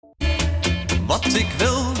Wat ik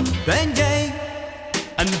wil, ben jij.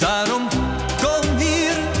 En daarom, kom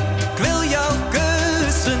hier, ik wil jou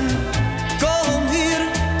kussen. Kom hier,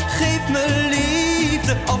 geef me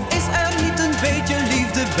liefde. Of is er niet een beetje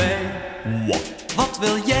liefde bij? Wat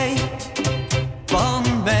wil jij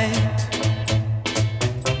van mij?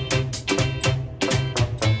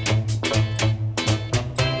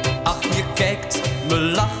 Ach, je kijkt me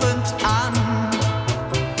lachend aan,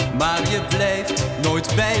 maar je blijft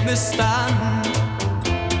nooit bij me staan.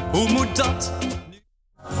 Hoe moet dat?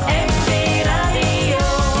 MT Radio.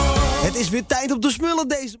 Het is weer tijd om te smullen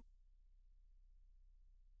deze...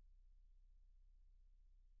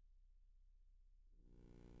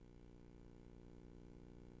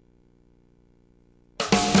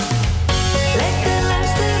 Lekker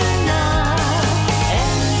luisteren naar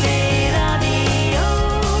MT Radio.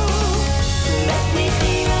 Met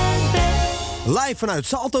Michiel en Ben. Live vanuit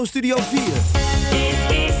Salto Studio 4.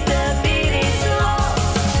 Dit is de Bier is Los.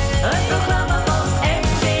 Het programma van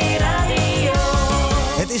MT Radio.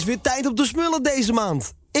 Het is weer tijd om te smullen deze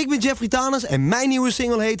maand. Ik ben Jeffrey Taners en mijn nieuwe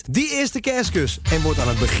single heet Die Eerste Kerstkus en wordt aan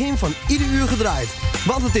het begin van ieder uur gedraaid.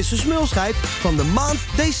 Want het is de smulschijf van de maand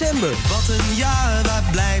december. Wat een jaar, waar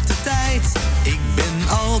blijft de tijd? Ik ben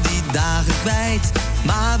al die dagen kwijt,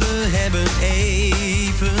 maar we hebben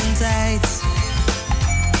even tijd.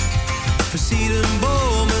 Versier een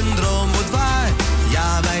boom, een droom wordt waar.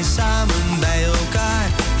 Ja, wij samen bij elkaar.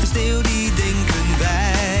 De sneeuw die denken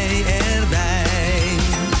wij erbij.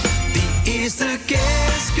 Die eerste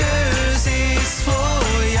kerstkus is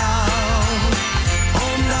voor jou,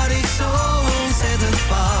 omdat ik zo ontzettend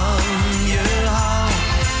van je hou.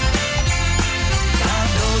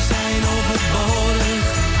 Cadeaus zijn overbodig,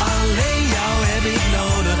 alleen jou heb ik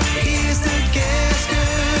nodig. Eerste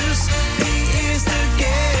kerstkus, die eerste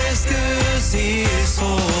kerstkus is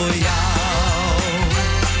voor jou.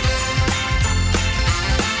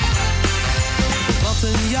 Wat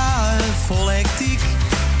een jaar vol hectiek,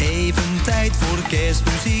 even tijd voor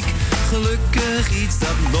kerstmuziek. Gelukkig iets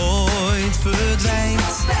dat nooit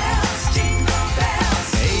verdwijnt.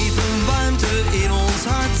 Even warmte in ons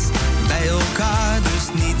hart, bij elkaar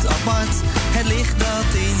dus niet apart. Het licht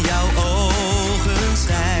dat in jouw ogen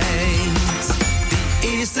schijnt.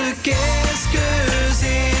 Die eerste kerstkus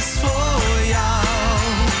is voor jou,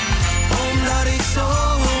 omdat ik zo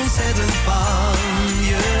ontzettend van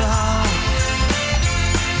je hou.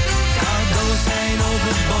 Cadeaus zijn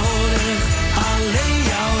overbodig, alleen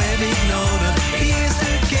jou heb ik nodig. Die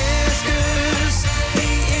eerste kerstkus,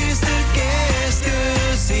 die eerste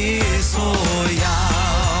kerstkus is voor jou.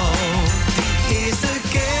 Die eerste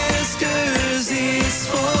kerstkus is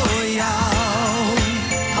voor jou,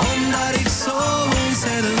 omdat ik zo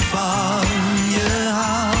ontzettend van je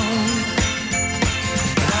hou.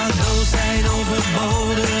 Cadeaus zijn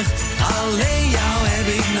overbodig, alleen jou heb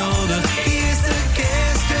ik nodig. Die eerste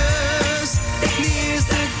kerstkus, die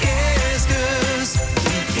eerste kerstkus,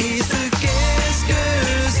 die eerste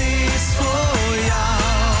kerstkus is voor jou,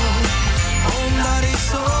 omdat ik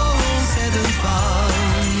zo ontzettend van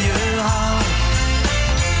je hou.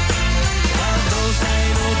 Cadeaus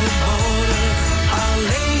zijn overbodig,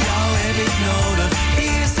 alleen jou heb ik nodig. Die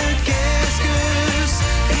eerste kerstkus,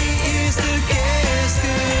 die eerste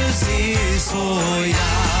kerstkus is voor jou.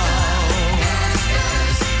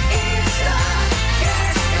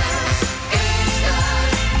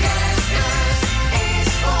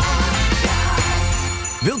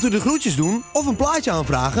 Wilt u de groetjes doen of een plaatje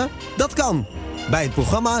aanvragen? Dat kan. Bij het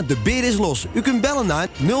programma De Beer is Los. U kunt bellen naar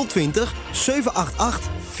 020 788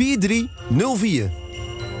 4304.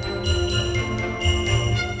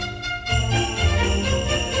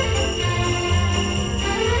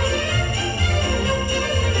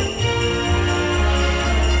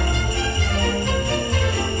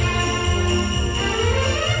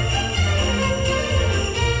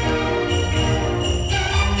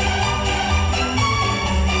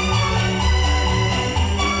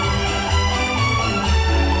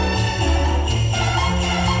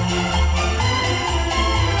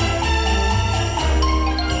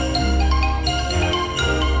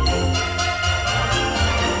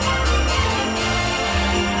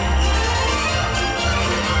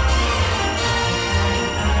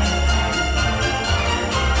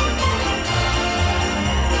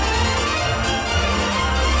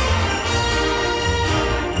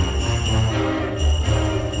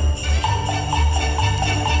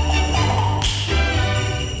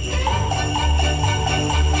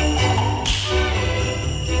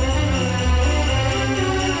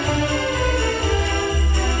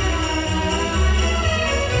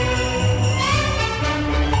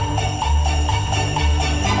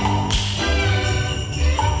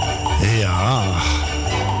 Ja.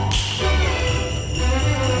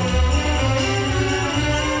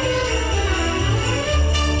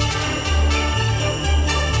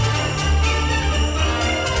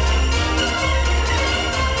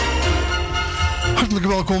 Hartelijk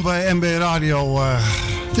welkom bij MB Radio.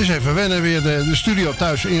 Het is even wennen weer de studio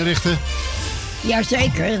thuis inrichten.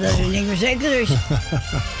 Jazeker, dat is een ding wat zeker is.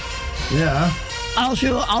 Ja.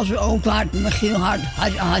 Als we ook Michiel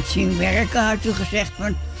had zien werken, had u gezegd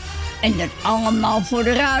van... En dat allemaal voor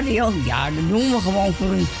de radio. Ja, dat doen we gewoon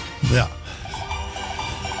voor u. Ja.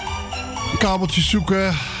 Kabeltjes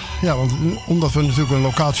zoeken. Ja, want omdat we natuurlijk een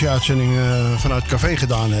locatieuitzending vanuit het café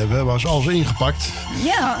gedaan hebben, was alles ingepakt.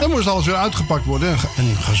 Ja. Dan moest alles weer uitgepakt worden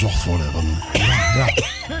en gezocht worden. Want, ja.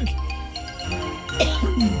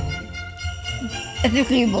 Even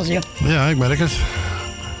kriebeltje. Ja, ik merk het.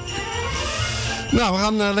 Nou, we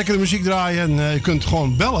gaan lekkere muziek draaien en je kunt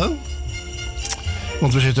gewoon bellen.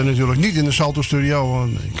 Want we zitten natuurlijk niet in de Salto-studio.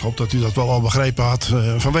 Ik hoop dat u dat wel al begrepen had.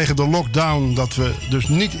 Vanwege de lockdown dat we dus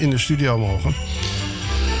niet in de studio mogen.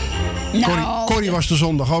 Nou, Corrie was de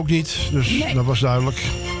zondag ook niet, dus nee. Dat was duidelijk.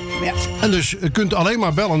 Ja. En dus u kunt alleen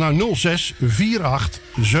maar bellen naar 06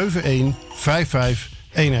 48 71 55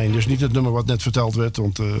 11. Dus niet het nummer wat net verteld werd,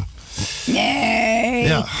 want... nee.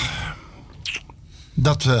 Ja,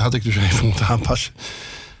 dat had ik dus even moeten aanpassen.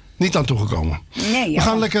 Niet aan toegekomen. Nee, ja. We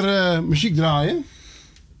gaan lekker muziek draaien.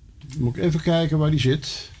 Moet ik even kijken waar die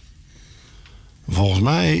zit. Volgens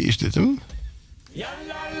mij is dit hem. Ja,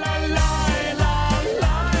 la, la, la, la,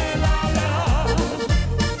 la, la, la.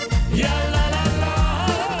 Ja, la, la, la.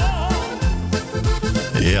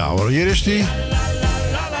 Ja hoor, hier is die.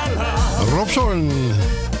 Rob Zorn.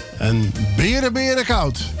 En beren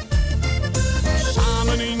koud.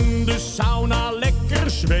 Samen in de sauna lekker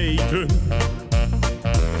zweten.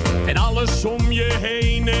 En alles om je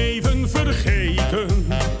heen even vergeten.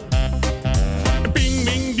 Bing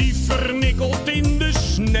bing die vernikkelt in de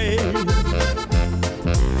sneeuw.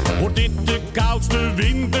 Wordt dit de koudste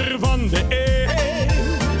winter van de eeuw?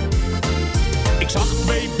 Ik zag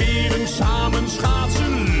twee beren samen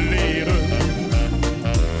schaatsen leren.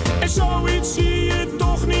 En zoiets zie je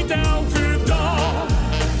toch niet elke dag.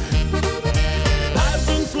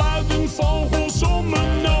 Buiten fluiten vogels om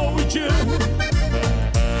een nootje.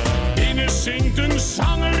 Binnen zingt een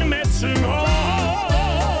zanger met zijn hoofd.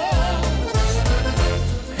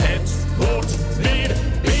 Het wordt weer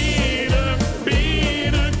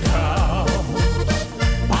berenkoud.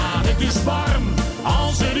 Maar het is warm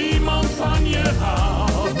als er iemand van je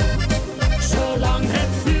houdt. Zolang het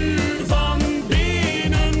vuur van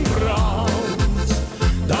binnen brandt,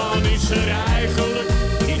 dan is er eigenlijk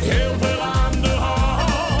niet heel veel aan de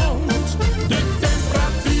hand. De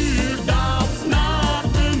temperatuur daalt naar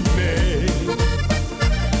beneden.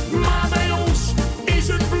 Maar bij ons is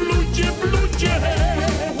het bloedje heet.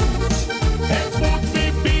 Het wordt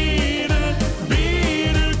weer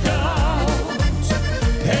berenkoud.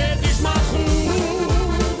 Het is maar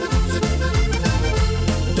goed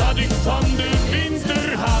dat ik van de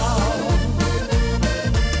winter hou.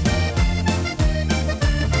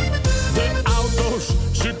 De auto's,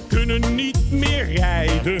 ze kunnen niet meer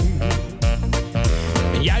rijden.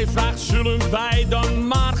 En jij vraagt, zullen wij dan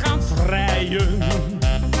maar gaan vrijen?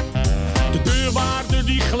 De deurwaarder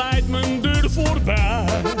die glijdt mijn deur voorbij.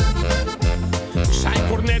 Zijn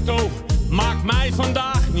cornetto maakt mij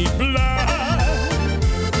vandaag niet blij.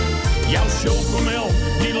 Jouw chocomel,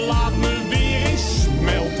 die laat me weer eens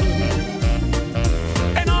smelten.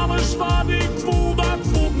 En alles wat ik voel, dat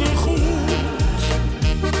voelt me goed.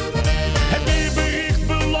 Het weerbericht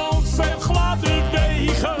belooft veel gladde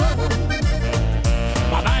wegen.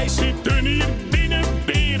 Maar wij zitten hier binnen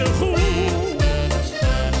berengoed.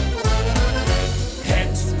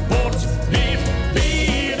 Het wordt weer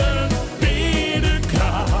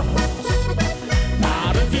berenkoud.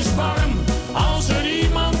 Maar het is warm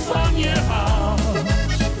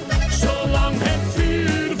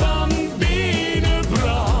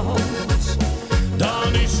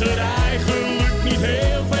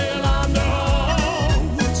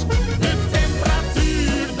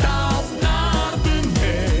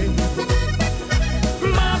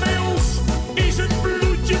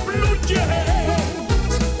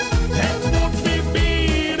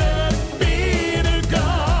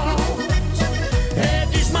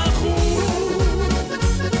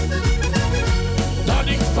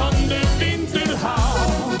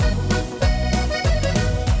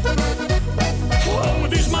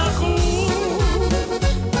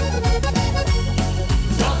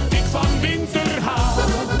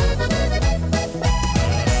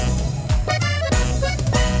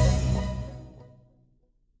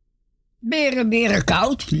beren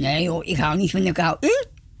koud? Nee hoor, ik hou niet van de kou.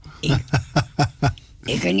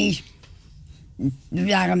 Ik er niet.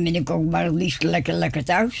 Daarom ben ik ook maar het liefst lekker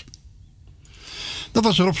thuis. Dat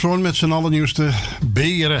was Rob Zorn met zijn allernieuwste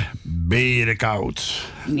berenkoud.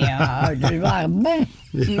 Ja, dat waren boem.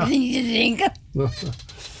 Ja. Niet te drinken.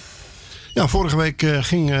 Ja, vorige week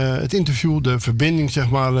ging het interview, de verbinding zeg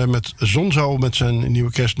maar, met Zonzo, met zijn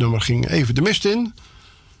nieuwe kerstnummer, ging even de mist in.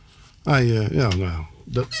 Hij,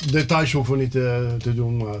 de details hoeven we niet te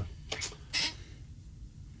doen, maar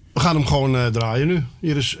we gaan hem gewoon draaien nu.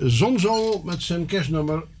 Hier is Zonzo met zijn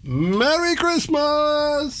kerstnummer Merry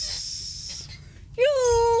Christmas!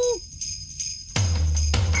 Joe!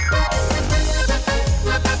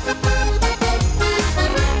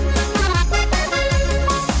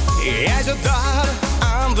 Jij zat daar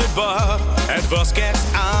aan de bar, het was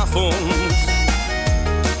kerstavond.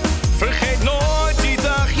 Vergeet nooit die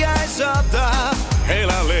dag, jij zat daar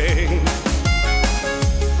heel alleen.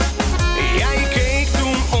 Jij keek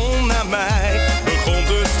toen om naar mij, begon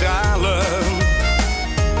te stralen.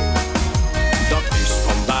 Dat is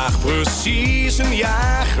vandaag precies een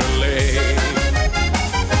jaar geleden.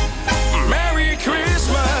 Merry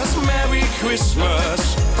Christmas, Merry Christmas.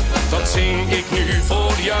 Dat zing ik nu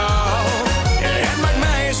voor jou. Het maakt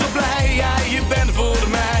mij zo blij, ja, je bent voor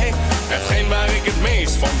mij hetgeen waar ik het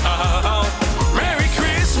meest van hou. Merry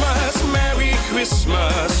Christmas, Merry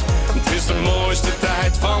Christmas. Het is de mooiste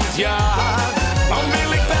tijd van het jaar. Dan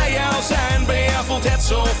wil ik bij jou zijn, bij jou voelt het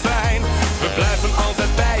zo fijn. We blijven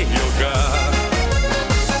altijd bij elkaar.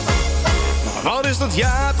 Wat is dat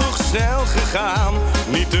jaar toch snel gegaan,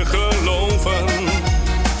 niet te geloven.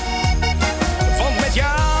 Want met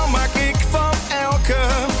jou maak ik van elke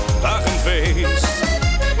dag een feest.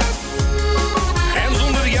 En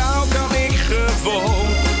zonder jou kan ik gewoon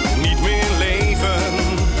niet meer leven.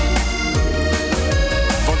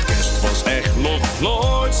 Want kerst was echt nog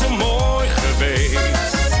nooit zo mooi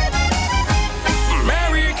geweest.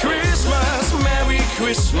 Merry Christmas, Merry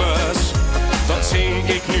Christmas. Dat zing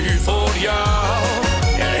ik nu voor jou.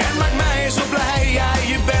 Het maakt mij zo blij, ja,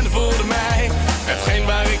 je bent voor mij hetgeen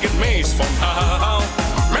waar ik het meest van hou.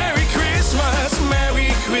 Merry Christmas,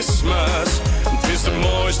 Merry Christmas. Het is de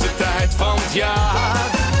mooiste tijd van het jaar.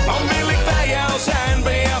 Dan wil ik bij jou zijn,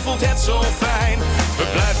 bij jou voelt het zo fijn. We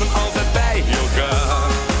blijven altijd bij elkaar.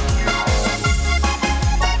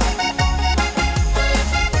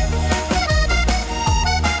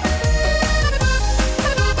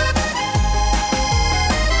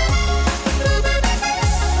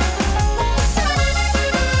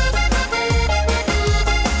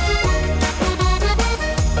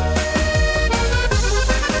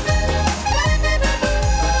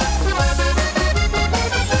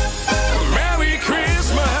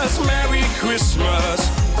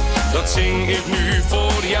 Dat zing ik nu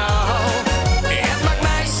voor jou. Het maakt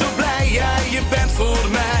mij zo blij, ja, je bent voor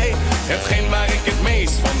mij hetgeen waar ik het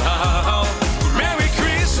meest van hou. Merry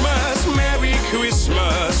Christmas, Merry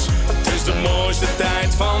Christmas. Het is de mooiste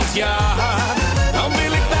tijd van het jaar. Dan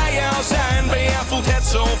wil ik bij jou zijn, bij jou voelt het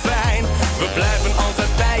zo fijn. We blijven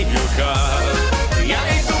altijd bij elkaar. Ja,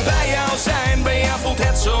 ik wil bij jou zijn, bij jou voelt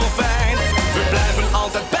het zo fijn. We blijven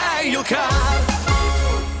altijd bij elkaar.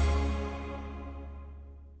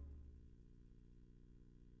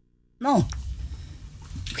 Nou,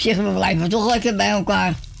 ik zeg, we blijven toch lekker bij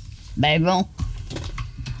elkaar. Bijbel.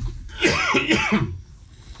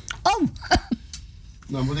 Oh.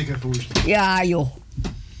 Nou, moet ik even hoesten. Ja, joh.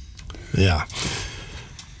 Ja,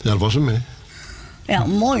 dat was hem, hè. Ja,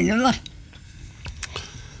 mooi nummer.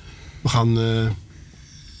 We gaan,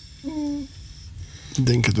 ik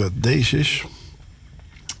denk het wat deze is.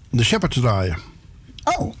 De Shepherds draaien.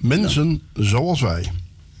 Oh. Mensen zoals wij.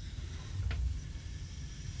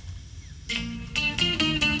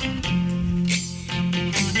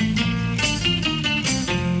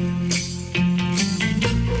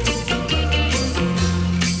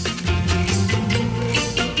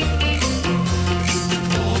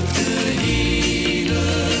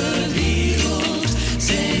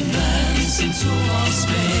 Zoals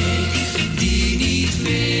wij, die niet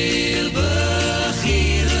veel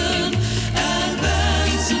begeren en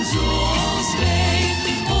wensen zoals wij,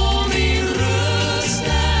 om in rust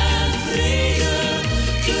en vrede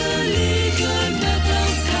te leven met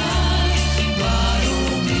elkaar.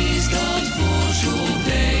 Waarom is dat voor zo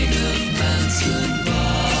weinig mensen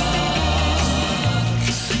waar?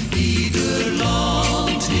 Ieder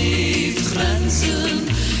land heeft grenzen,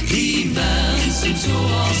 die mensen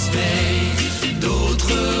zoals wij.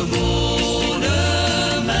 Doodgewone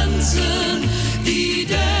mensen die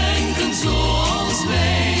denken zoals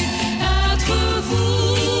wij. Het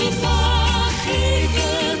gevoel van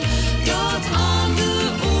geven dat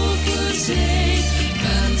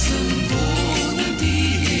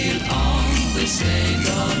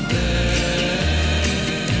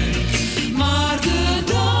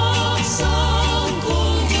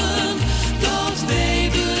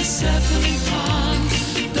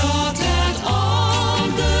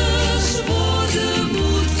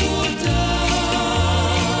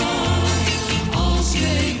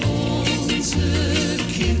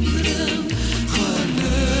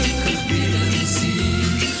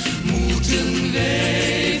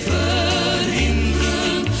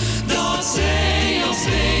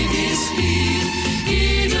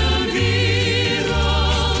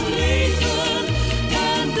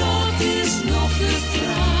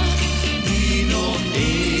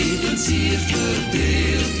zeer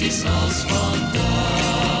verdeeld is als vandaag.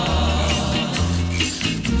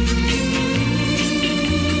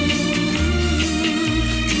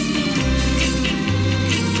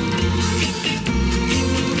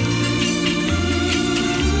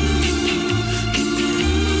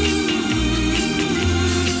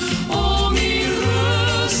 Om in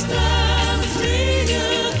rust en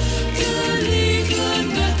vrede te leven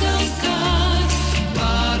met elkaar.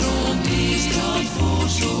 Waarom is dat voor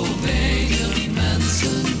zo weinig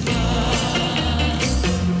mensen waar?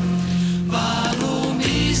 Waarom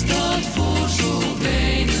is dat voor zo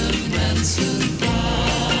weinig mensen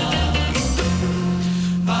waar?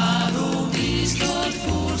 Waarom is dat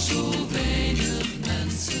voor zo weinig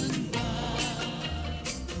mensen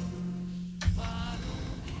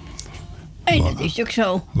En dat is ook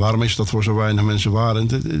zo. Waarom is dat voor zo weinig mensen waar? En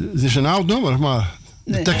het is een oud nummer, maar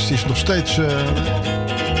de Nee. tekst is nog steeds...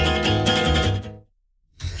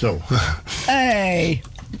 Zo. Hey.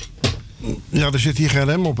 Ja, er zit hier geen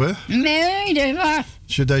rem op, hè? Nee, dat is waar.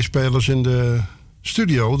 CD-spelers in de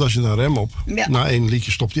studio, daar zit een rem op. Ja. Na één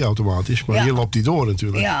liedje stopt hij automatisch, maar Ja. hier loopt hij door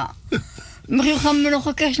natuurlijk. Ja. Misschien gaan we nog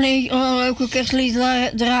een leuke kerstlied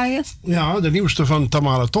draaien. Ja, de nieuwste van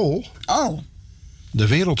Tamara Tol. Oh, De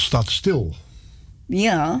wereld staat stil.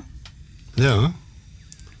 ja. Ja.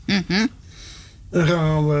 Mhm. Dan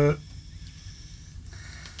gaan we...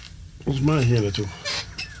 Volgens mij hier naartoe.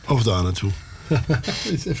 Of daar naartoe.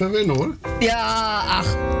 Even winnen hoor. Ja,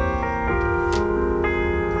 ach.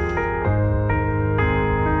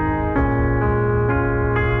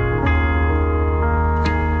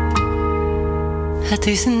 Het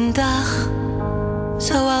is een dag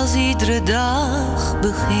zoals iedere dag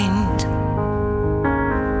begint.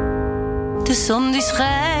 De zon die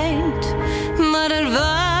schijnt, maar er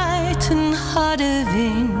waait een harde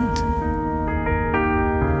wind.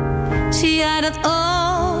 Zie jij dat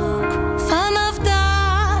ook vanaf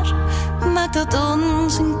daar? Maakt dat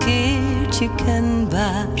ons een keertje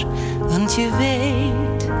kenbaar? Want je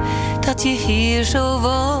weet dat je hier zo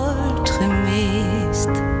wordt gemist.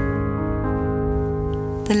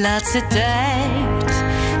 De laatste tijd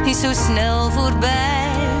is zo snel voorbij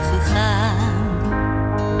gegaan.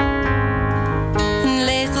 Een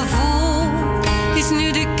leeg gevoel is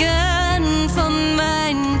nu de kern van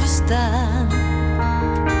mijn bestaan.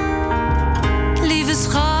 Lieve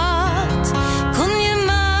schat, kon je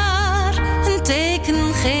maar een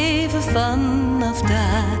teken geven vanaf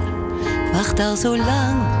daar. Ik wacht al zo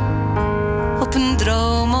lang op een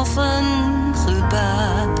droom of een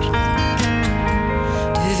gebaar.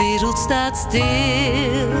 De wereld staat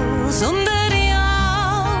stil zonder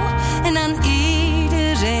jou. En aan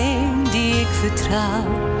iedereen die ik vertrouw,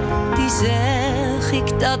 die zeg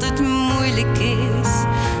ik dat het moeilijk is.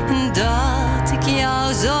 En dat ik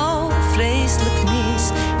jou zo vreselijk mis.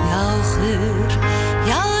 Jouw geur,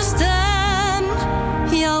 jouw stem,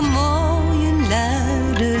 jouw mooie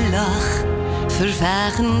luide lach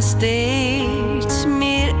vervagen steeds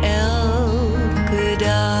meer elke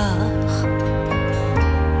dag.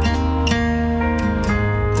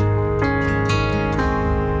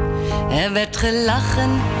 Er werd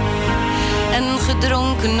gelachen en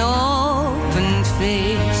gedronken op een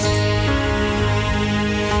feest.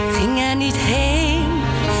 Ging er niet heen,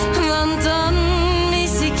 want dan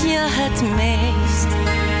mis ik je het meest.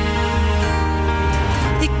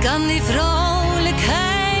 Ik kan die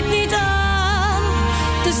vrolijkheid niet aan,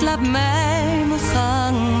 dus laat mij mijn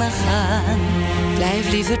gang maar gaan. Blijf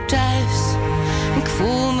liever thuis, ik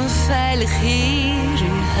voel me veilig hier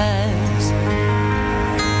in huis.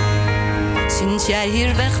 Sinds jij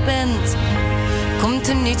hier weg bent, komt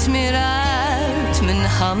er niets meer uit mijn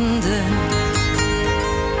handen.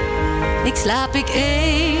 Ik slaap, ik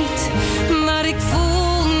eet, maar ik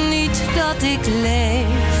voel niet dat ik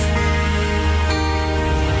leef.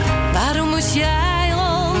 Waarom moest jij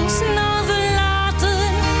ons nou verlaten?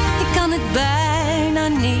 Ik kan het bijna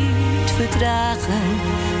niet verdragen.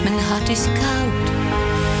 Mijn hart is koud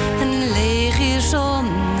en leeg hier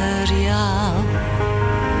zonder jou.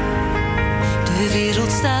 De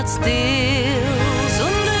wereld staat stil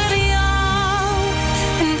zonder jou.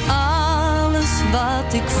 En alles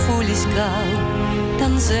wat ik voel is kou.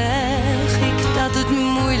 Dan zeg ik dat het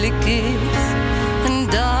moeilijk is. En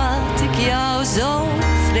dat ik jou zo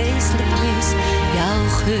vreselijk mis. Jouw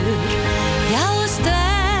geur, jouw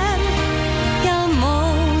stem, jouw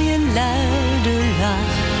mooie luide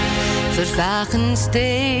lach vervagen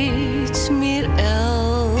steeds meer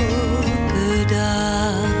elke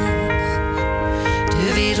dag.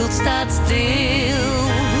 De wereld staat stil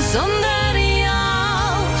zonder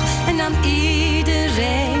jou. En aan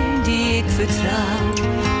iedereen die ik vertrouw,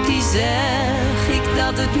 die zeg ik dat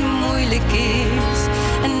dat het moeilijk is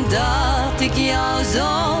en dat ik jou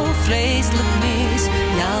zo vreselijk mis.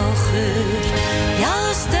 Jouw geur,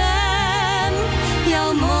 jouw stem,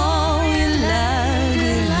 jouw mooie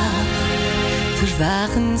luide lach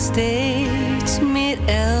verzwagen steeds meer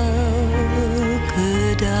elke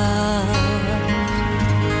dag.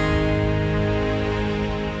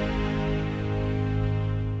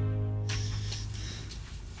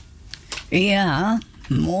 Ja,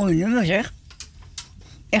 mooi nummer zeg.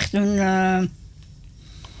 Echt een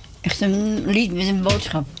lied met een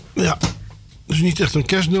boodschap. Ja, dus niet echt een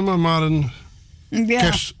kerstnummer, maar een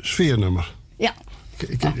kerstsfeernummer. Ja.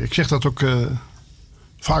 Ik zeg dat ook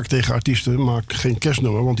vaak tegen artiesten. Maak geen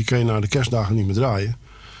kerstnummer, want die kan je na de kerstdagen niet meer draaien.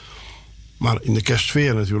 Maar in de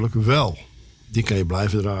kerstsfeer natuurlijk wel. Die kan je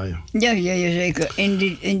blijven draaien. Ja, zeker. En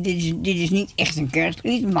dit is niet echt een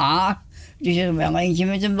kerstlied, maar het is er wel eentje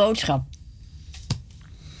met een boodschap.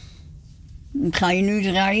 Ik ga je nu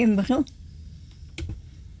draaien in het begin.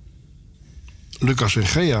 Lucas en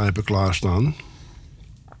Gea heb ik klaarstaan.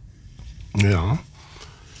 Ja.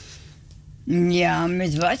 Ja,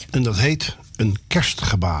 met wat? En dat heet een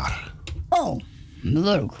kerstgebaar. Oh,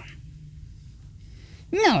 leuk.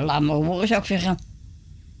 Nou, laat maar horen, zou ik zeggen.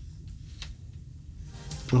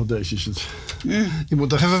 Oh, deze is het. Je moet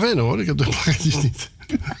toch even wennen hoor, ik heb de plaatjes niet.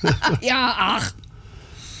 Ja, ach.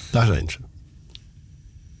 Daar zijn ze.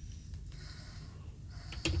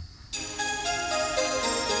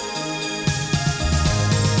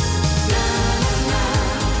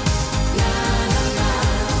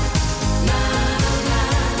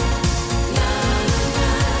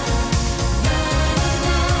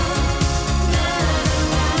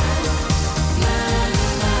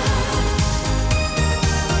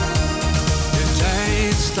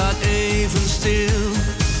 Staat even stil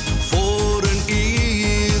voor een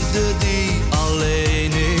ieder die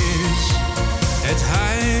alleen is. Het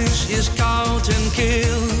huis is koud en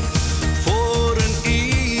kil voor een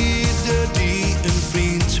ieder die een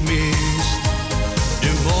vriend mist.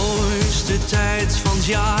 De mooiste tijd van het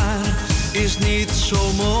jaar is niet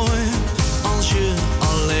zo mooi als je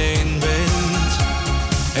alleen bent.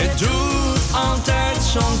 Het doet altijd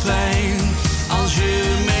zo'n pijn als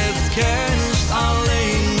je met kerst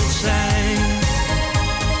alleen moet zijn.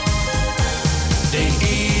 Denk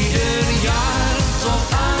ieder jaar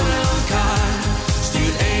toch aan elkaar.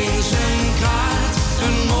 Stuur eens een kaart,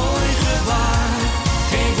 een mooi gebaar.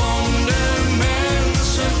 Geef om de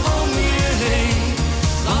mensen om je heen.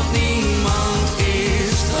 Want niemand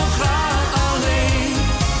is toch graag alleen.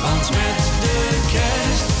 Want met de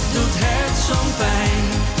kerst doet het zo'n pijn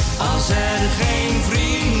als er geen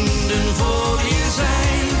vrienden voor je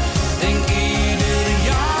zijn. Denk ieder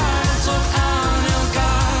jaar toch aan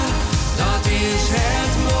elkaar. Dat is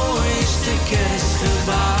het mooiste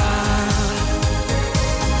kerstgebaar.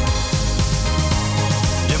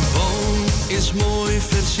 De boom is mooi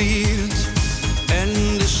versierd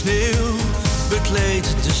en de sneeuw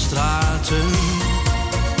bekleedt de straten.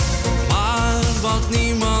 Maar wat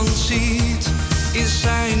niemand ziet is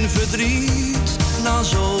zijn verdriet na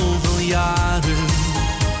zoveel jaren.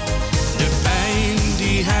 De pijn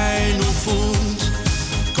die hij nog voelt,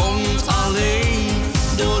 komt alleen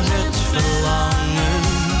door het verlangen.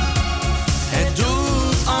 Het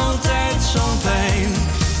doet altijd zo'n pijn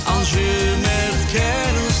als je met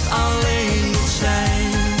kerst alleen moet zijn.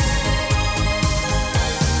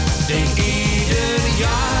 Denk ieder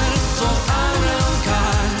jaar toch aan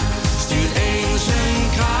elkaar. Stuur eens een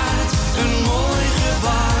kaart, een mooi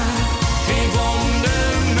gebaar. Geef om de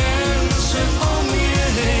mensen om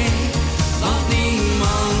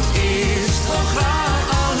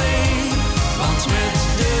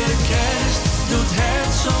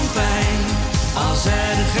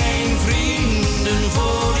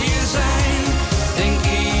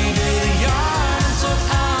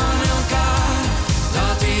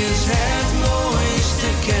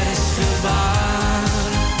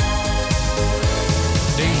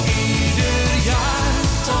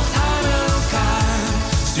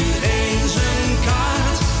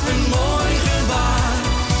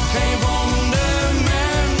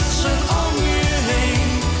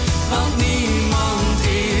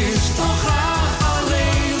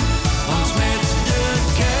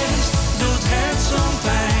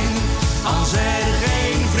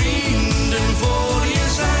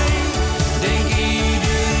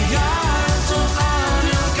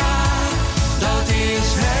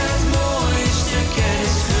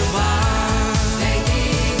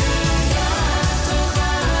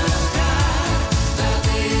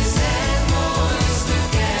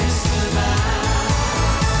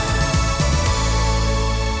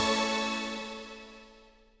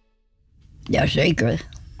Jazeker.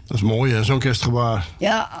 Dat is mooi, hè, zo'n kerstgebaar.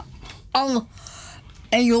 Ja,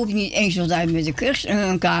 en je hoeft niet eens altijd met de kerst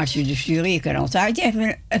een kaartje te sturen. Je kan altijd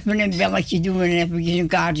even een belletje doen en eventjes een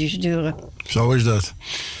kaartje sturen. Zo is dat.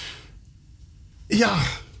 Ja,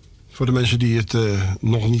 voor de mensen die het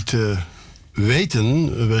nog niet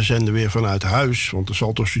weten, we zenden weer vanuit huis, want de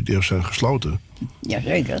Salto-studio's zijn gesloten.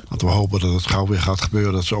 Jazeker. Laten we hopen dat het gauw weer gaat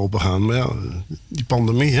gebeuren, dat ze open gaan. Maar ja, die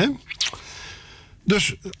pandemie, hè.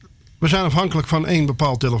 Dus we zijn afhankelijk van één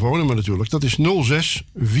bepaald telefoonnummer natuurlijk. Dat is 06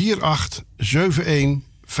 48 71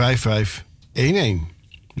 5511.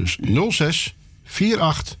 Dus 06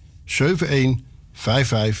 48 71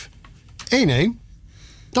 5511.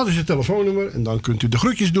 Dat is het telefoonnummer. En dan kunt u de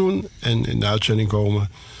groetjes doen en in de uitzending komen.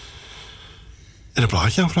 En een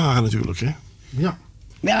plaatje aanvragen natuurlijk, hè. Ja.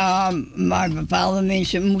 Ja, maar bepaalde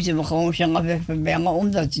mensen moeten we gewoon zelf even bellen,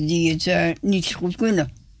 omdat die het niet zo goed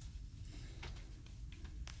kunnen.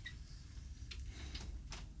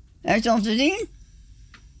 Heeft dat te zien?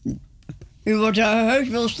 U wordt heus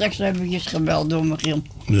wel straks eventjes gebeld door Michiel.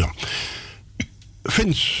 Ja.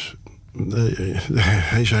 Vince,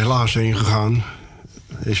 hij is helaas heen gegaan.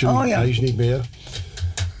 Hij is niet meer.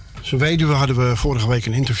 Zijn weduwe hadden we vorige week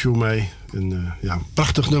een interview mee. Een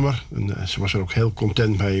prachtig nummer. En ze was er ook heel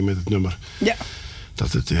content mee met het nummer. Ja.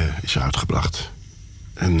 Dat het is uitgebracht.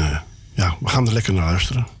 En we gaan er lekker naar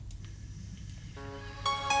luisteren.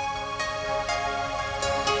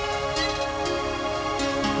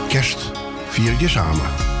 Kerst vier je samen.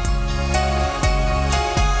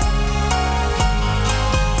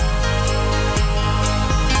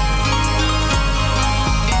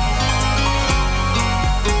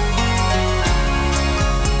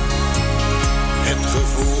 Het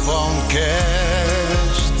gevoel van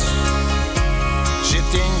kerst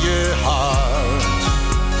zit in je hart.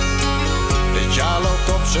 Het jaar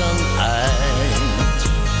loopt op zijn eind,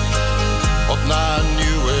 op naar een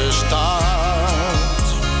nieuwe start.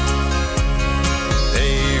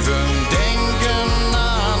 Even denken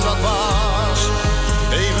aan wat was,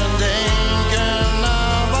 even denken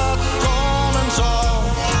aan wat komen zal.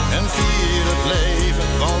 En vier het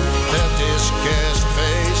leven, want het is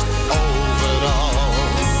kerstfeest overal.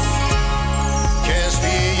 Kerst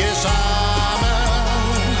vier je samen,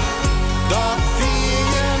 dat vier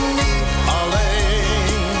je niet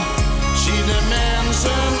alleen. Zie de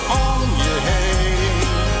mensen om je heen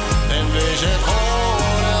en wees er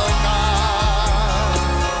voor elkaar.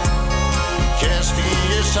 Kerst vier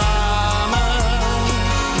je samen,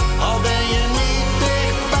 al ben je niet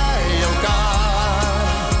dicht bij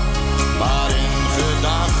elkaar. Maar in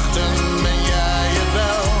gedachten ben jij het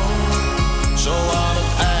wel, zo aan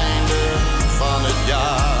het einde van het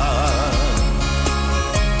jaar.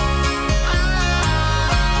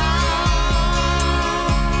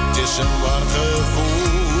 Het is een warm gevoel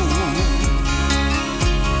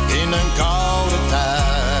in een koude tijd.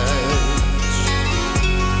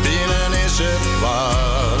 Binnen is het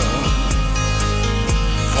warm,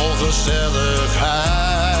 vol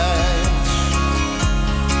gezelligheid.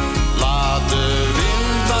 Laat de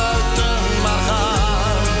wind buiten maar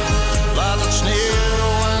gaan, laat het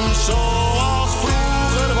sneeuwen zoals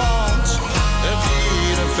vroeger, want het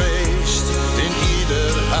hier een feest in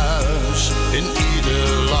ieder huis, in ieder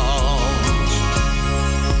land.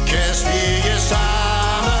 Kerst vier je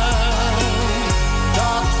samen,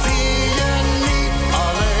 dat vier je niet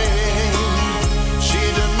alleen.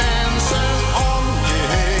 Zie de mensen om je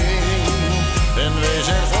heen en wees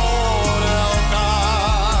er voor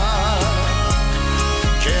elkaar.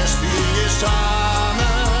 Kerst vier je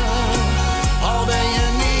samen, al ben je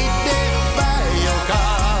niet dicht bij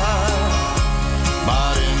elkaar.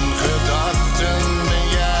 Maar in gedachten ben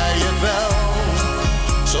jij het wel,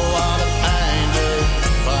 zo aan het einde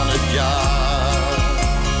van het jaar.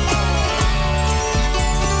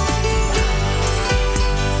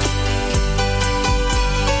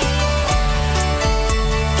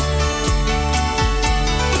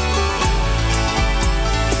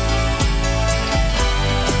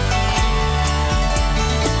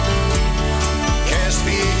 Kerst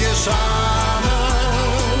vier je samen,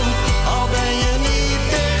 al ben je niet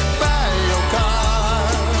dicht bij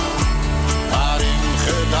elkaar. Maar in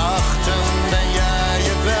gedachten ben jij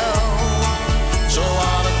het wel, zo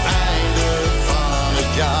aan het einde van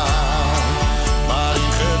het jaar. Maar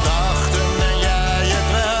in gedachten ben jij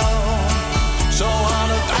het wel, zo aan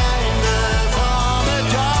het einde van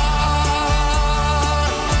het jaar.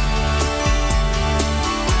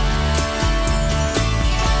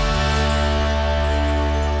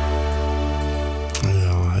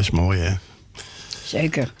 Ja, hij is mooi, hè.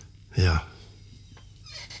 Zeker. Ja.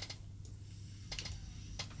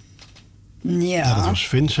 Ja, dat was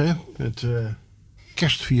Vince, hè. Het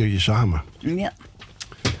kerst vier je samen. Ja.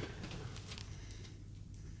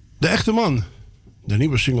 De Echte Man. De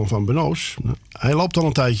nieuwe single van Benoos. Hij loopt al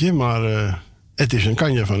een tijdje, maar het is een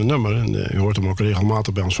kanje van een nummer. En je hoort hem ook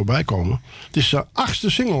regelmatig bij ons voorbij komen. Het is de 8e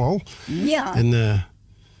single al. Ja. En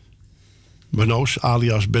Benoos,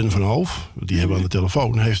 alias Ben van Hoof, die hebben we aan de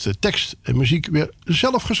telefoon, heeft de tekst en muziek weer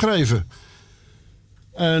zelf geschreven.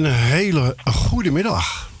 Een hele goede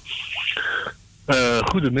middag.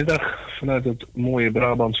 Goedemiddag vanuit het mooie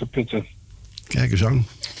Brabantse Putten. Kijk eens aan.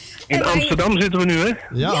 In Amsterdam zitten we nu, hè?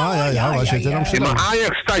 Ja, wij zitten in Amsterdam. In mijn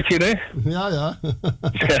Ajax-stadje, hè? Ja.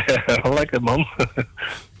 Lekker, man.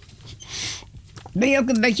 Ben je ook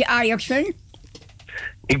een beetje Ajax-fan?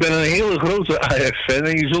 Ik ben een hele grote Ajax-fan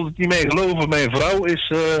en je zult het niet mee geloven. Mijn vrouw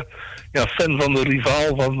is fan van de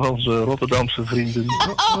rivaal van onze Rotterdamse vrienden.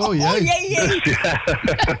 Oh jee. Dus, ja.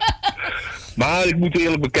 Maar ik moet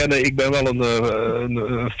eerlijk bekennen, ik ben wel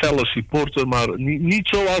een felle supporter, maar niet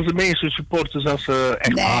zoals de meeste supporters als ze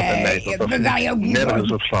echt haten. Nee, wij ook niet.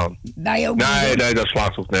 Nergens op slaan. Nee, dat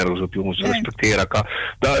slaat ook nergens op, jongens. Nee. Respecteer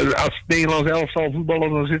elkaar. Als het Nederlands elftal voetballen,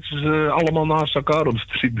 dan zitten ze allemaal naast elkaar op de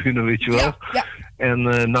tribune, weet je wel. Ja. En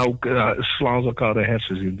nou slaan ze elkaar de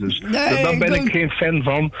hersens in. Dus daar ben ik geen fan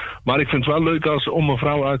van. Maar ik vind het wel leuk om een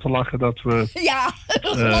vrouw uit te lachen dat we... Ja,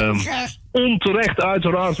 onterecht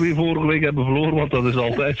uiteraard weer vorige week hebben verloren, want dat is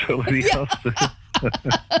altijd zo. Die gasten.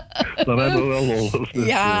 Dan hebben we wel lol.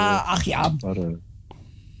 Dus, ach ja. Maar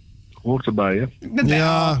hoort erbij, hè?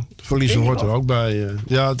 Ja, verliezen hoort er ook bij.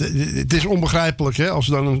 Ja, het is onbegrijpelijk, hè? Als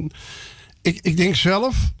dan ik denk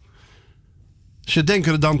zelf, ze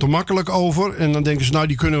denken er dan te makkelijk over en dan denken ze, nou,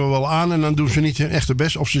 die kunnen we wel aan en dan doen ze niet hun echte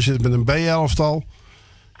best. Of ze zitten met een B-elftal.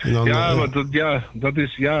 Maar dat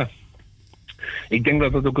is, ik denk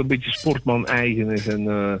dat dat ook een beetje sportman eigen is. En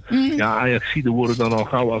Ajaxiden worden dan al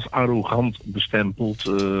gauw als arrogant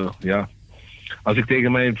bestempeld. Als ik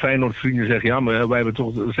tegen mijn Feyenoord vrienden zeg, ja, maar wij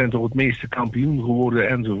zijn toch het meeste kampioen geworden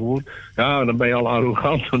enzovoort. Ja, dan ben je al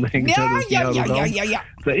arrogant. Dan denk ik, ja.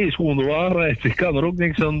 Dat is gewoon de waarheid. Ik kan er ook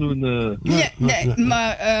niks aan doen.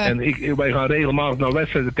 Maar... En wij gaan regelmatig naar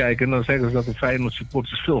wedstrijden kijken en dan zeggen ze dat de Feyenoord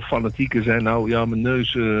supporters veel fanatieker zijn. Nou ja, mijn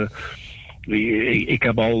neus... Ik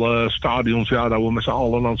heb al stadions dat we met z'n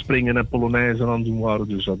allen aan het springen en Polonaise aan het doen waren.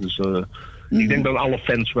 Dus dat is... Ik denk dat alle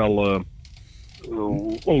fans wel...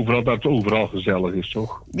 dat het overal gezellig is,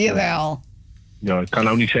 toch? Jawel. Ja, ik kan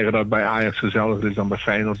nou niet zeggen dat het bij Ajax gezelliger is dan bij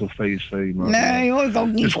Feyenoord of VSV. Maar, nee, hoor ik ook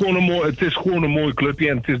niet. Het is gewoon een mooi clubje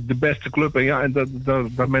en het is de beste club. En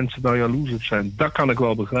dat mensen daar jaloers op zijn, dat kan ik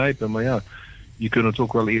wel begrijpen. Maar ja, je kunt het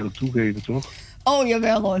ook wel eerlijk toegeven, toch? Oh,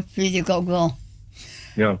 jawel hoor, vind ik ook wel.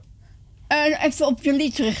 Ja. Even op je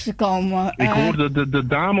lied terug te komen. Ik hoorde de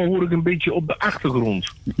dame hoor ik een beetje op de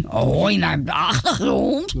achtergrond. Oh, naar de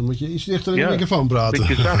achtergrond? Dan moet je iets dichter in de microfoon praten. Een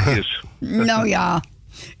beetje zachtjes. Nou ja.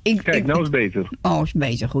 Kijk, nou is het beter. Oh, is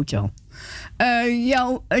beter, goed zo.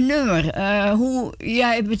 Jouw nummer,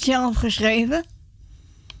 jij hebt het zelf geschreven?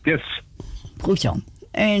 Yes. Goed zo.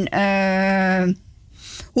 En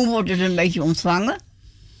hoe wordt het een beetje ontvangen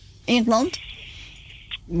in het land?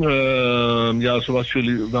 Zoals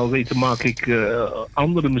jullie wel weten maak ik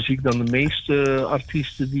andere muziek dan de meeste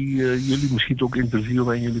artiesten die jullie misschien ook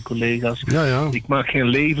interviewen en jullie collega's. Ja. Ik maak geen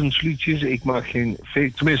levensliedjes, ik maak geen...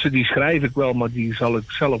 Tenminste, die schrijf ik wel, maar die zal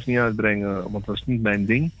ik zelf niet uitbrengen, want dat is niet mijn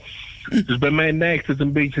ding. Dus bij mij neigt het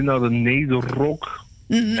een beetje naar de nederrock.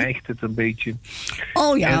 Neigt het een beetje.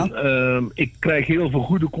 Oh ja. En ik krijg heel veel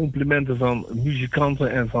goede complimenten van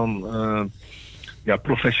muzikanten en van...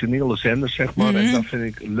 professionele zenders, zeg maar. En dat vind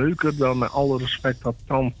ik leuker dan met alle respect dat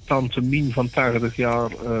tante Mien van 80 jaar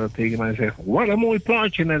tegen mij zegt... Wat een mooi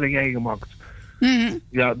plaatje net heb jij gemaakt.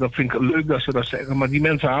 Ja, dat vind ik leuk dat ze dat zeggen. Maar die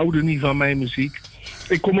mensen houden niet van mijn muziek.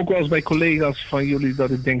 Ik kom ook wel eens bij collega's van jullie dat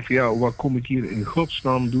ik denk van... wat kom ik hier in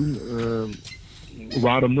godsnaam doen?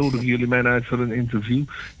 Waarom nodigen jullie mij uit voor een interview?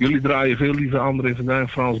 Jullie draaien veel liever André van Duin,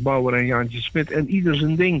 Frans Bauer en Jaantje Smit. En ieder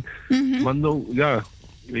zijn ding. Maar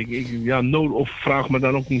of vraag me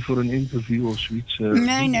dan ook niet voor een interview of zoiets.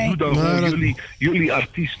 Nee. Doe dan gewoon jullie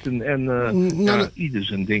artiesten en ieder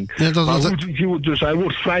zijn ding. Dus hij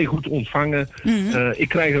wordt vrij goed ontvangen. Ik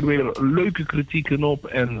krijg er weer leuke kritieken op.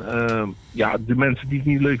 En de mensen die het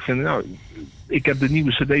niet leuk vinden... Nou, ik heb de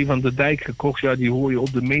nieuwe cd van De Dijk gekocht. Ja, die hoor je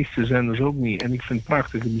op de meeste zenders ook niet. En ik vind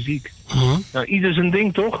prachtige muziek. Ieder zijn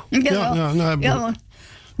ding, toch?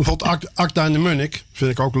 Bijvoorbeeld Acta en de Munnik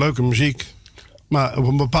vind ik ook leuke muziek. Maar op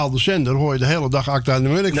een bepaalde zender hoor je de hele dag Acta en de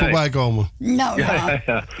Munnik voorbij komen. Nou ja.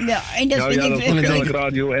 En dat vind ik...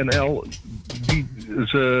 Radio NL,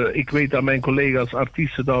 ik weet dat mijn collega's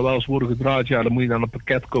artiesten daar wel eens worden gedraaid. Ja, dan moet je dan een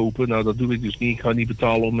pakket kopen. Nou, dat doe ik dus niet. Ik ga niet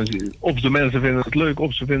betalen. Of de mensen vinden het leuk,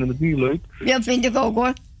 of ze vinden het niet leuk. Ja, vind ik ook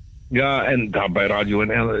hoor. Ja, en daar bij Radio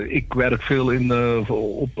NL, ik werk veel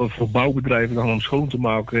voor bouwbedrijven dan om schoon te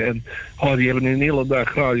maken. En die hebben een hele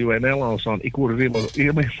dag Radio NL aanstaan. Ik word er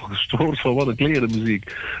helemaal gestoord van wat een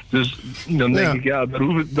klerenmuziek. Dus dan denk ik, ja,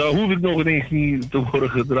 daar hoef ik nog ineens niet te worden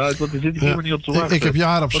gedraaid. Want daar zit ik helemaal niet op te wachten. Ik heb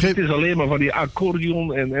jaren op Het is alleen maar van die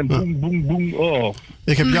accordeon en boem, boem, boem. Oh.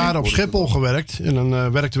 Ik heb jaren op Schiphol gewerkt. En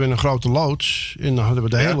dan werkten we in een grote loods. En dan hadden we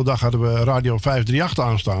de hele dag Radio 538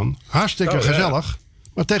 aanstaan. Hartstikke gezellig.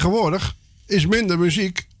 Maar tegenwoordig is minder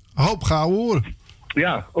muziek, hoop gouden horen.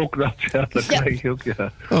 Ja, ook dat. Ja, dat krijg je ook,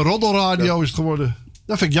 ja. Een roddelradio is het geworden.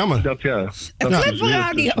 Dat vind ik jammer. Dat ja. Een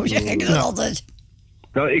flipperradio, zeg ik dat altijd.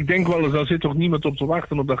 Nou, ik denk wel eens, daar zit toch niemand op te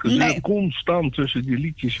wachten op dat gezeur constant tussen die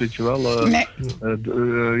liedjes, weet je wel.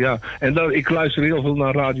 Ja, en ik luister heel veel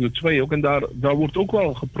naar Radio 2 ook. En daar wordt ook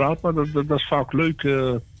wel gepraat, maar dat is vaak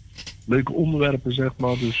leuke onderwerpen, zeg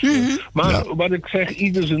maar. Dus, maar wat ik zeg,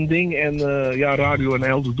 ieder zijn ding. En Radio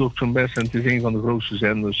NL doet ook zijn best. En het is een van de grootste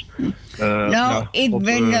zenders.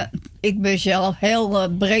 Ik ben zelf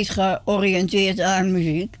heel breed georiënteerd aan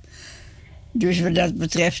muziek. Dus wat dat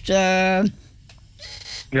betreft...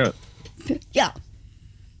 Ja.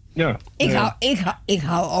 Ik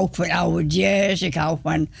hou ook van oude jazz. Ik hou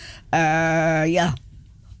van...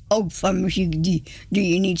 ook van muziek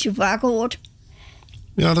die je niet zo vaak hoort.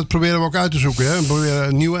 Ja, dat proberen we ook uit te zoeken. Hè? We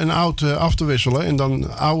proberen nieuw en oud af te wisselen. En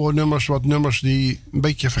dan oude nummers, wat nummers die een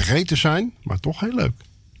beetje vergeten zijn. Maar toch heel leuk.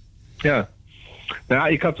 Ja.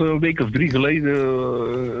 Nou, ik had een week of 3 geleden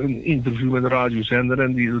een interview met een radiozender.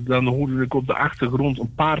 En dan hoorde ik op de achtergrond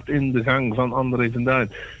een paard in de gang van André van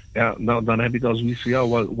Duin. Ja, nou, dan heb ik al zoiets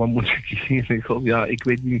van, wat moet ik hier? Ja, ik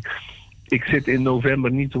weet niet. Ik zit in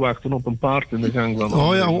november niet te wachten op een paard in de gang van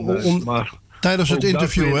André van Duin. Maar... Tijdens het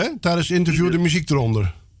interview, hè? Tijdens het interview de muziek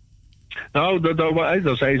eronder. Nou,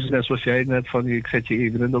 dat zei ze net zoals jij net van, ik zet je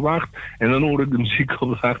even in de wacht. En dan hoor ik de muziek op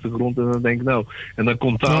de achtergrond en dan denk ik, en dan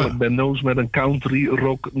komt dadelijk Ben Noos met een country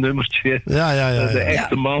rock nummertje. Ja. De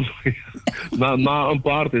echte man. na een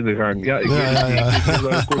paard in de gang. Ja, ik weet niet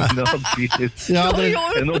wat een combinatie is.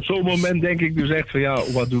 En op zo'n moment denk ik dus echt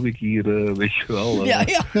van, wat doe ik hier, weet je wel. Ja,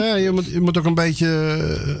 je moet ook een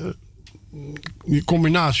beetje... die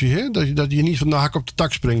combinatie, hè? Dat je niet van de hak op de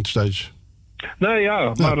tak springt steeds. Nou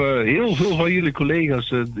ja, maar heel veel van jullie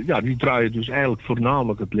collega's, die draaien dus eigenlijk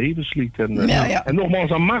voornamelijk het levenslied. En nogmaals,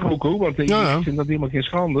 dat mag ook hoor, want ik vind dat helemaal geen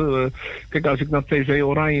schande. Kijk, als ik naar TV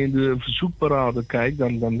Oranje in de verzoekparade kijk,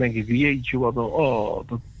 dan denk ik, jeetje,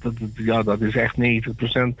 dat is echt 90%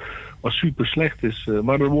 wat super slecht is.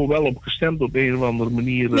 Maar er wordt wel op gestemd op een of andere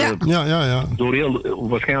manier.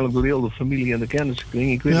 Waarschijnlijk door heel de familie en de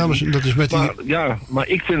kenniskring. Ik weet het niet. Dat is met maar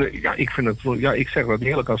ik vind het ik zeg dat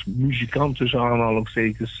heerlijk als muzikant tussen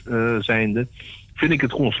aanhalingstekens zijnde. Vind ik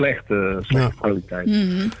het gewoon slechte kwaliteit.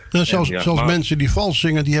 Mm-hmm. Zelfs mensen die vals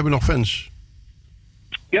zingen, die hebben nog fans.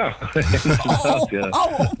 Ja, inderdaad.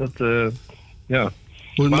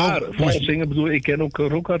 Maar vals zingen, bedoel, ik ken ook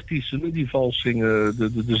rockartiesten die vals zingen.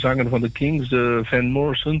 De zanger van de Kings, Van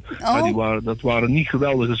Morrison. Maar dat waren niet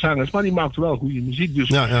geweldige zangers, maar die maakten wel goede muziek. Dus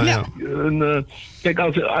kijk,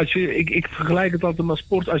 ik vergelijk het altijd met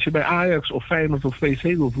sport. Als je bij Ajax of Feyenoord of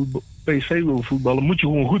PSV wil voetballen, moet je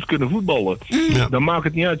gewoon goed kunnen voetballen. Ja. Dan maakt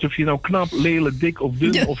het niet uit of je nou knap, lelijk, dik of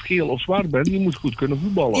dun of geel of zwart bent. Je moet goed kunnen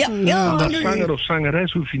voetballen. Als zanger of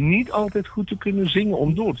zangeres hoef je niet altijd goed te kunnen zingen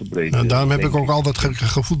om door te breken. Nou, daarom heb ik ook altijd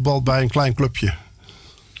gevoetbald bij een klein clubje.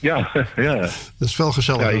 Ja. Dat is veel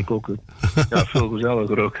gezelliger. Ja, ik ook. Ja, veel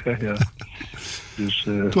gezelliger ook. Ja. Dus,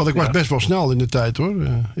 terwijl ik was best wel snel in de tijd hoor.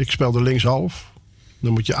 Ik speelde linkshalf.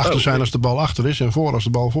 Dan moet je achter zijn als de bal achter is en voor als de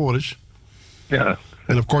bal voor is. Ja.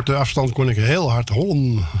 En op korte afstand kon ik heel hard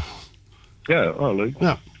hollen. Ja, leuk.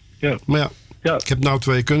 Ja. Maar ik heb nou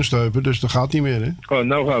 2 kunstheupen, dus dat gaat niet meer, hè? Oh,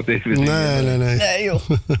 nou gaat het even niet meer. Nee, joh.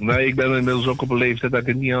 Nee, ik ben inmiddels ook op een leeftijd dat ik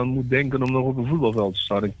er niet aan moet denken om nog op een voetbalveld te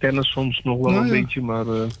staan. Ik tennis soms nog wel een beetje, maar...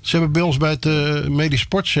 Ze hebben bij ons bij het Medisch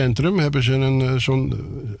Sportcentrum hebben ze zo'n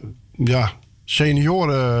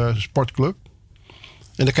senioren sportclub.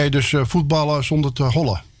 En dan kan je dus voetballen zonder te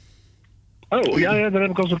hollen. Oh, ja, daar heb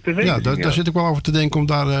ik al eens op tv gezien. Daar zit ik wel over te denken om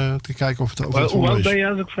daar te kijken of het over hoe oud ben je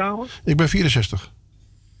als ik vraag? Ik ben 64.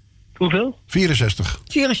 Hoeveel? 64.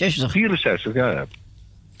 64, ja.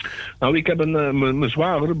 Nou, ik heb mijn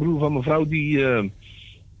zwager, de broer van mijn vrouw, die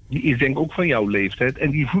die is denk ik ook van jouw leeftijd.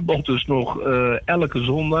 En die voetbalt dus nog elke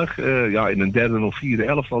zondag. In een derde of vierde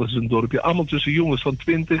elftal is het een dorpje. Allemaal tussen jongens van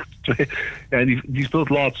 20. En die speelt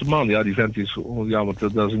laatste man. Ja, die vent is... want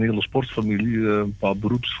dat is een hele sportfamilie. Een paar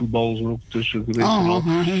beroepsvoetballers er ook tussen geweest.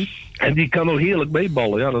 En die kan nog heerlijk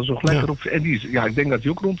meeballen. Ja, dat is nog lekker op. En die is, ik denk dat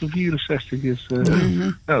hij ook rond de 64 is. Ja,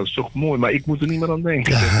 dat is toch mooi. Maar ik moet er niet meer aan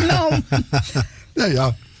denken.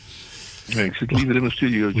 Ja. Nee, ik zit liever in mijn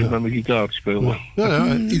studiootje met mijn gitaar te spelen.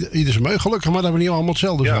 Ieder zijn meug. Gelukkig maar dat we niet allemaal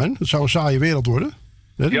hetzelfde zijn. Het zou een saaie wereld worden.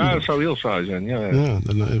 Ja, het zou heel saai zijn. Ja,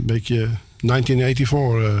 dan een beetje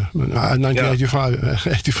 1984.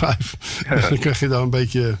 1985. Dan krijg je daar een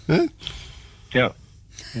beetje... Ja.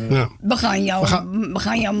 We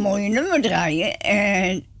gaan jou een mooie nummer draaien.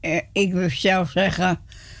 En ik wil zelf zeggen...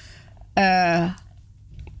 een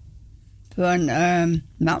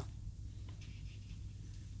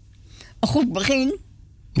goed begin.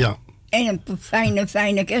 Ja. En een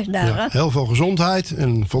fijne kerstdagen. Ja, heel veel gezondheid en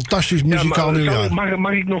een fantastisch muzikaal nieuwjaar.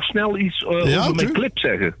 Mag ik nog snel iets over mijn clip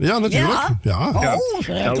zeggen? Ja, natuurlijk.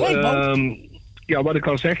 Wat ik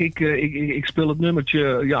al zeg, ik speel het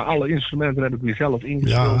nummertje. Alle instrumenten heb ik weer zelf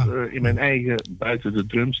ingespeeld. In mijn eigen, buiten de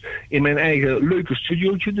drums. In mijn eigen leuke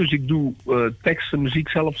studiootje. Dus ik doe teksten, muziek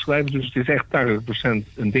zelf schrijven. Dus het is echt 80%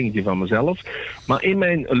 een dingetje van mezelf. Maar in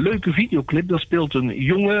mijn leuke videoclip, daar speelt een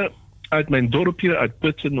jongen uit mijn dorpje, uit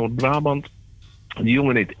Putten, Noord-Brabant. Die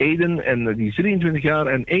jongen heet Eden en die is 23 jaar.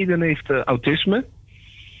 En Eden heeft autisme.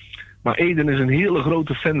 Maar Eden is een hele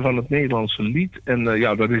grote fan van het Nederlandse lied. En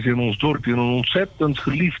dat is in ons dorpje een ontzettend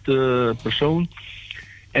geliefde persoon.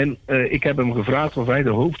 En ik heb hem gevraagd of hij de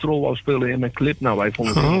hoofdrol wou spelen in mijn clip. Nou, wij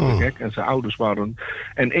vonden het heel gek en zijn ouders waren...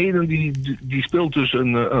 En Eden die speelt dus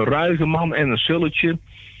een ruige man en een sulletje.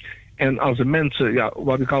 En als de mensen,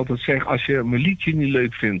 wat ik altijd zeg, als je mijn liedje niet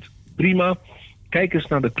leuk vindt, prima. Kijk eens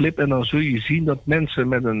naar de clip en dan zul je zien dat mensen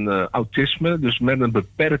met een autisme, dus met een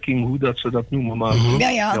beperking, hoe dat ze dat noemen, maar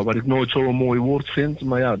wat ik nooit zo'n mooi woord vind,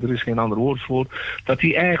 maar er is geen ander woord voor, dat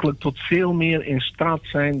die eigenlijk tot veel meer in staat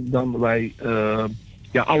zijn dan wij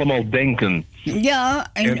allemaal denken.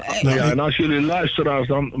 En als jullie luisteraars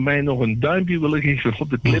dan mij nog een duimpje willen geven op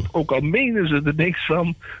de clip, ook al menen ze er niks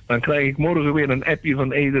van, dan krijg ik morgen weer een appje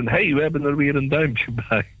van Eden. Hey, we hebben er weer een duimpje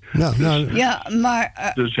bij.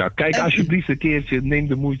 Dus kijk alsjeblieft een keertje, neem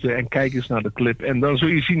de moeite en kijk eens naar de clip. En dan zul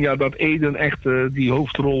je zien dat Eden echt die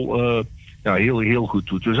hoofdrol heel, heel goed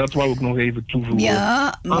doet. Dus dat wou ik nog even toevoegen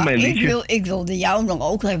aan mijn liedje. Ik wilde jou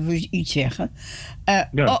nog ook even iets zeggen.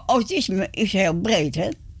 Autisme is heel breed, hè?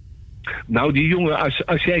 Nou, die jongen,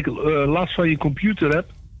 als jij last van je computer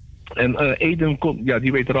hebt, en Eden komt,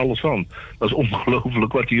 die weet er alles van. Dat is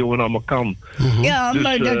ongelooflijk wat die jongen allemaal kan. Ja, dus,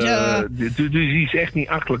 maar dat... Dus die is echt niet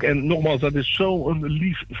achterlijk. En nogmaals, dat is zo'n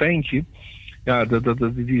lief ventje. Ja,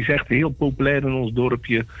 die is echt heel populair in ons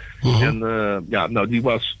dorpje. En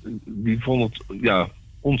die vond het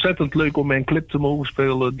ontzettend leuk om mijn clip te mogen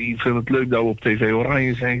spelen. Die vindt het leuk dat we op TV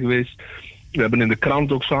Oranje zijn geweest. We hebben in de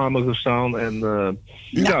krant ook samen gestaan. En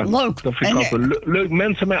leuk. Dat vind ik altijd leuk.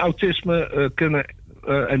 Mensen met autisme kunnen...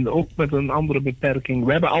 en ook met een andere beperking.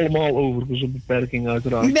 We hebben allemaal overigens een beperking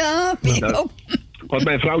uiteraard. Ja, ik ook. Want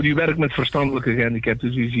mijn vrouw die werkt met verstandelijke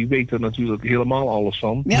gehandicapten, dus die weet er natuurlijk helemaal alles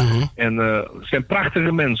van. Ja. En het zijn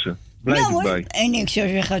prachtige mensen. Blijf erbij. En ik zou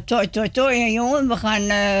zeggen, toi, jongen. We gaan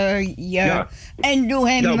en doe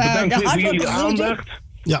hem bedankt de voor jullie groeten. aandacht.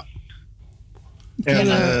 Ja.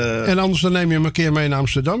 En anders dan neem je hem een keer mee naar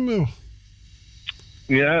Amsterdam, joh.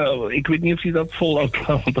 Ja, ik weet niet of je dat volhoudt,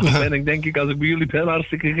 want dan ben ik denk ik, als ik bij jullie ben,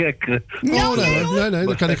 hartstikke gek. Nee,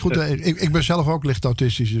 dat kan ik goed. Ik ben zelf ook licht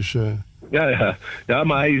autistisch, dus... Ja,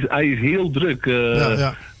 maar hij is heel druk.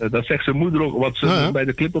 Dat zegt zijn moeder ook. Wat ze bij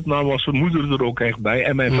de clipopname was zijn moeder er ook echt bij.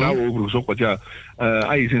 En mijn vrouw overigens ook. Want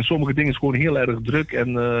hij is in sommige dingen gewoon heel erg druk.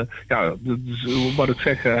 En dus, wat ik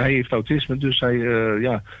zeg, hij heeft autisme. Dus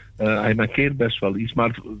hij markeert best wel iets.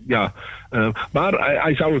 Maar maar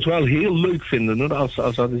hij zou het wel heel leuk vinden, hoor, als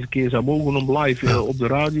dat eens een keer zou mogen om live op de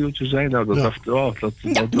radio te zijn. Nou,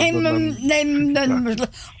 neem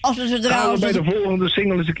als we het gaan we bij de volgende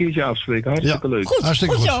single eens een keertje afspreken. Hartstikke leuk. Goed,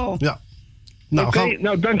 hartstikke goed. Zo. Ja.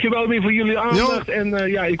 Nou, dankjewel weer voor jullie aandacht.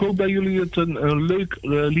 En ik hoop dat jullie het een leuk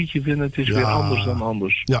liedje vinden. Het is weer anders dan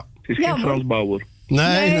anders. Ja. Het is geen Frans Bauer.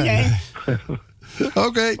 Nee.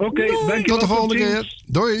 Oké, dankjewel. Tot de volgende keer.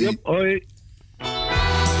 Doei. Yep, hoi.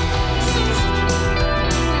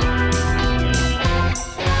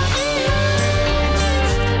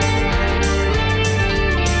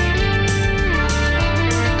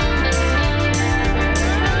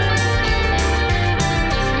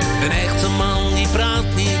 Een echte man die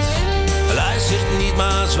praat niet, luistert niet,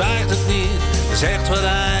 maar zwijgt het niet. Zegt wat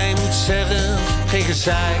hij moet zeggen, geen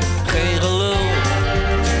gezeik, geen gelul.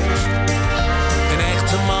 Een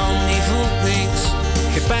echte man die voelt niks,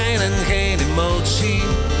 geen pijn en geen emotie.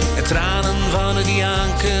 En tranen van het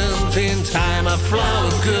janken vindt hij maar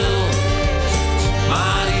flauwekul.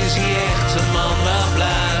 Maar is die echte man wel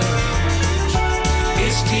blij?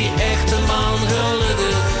 Is die echte man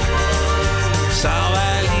gelukkig? Zou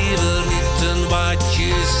hij liever niet een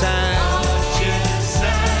watje zijn?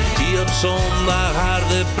 Die op zondag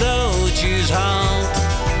harde broodjes haalt.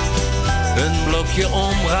 Een blokje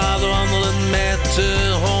om gaat wandelen met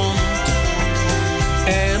de hond.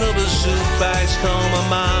 En op bezoek bij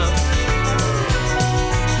schoonmama.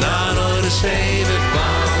 Na nooit een stevig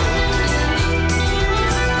band.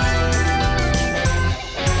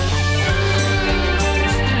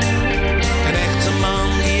 Een echte man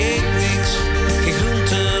die eet niks, geen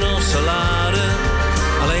groenten of salade.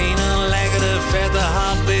 Alleen een lekkere vette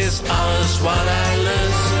hap is alles wat hij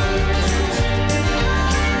lust.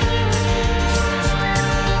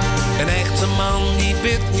 Een echte man die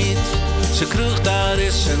bidt niet, zijn kroeg daar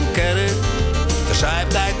is zijn kerk. Daar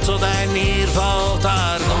zuipt hij tot hij neervalt,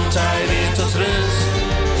 daar komt hij weer tot rust.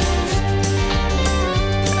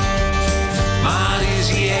 Maar is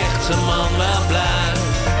die echte man wel blij?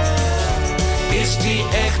 Is die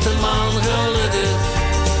echte man gelukkig?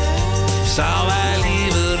 Zou hij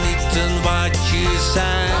liever niet een watje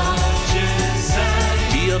zijn?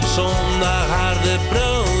 Die op zondag harde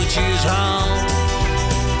broodjes haalt.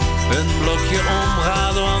 Een blokje om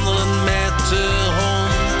gaat wandelen met de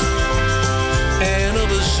hond. En op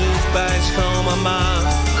bezoek bij schoonmama.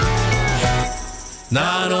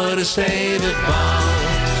 Na nooit een stevig band.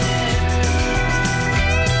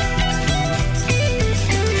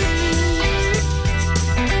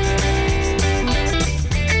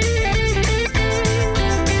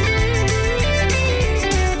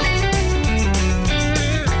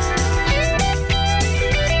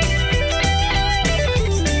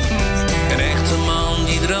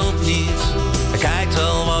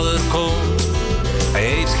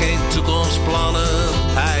 Plannen,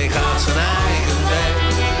 hij gaat zijn eigen weg.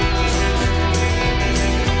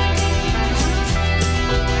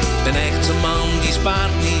 Een echte man die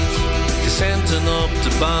spaart niet, geen centen op de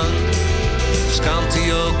bank. Dus kan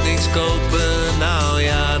hij ook niks kopen, nou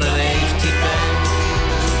ja, dan heeft hij pech.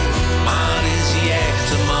 Maar is die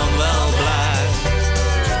echte man wel blij?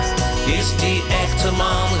 Is die echte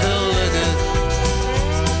man gelukkig?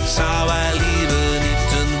 Zou hij liever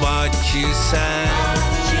niet een watje zijn?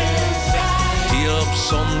 Op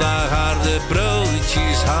zondag harde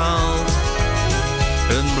broodjes haalt.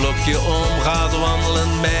 Een blokje om gaat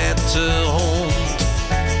wandelen met de hond.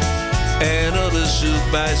 En op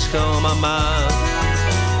bezoek bij schoonmama.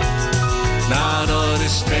 Na door de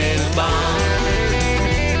stedenbaan.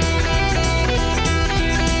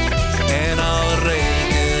 En al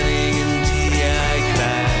rekeningen die jij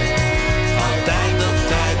krijgt, altijd op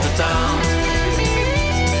tijd betaald.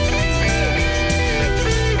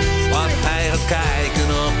 Kijken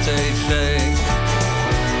op tv,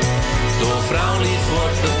 door vrouwlief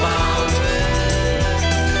wordt bepaald.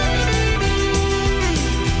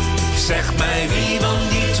 Zeg mij wie van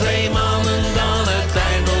die twee mannen dan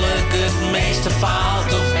uiteindelijk het meeste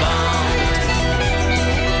faalt of baalt.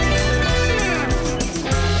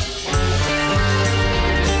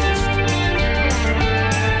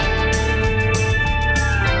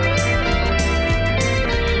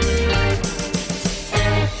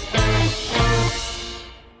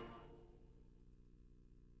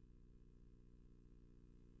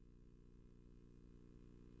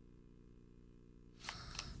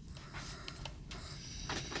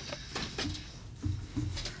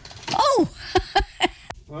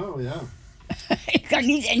 Oh ja. Ik kan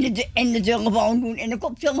niet en de telefoon doen en de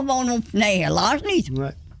koptelefoon op. Nee, helaas niet.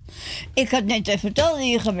 Nee. Ik had net vertelde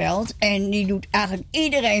je gebeld en die doet eigenlijk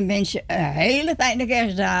iedereen mensen een hele fijne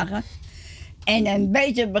kerstdagen. En een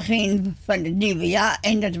beter begin van het nieuwe jaar.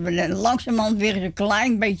 En dat we dan langzamerhand weer een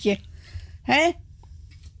klein beetje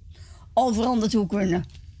overal naartoe kunnen.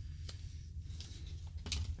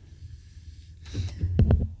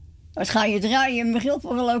 Wat ga je draaien, Michiel,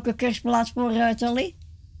 voor een leuke kerstplaats voor Tally?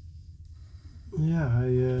 Ja,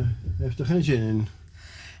 hij heeft er geen zin in.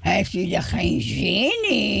 Heeft u er geen zin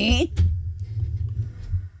in?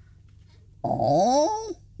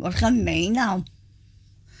 Oh, wat gemeen nou.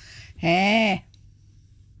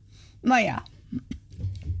 Maar ja.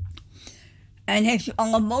 En heeft u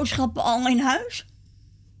alle boodschappen al in huis?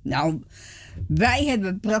 Nou, wij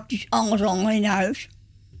hebben praktisch alles al in huis.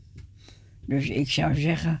 Dus ik zou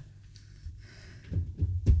zeggen...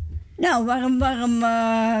 Nou, waarom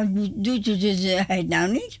doet u het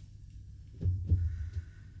nou niet?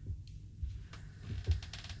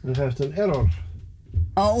 Dan geeft een error.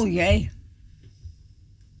 Oh jee.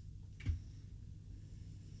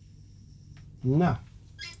 Nou.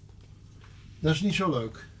 Dat is niet zo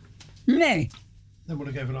leuk. Nee. Dan moet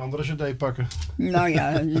ik even een andere cd pakken. Nou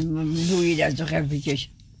ja, dan doe je dat toch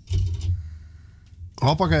eventjes.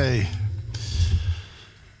 Hoppakee.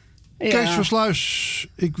 Ja. Kees Versluis.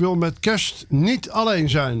 Ik wil met kerst niet alleen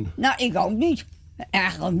zijn. Nou, ik ook niet.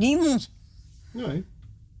 Eigenlijk niemand. Nee.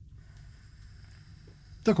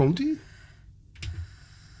 Daar komt hij.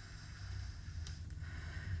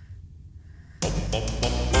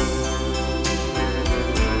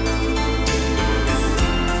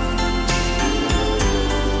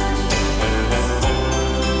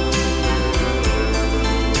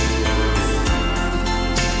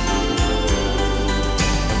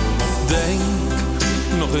 Denk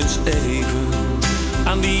nog eens even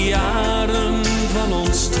aan die jaren van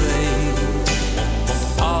ons twee.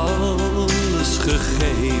 Alles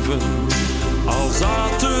gegeven, al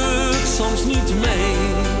zat het soms niet mee.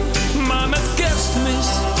 Maar met kerstmis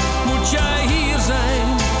moet jij hier zijn.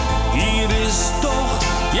 Hier is toch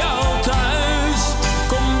jouw thuis.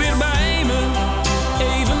 Kom weer bij me,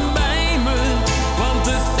 even bij me, want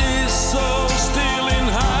het is zo stil in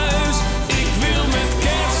huis. Ik wil met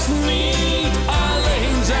kerst niet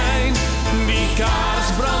alleen zijn. Die kaars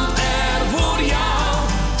brandt er voor jou.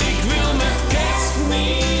 Ik wil met kerst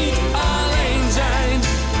niet alleen zijn.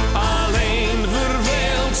 Alleen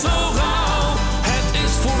verveeld zo gauw. Het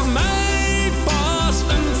is voor mij pas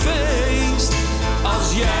een feest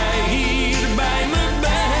als jij hier bij me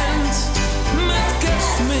bent met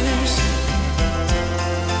kerstmis.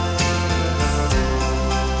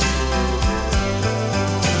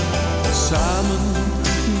 Samen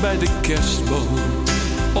bij de kerstboom,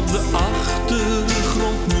 op de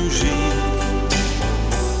achtergrond muziek.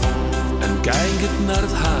 En kijkend naar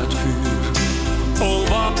het haardvuur, oh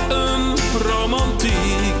wat een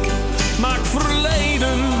romantiek. Maak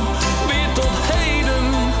verleden weer tot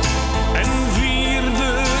heden en vier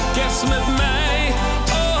de kerst met mij.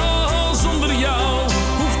 Oh, zonder jou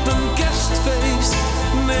hoeft een kerstfeest,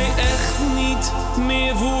 nee echt niet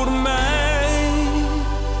meer voor mij.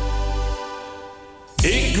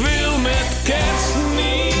 Ik wil met kerst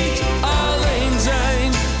niet alleen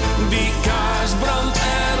zijn. Die kaars brandt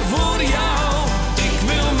er voor jou. Ik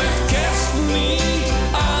wil met kerst niet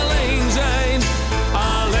alleen zijn.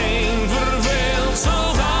 Alleen verveeld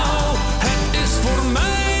zo gauw. Het is voor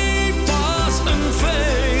mij pas een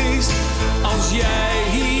feest als jij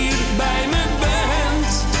hier bij me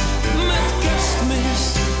bent met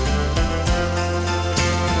kerstmis.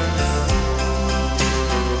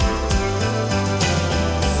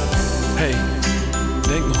 Hey,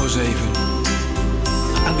 denk nog eens even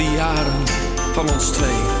aan die jaren van ons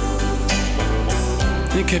twee.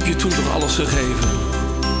 Ik heb je toen toch alles gegeven,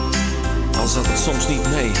 al zat het soms niet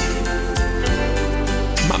mee.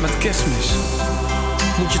 Maar met kerstmis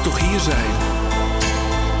moet je toch hier zijn.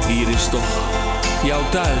 Hier is toch jouw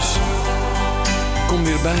thuis. Kom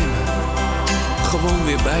weer bij me, gewoon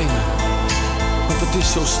weer bij me, want het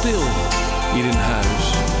is zo stil hier in huis.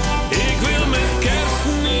 Ik wil met kerst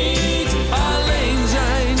niet alleen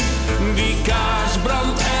zijn. Die kaars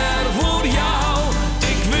brandt er voor jou.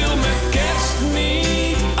 Ik wil met kerst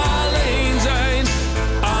niet alleen zijn.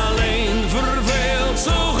 Alleen verveeld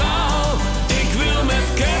zo gauw. Ik wil met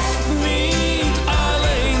kerst niet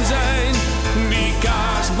alleen zijn. Die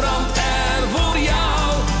kaars brandt er voor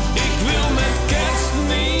jou. Ik wil met kerst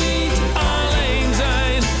niet alleen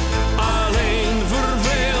zijn. Alleen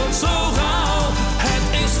verveeld zo gauw.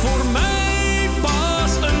 Het is voor mij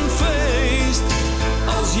pas een feest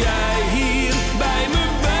als jij hier bij me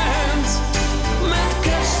bent met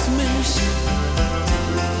kerstmis.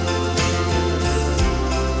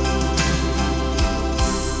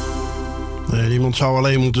 Nee, niemand zou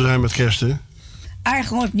alleen moeten zijn met kerst, hè?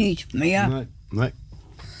 Eigenlijk niet, maar ja. Nee.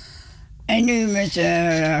 En nu met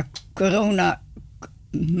corona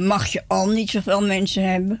mag je al niet zoveel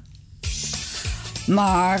mensen hebben.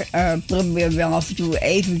 Maar probeer wel af en toe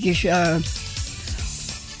eventjes,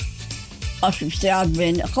 als je op straat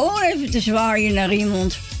bent, gewoon even te zwaaien naar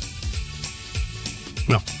iemand.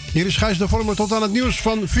 Nou, hier is Gijs de Vormer tot aan het nieuws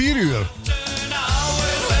van 4 uur. Een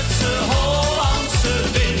ouderwetse Hollandse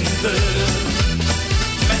winter.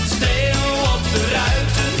 Met sneeuw op de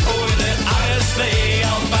ruiten voor de arreslee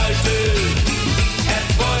al buiten.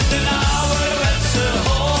 Het wordt een ouderwetse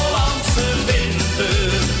Hollandse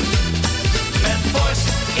winter. Met vorst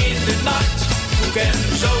in de nacht, koek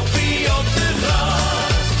en zopie op de gracht.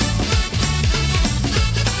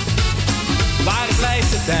 Waar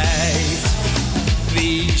blijft de tijd?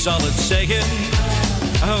 Wie zal het zeggen?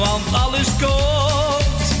 Want alles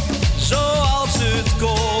komt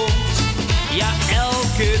Ja,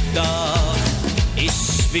 elke dag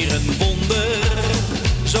is weer een wonder.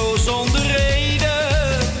 Zo zonder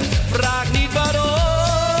reden, vraag niet waarom.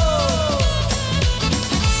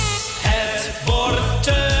 Het wordt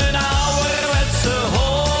een ouderwetse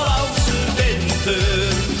Hollandse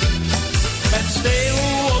winter. Met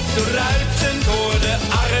sneeuw op de ruiten voor de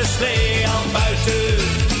arreslee al buiten.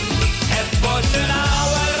 Het wordt een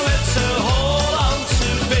ouderwetse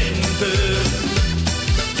Hollandse winter.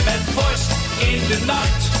 Met vorst in de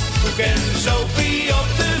nacht, koek en zopie op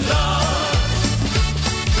de dag.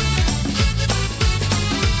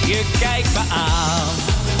 Je kijkt me aan,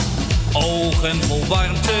 ogen vol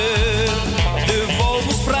warmte. De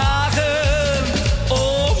vogels vragen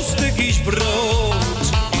om stukjes brood.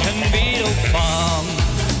 Een wereld van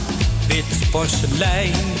wit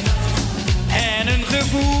porselein. En een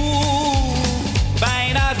gevoel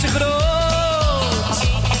bijna te groot.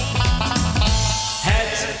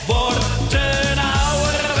 Het wordt een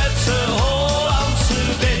ouderwetse Hollandse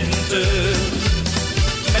winter.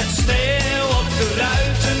 Met sneeuw op de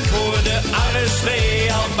ruiten voor de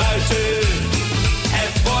arreslee al buiten.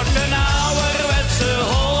 Het wordt een ouderwetse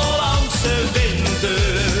Hollandse winter.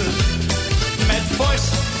 Met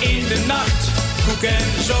vorst in de nacht, koek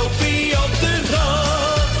en zopie op de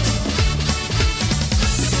gracht.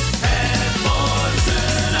 Het wordt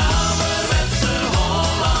een ouderwetse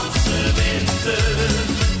Hollandse winter.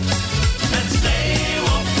 Met sneeuw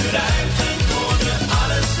op de ruiten voor de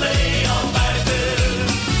arreslee al buiten.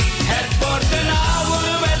 Het wordt een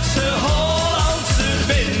ouderwetse Hollandse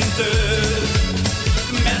winter.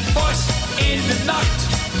 Met vorst in de nacht,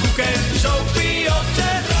 koek en zopie op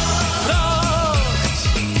de gracht.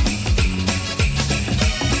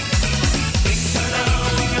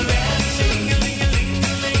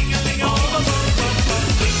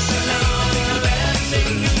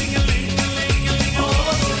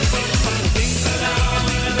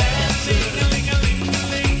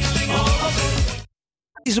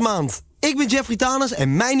 Deze maand. Ik ben Jeffrey Taners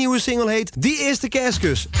en mijn nieuwe single heet Die Eerste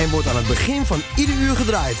Kerstkus en wordt aan het begin van ieder uur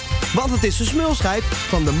gedraaid. Want het is de smulschijf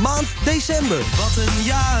van de maand december. Wat een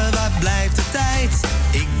jaar, waar blijft de tijd?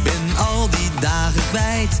 Ik ben al die dagen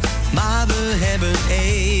kwijt, maar we hebben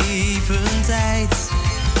even tijd.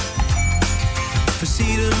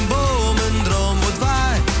 Versier een boom, een droom wordt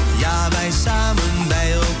waar. Ja, wij samen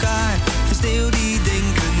bij elkaar. De sneeuw die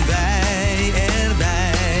denken wij erbij.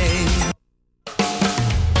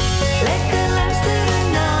 Lekker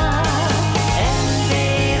luisteren naar NV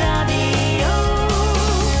Radio.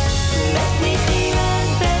 Met Michiel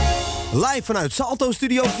en Ben. Live vanuit Salto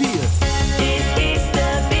Studio 4. Dit is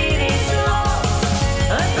de Bier is Los.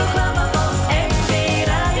 Het programma van NV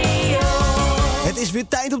Radio. Het is weer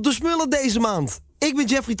tijd om te smullen deze maand. Ik ben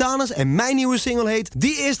Jeffrey Taners en mijn nieuwe single heet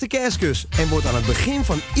Die Eerste Kerstkus en wordt aan het begin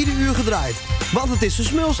van ieder uur gedraaid. Want het is de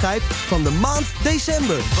smulschijf van de maand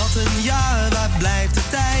december. Wat een jaar, waar blijft de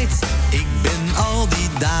tijd? Ik ben al die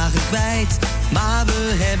dagen kwijt, maar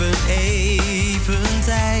we hebben even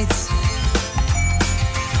tijd.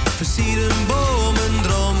 Versier een boom, een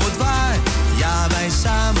droom wordt waar. Ja, wij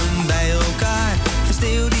samen bij elkaar. De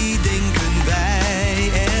sneeuw die denken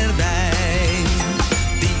wij erbij.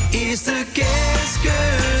 Die eerste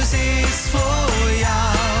kerstkus is voor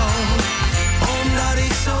jou. Omdat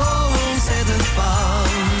ik zo ontzettend van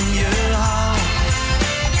je hou.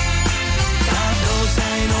 Cadeaus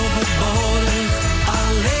zijn overbodig,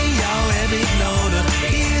 alleen jou heb ik nodig.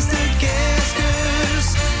 Die eerste kerstkus,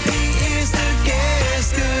 die eerste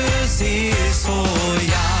kerstkus is voor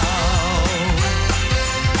jou.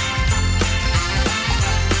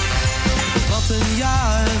 Wat een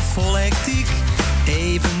jaar vol hectiek,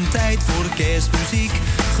 even tijd voor kerstmuziek.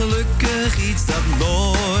 Gelukkig iets dat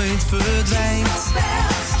nooit verdwijnt.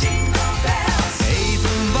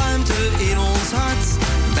 Even warmte in ons hart,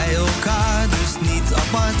 bij elkaar dus niet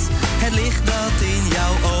apart. Het licht dat in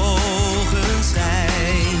jouw ogen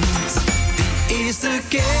schijnt. Die eerste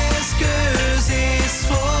kerstkus is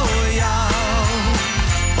voor jou.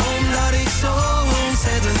 Omdat ik zo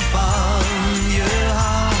ontzettend van je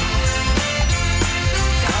hou.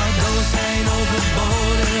 Cadeaus zijn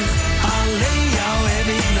overbodig, alleen jou heb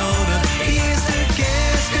ik nodig. Die eerste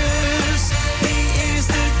kerstkus, die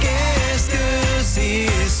eerste kerstkus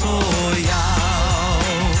is voor jou.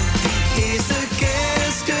 Die eerste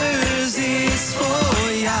kerstkus is voor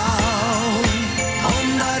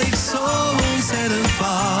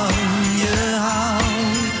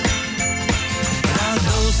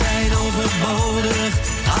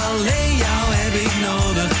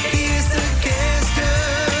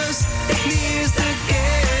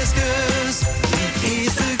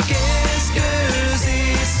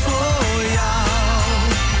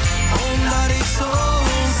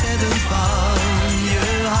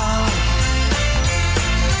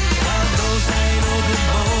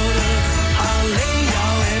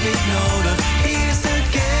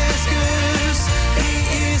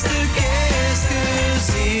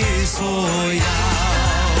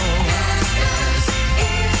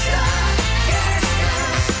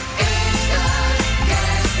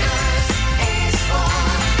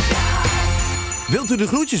Wilt u de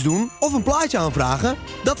groetjes doen of een plaatje aanvragen?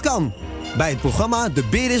 Dat kan. Bij het programma De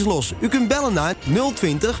Beer is Los. U kunt bellen naar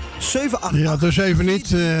 020 78... Ja, dus even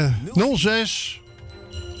niet. 06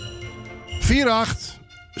 48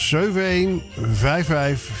 71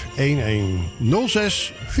 55 11.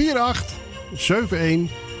 06 48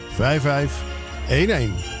 71 55 11.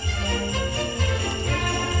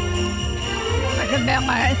 Lekker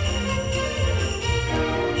bellen, hè?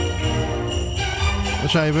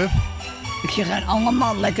 Wat zei we? Ik zeg aan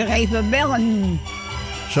allemaal lekker even bellen.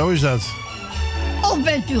 Zo is dat. Of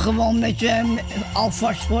bent u gewoon met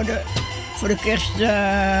alvast voor de kerst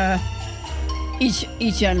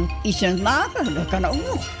iets aan het maken? Dat kan ook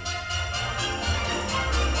nog.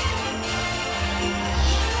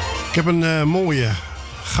 Ik heb een mooie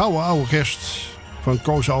gouden oude kerst van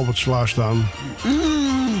Koos Alberts klaarstaan.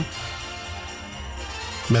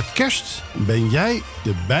 Met kerst ben jij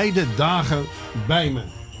de beide dagen bij me.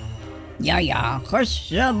 Ja,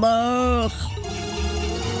 gezellig.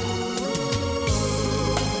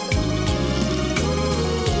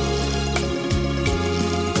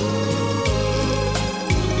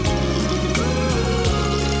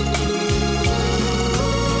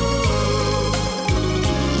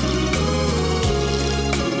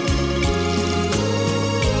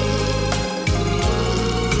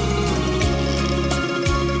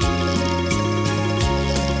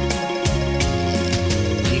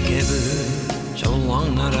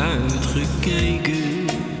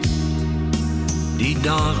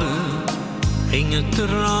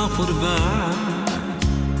 Traag voorbij.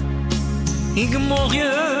 Ik mocht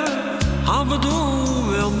je af en toe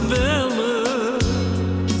wel bellen,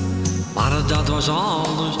 maar dat was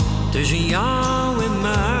alles tussen jou en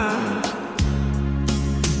mij.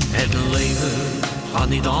 Het leven gaat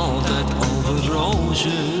niet altijd over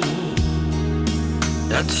rozen,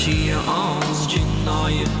 dat zie je als je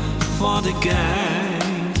naar je vader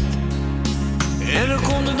kijkt. En er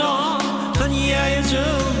komt een dag dat jij het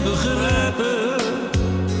zult begrijpen.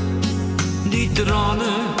 Die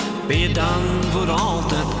tranen ben je dan voor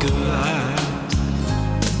altijd kwijt.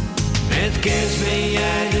 Met kerst ben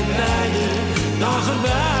jij de beide dagen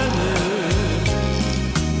bij me.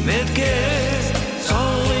 Met kerst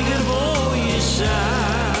zal ik er voor je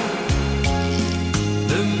zijn.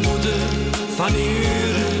 We moeten van die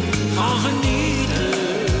uren gaan genieten,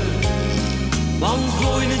 want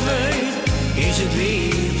voor je het weet is het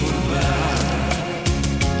weer voorbij.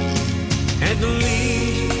 Het liefst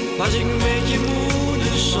was ik met je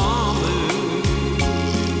moeder samen.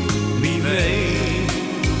 Wie weet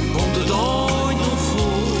komt het ooit nog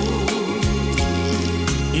goed.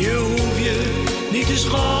 Je hoeft je niet te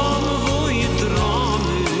schamen voor je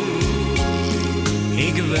tranen.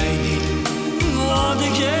 Ik weet niet wat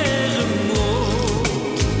ik zeggen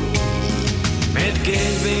moet. Met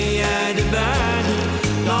kerst ben jij de beide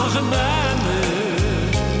dagen bij me.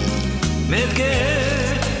 Met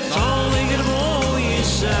kerst zal ik er voor je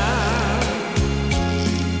zijn.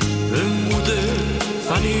 We moeten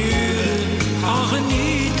van die uren gaan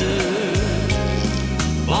genieten,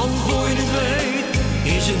 want voor je het weet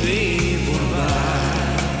is het weer voorbij.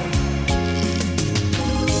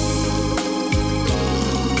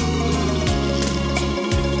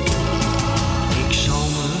 Ik zal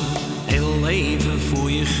mijn heel leven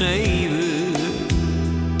voor je geven,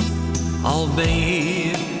 al ben je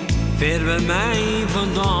hier ver bij mij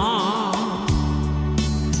vandaan.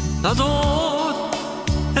 Dat hoort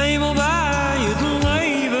eenmaal bij het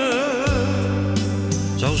leven,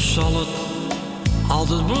 zo zal het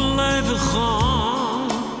altijd blijven gaan.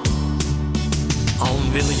 Al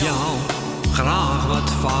wil ik jou graag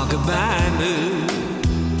wat vaker bij me.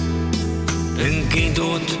 Een kind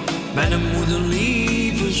hoort bij de moeder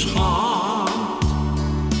lieve schat.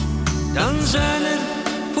 Dan zijn er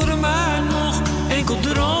voor mij nog enkel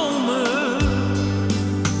dromen,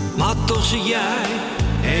 maar toch zie jij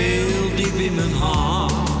heel diep in mijn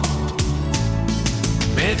hart.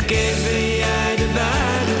 Met kerst ben jij de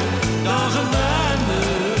beide dagen bij me.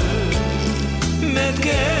 Met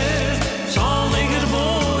kerst zal ik er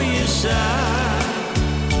voor je zijn.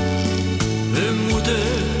 We moeten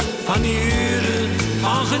van die uren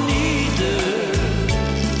gaan genieten,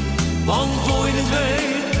 want voor je het weet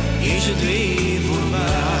is het weer voorbij.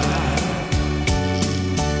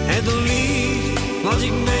 Het liefst was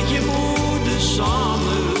ik met je moeder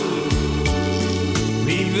samen.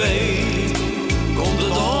 Wie weet komt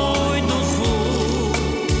het ooit nog goed.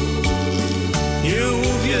 Je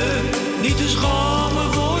hoeft je niet te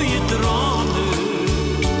schamen voor je tranen.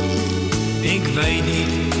 Ik weet niet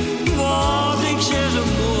wat ik zeggen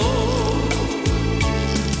moet.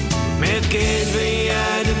 Met kerst ben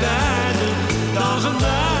jij de beide dagen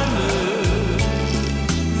bij me.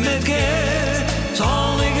 keer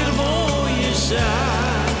zal ik er voor je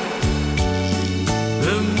zijn.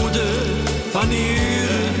 We moeten van die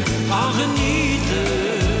uren gaan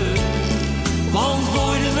genieten, want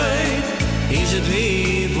voor je weet is het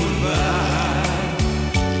weer voorbij.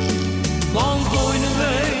 Want voor je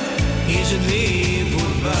weet is het weer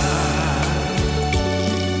voorbij.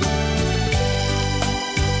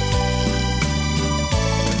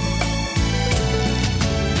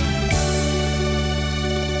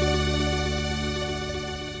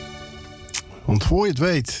 Want voor je het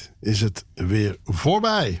weet is het weer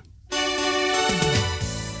voorbij.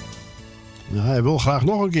 Ja, hij wil graag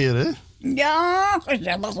nog een keer, hè? Ja,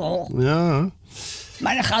 gezellig toch. Ja.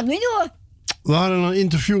 Maar dat gaat niet door. We hadden een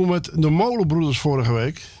interview met de Molenbroeders vorige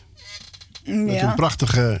week. Met Ja. een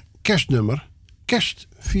prachtige kerstnummer. Kerst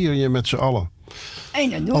vier je met z'n allen. En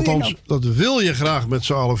dat doe Althans, je dat wil je graag met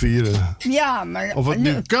z'n allen vieren. nog. Ja, maar... Of het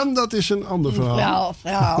nu kan, dat is een ander verhaal.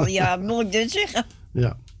 Verhaal, ja, moet ik dit zeggen?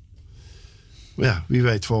 Ja. Maar ja, wie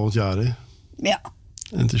weet volgend jaar, hè? Ja.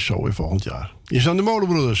 En het is zo weer volgend jaar. Hier zijn de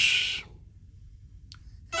Molenbroeders.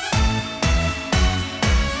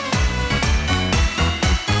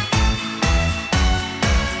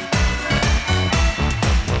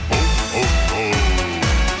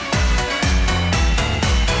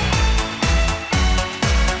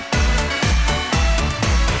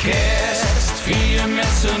 Kerst vieren met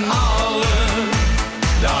z'n allen,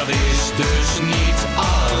 dat is dus niet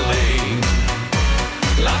alleen.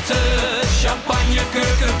 Laat de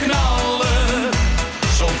champagnekurken knallen,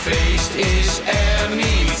 zo'n feest is er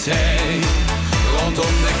niet heen.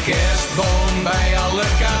 Rondom de kerstboom bij alle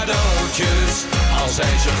cadeautjes, al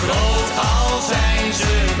zijn ze groot, al zijn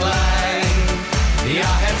ze klein.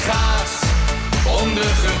 Ja, het gaat om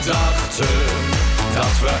de gedachte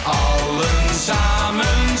dat we allen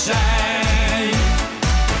samen zijn.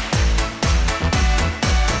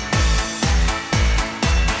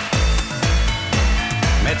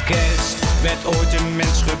 Met kerst werd ooit een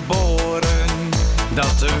mens geboren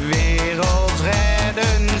dat de wereld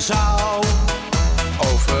redden zou.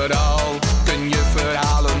 Overal kun je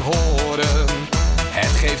verhalen horen,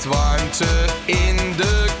 het geeft warmte in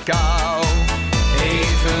de kou.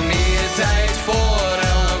 Even meer tijd voor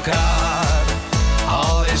elkaar,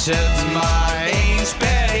 al is het maar eens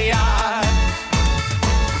per jaar.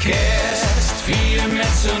 Kerst vieren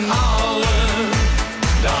met z'n allen,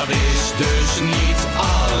 dat is dus niet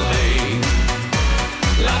alleen.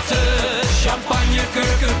 Laat de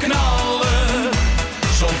champagnekurken knallen,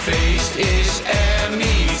 zo'n feest is er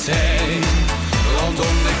niet heen.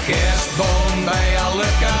 Rondom de kerstboom bij alle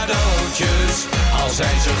cadeautjes, al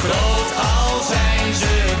zijn ze groot, al zijn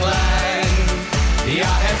ze klein.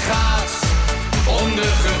 Ja, het gaat om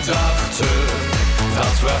de gedachte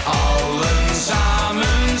dat we allen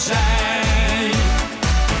samen zijn.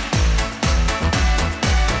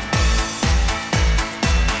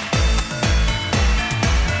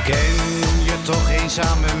 Ken je toch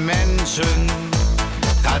eenzame mensen?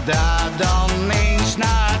 Ga daar dan eens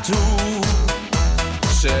naartoe.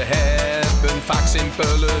 Ze hebben vaak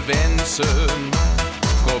simpele wensen,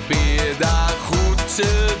 probeer daar goed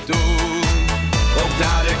te doen. Ook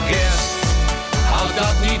na de kerst houdt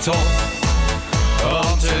dat niet op,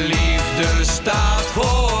 want de liefde staat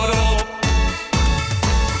voorop.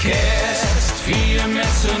 Kerst vieren met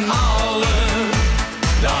z'n allen,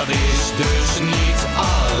 dat is dus niet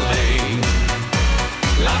alleen.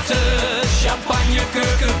 Laat de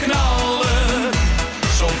champagnekurken knallen,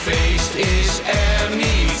 zo'n feest is er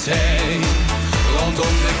niet heen.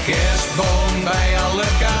 Rondom de kerstboom bij alle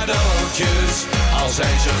cadeautjes, al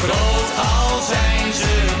zijn ze groot, al zijn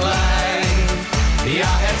ze klein.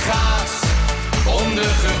 Ja, het gaat om de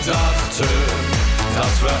gedachte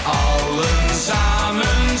dat we allen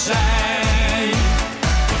samen zijn.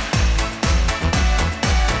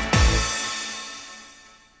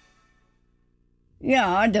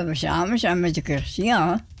 Ja, dat we samen zijn met de kerst,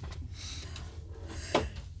 ja.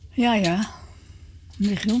 Ja, ja.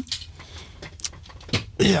 Michiel?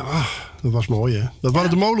 Ja, dat was mooi, hè? Dat waren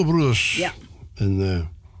de Molenbroeders. Ja. En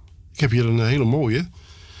ik heb hier een hele mooie.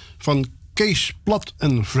 Van Kees Plat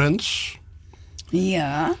en Friends.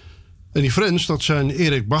 Ja. En die Friends, dat zijn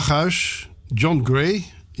Erik Bachhuis, John Gray,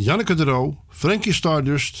 Janneke de Roo, Frankie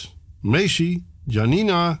Stardust, Macy,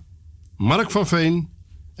 Janina, Mark van Veen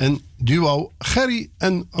en duo Gerry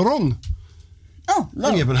en Ron. Oh, leuk. En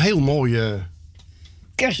die hebben een heel mooie...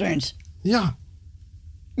 Kerstwens. Ja.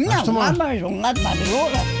 Nou, laat maar zo, laat maar eens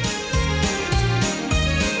horen.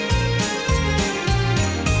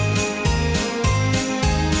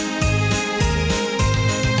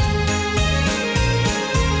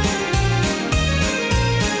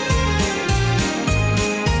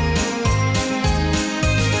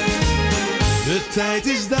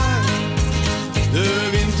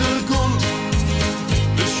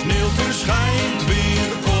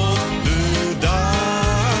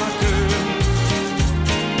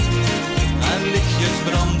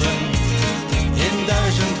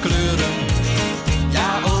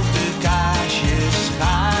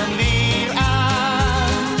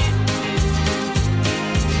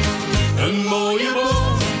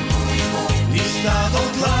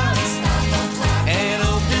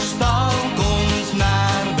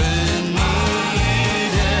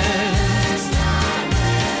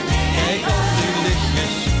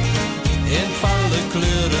 in alle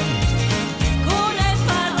kleuren. Kon het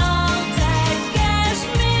maar altijd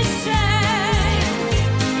Kerstmis zijn.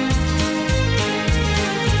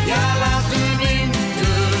 Ja, laat de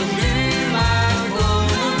winter nu maar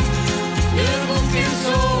komen. De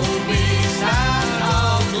pumpkinzomie staat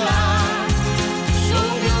al klaar.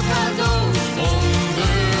 Zoveel cadeaus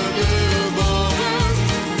onder de bomen.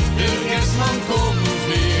 De kerstman komt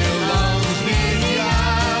weer langs dit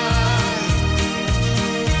jaar.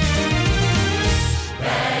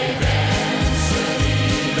 Wij wensen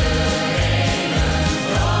iedereen een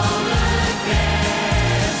vrolijk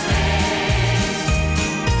kerstfeest.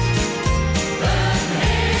 Een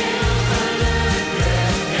heel gelukkig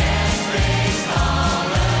kerstfeest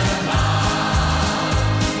allemaal.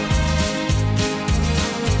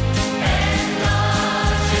 En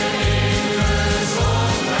dat je in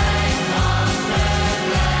gezondheid mag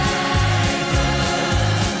verblijven.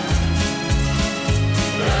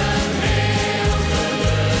 Een heel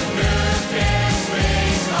gelukkig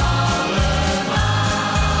kerstfeest allemaal.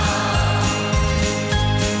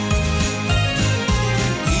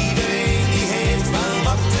 Iedereen die heeft wel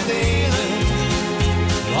wat te delen,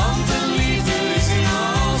 want de liefde is in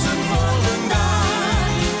al zijn volle daad.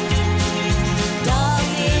 Dat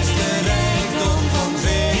is de rijkdom van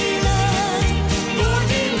velen, door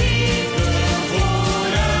die liefde voor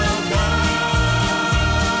elkaar.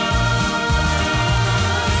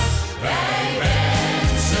 Wij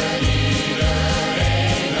wensen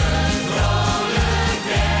iedereen een vrolijk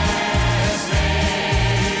kerstfeest.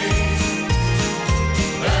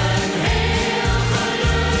 Een heel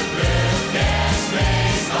gelukkig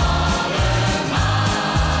kerstfeest allemaal.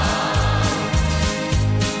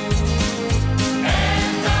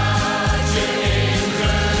 En dat je in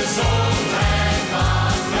gezondheid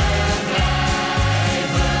mag verblijven.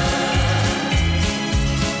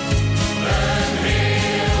 Een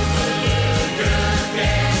heel gelukkig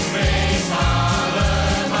kerstfeest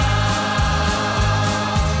allemaal.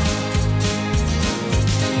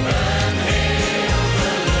 Een heel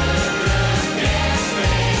gelukkig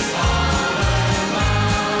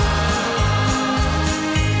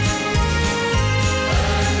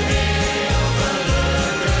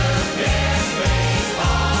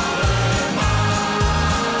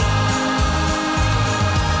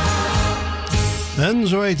kerstfeest En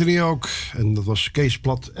zo heette hij ook. En dat was Kees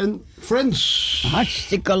Plat en Friends.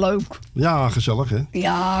 Hartstikke leuk. Ja, gezellig hè? Ja,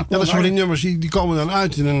 Ja, dat zijn van die nummers die komen dan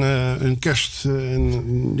uit in een kerst.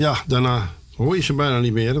 En ja, daarna hoor je ze bijna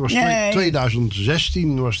niet meer. Dat was Nee.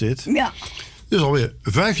 2016 was dit. Ja, Dus alweer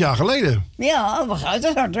 5 jaar geleden. ja, wat gaat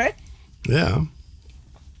het hard, hè? Ja.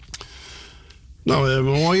 Nou, we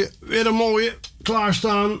hebben weer een mooie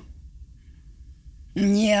klaarstaan.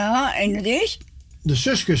 Ja, en dat is? De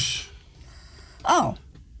Suskus. Oh,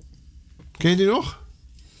 Ken je die nog?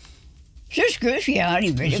 Suskus, ja,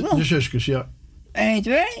 die weet ik De wel. Suskus, ja. 1,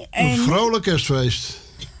 2, Een en... vrolijk kerstfeest.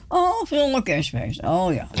 Oh, vrolijk kerstfeest.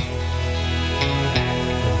 Oh ja.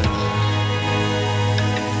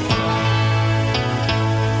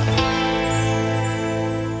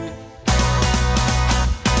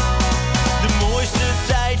 De mooiste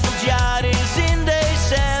tijd van het jaar is in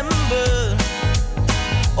december.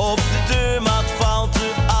 Op de deurmat valt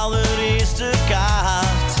de allereerste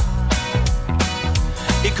kaart.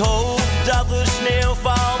 Ik hoop dat er sneeuw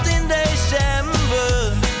valt in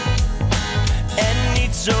december. En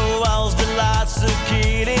niet zoals de laatste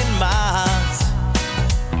keer in maart.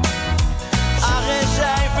 Ach, er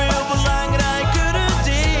zijn veel belangrijkere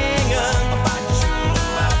dingen.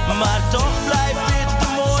 Maar toch blijft dit de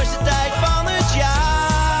mooiste tijd van het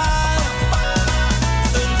jaar.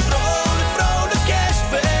 Een vrolijk, vrolijk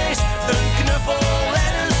kerstfeest. Een knuffel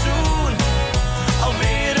en een zoen.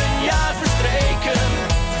 Alweer een jaar verstreken.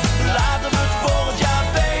 Laten we het volgend jaar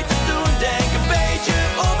beter doen. Denk een beetje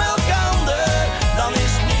om elkander. Dan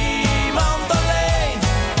is niemand alleen.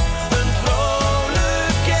 Een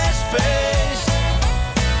vrolijk kerstfeest.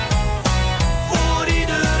 Voor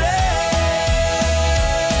iedereen.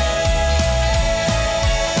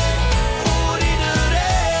 Voor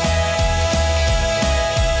iedereen.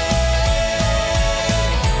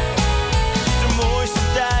 De mooiste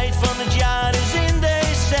tijd van het jaar is in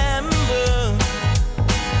december.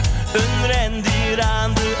 Een rendier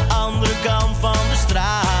aan de andere kant van de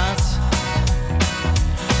straat.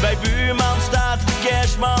 Bij buurman staat de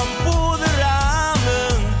kerstman voor de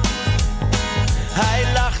ramen. Hij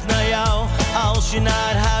lacht naar jou als je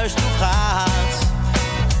naar huis toe gaat.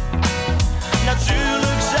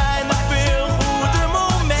 Natuurlijk zijn er veel goede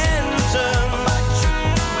momenten.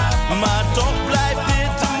 Maar toch blijft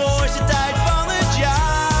dit de mooiste tijd van het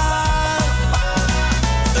jaar.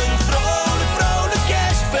 Een vrolijk, vrolijk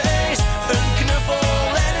kerstfeest.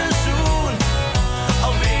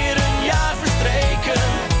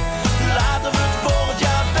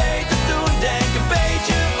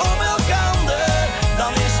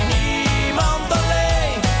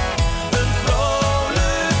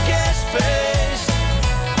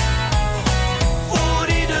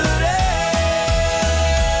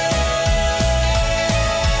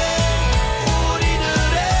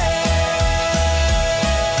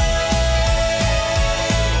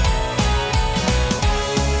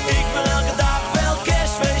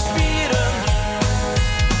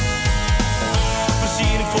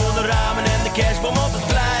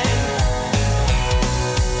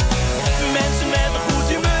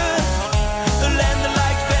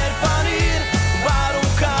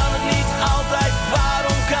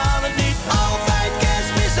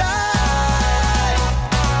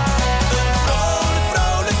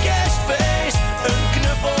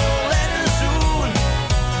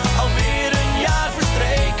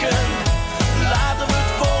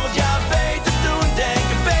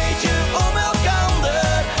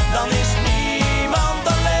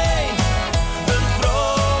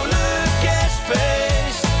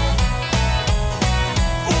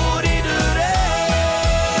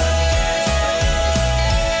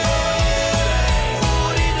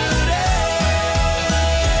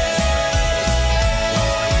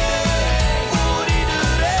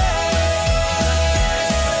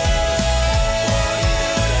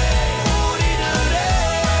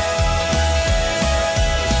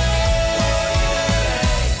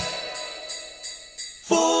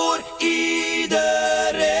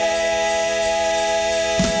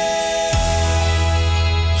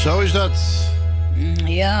 Zo is dat.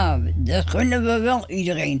 Ja, dat gunnen we wel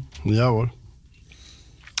iedereen. Ja hoor.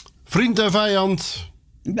 Vriend en vijand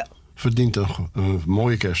Ja, verdient een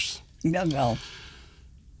mooie kerst. dat wel.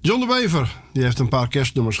 John de Bever, die heeft een paar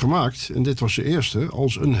kerstnummers gemaakt. En dit was de eerste,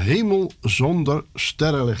 als een hemel zonder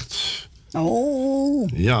sterrenlicht. Oh.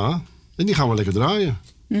 Ja, en die gaan we lekker draaien.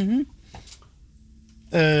 Mhm.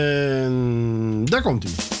 En daar komt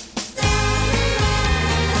hij.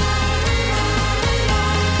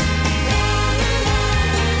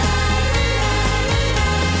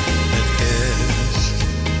 Met kerst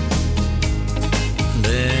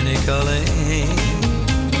ben ik alleen.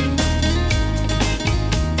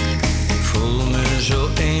 Voel me zo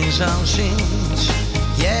eenzaam sinds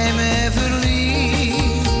jij mij verliet.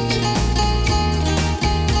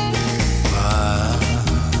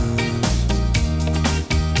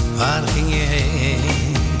 Waar ging je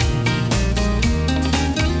heen?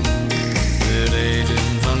 De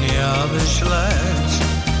reden van jouw besluit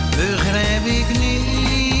begrijp ik niet.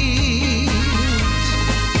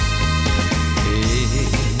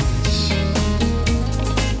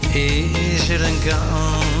 Is er een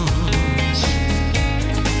kans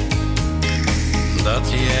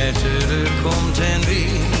dat jij terugkomt en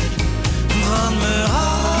weer van me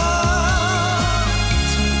houdt?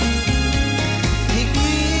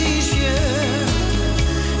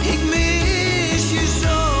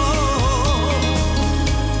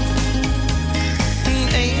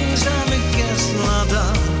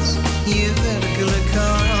 Nadat je werkelijk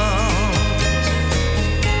houdt.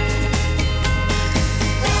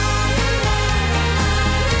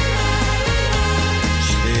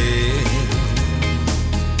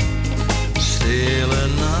 Stille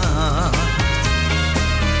nacht.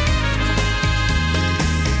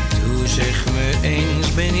 Toe zeg me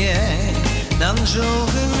eens, ben jij dan zo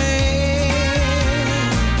gemeen?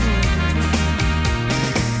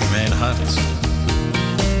 Mijn hart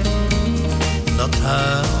dat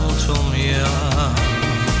huilt om jou.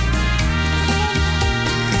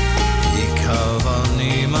 Ik hou van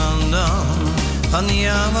niemand dan van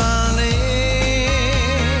jou alleen.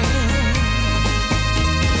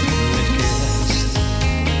 Met kerst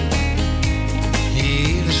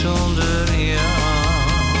hier zonder jou.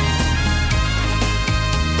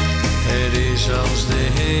 Het is als de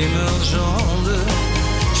hemel zonder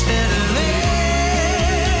sterrenlicht.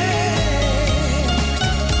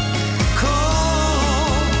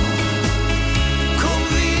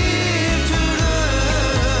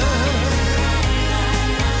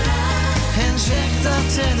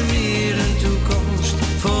 Dat er weer een toekomst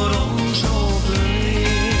voor ons open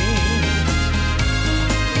ligt.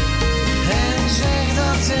 En zeg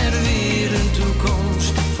dat er weer een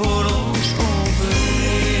toekomst voor ons open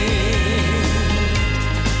ligt.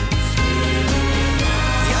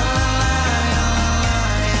 Ja, ja,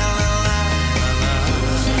 ja, ja,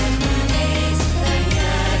 zeg me eens, ben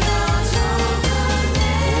jij dan zo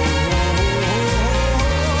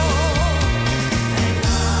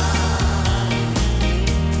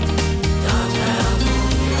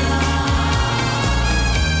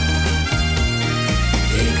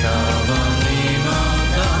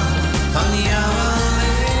van jou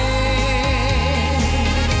alleen.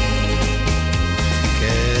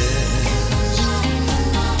 Kerst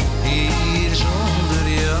hier zonder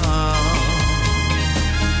jou.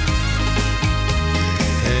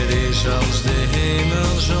 Het is als de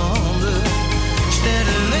hemel zonder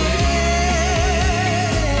sterrenlicht.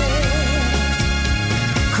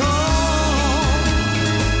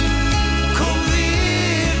 Kom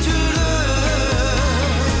weer terug.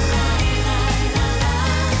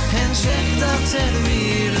 En zeg dat er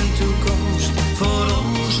weer een toekomst voor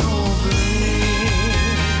ons open ligt.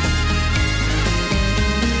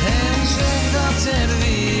 En zeg dat er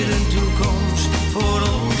weer een toekomst voor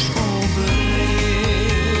ons open ligt.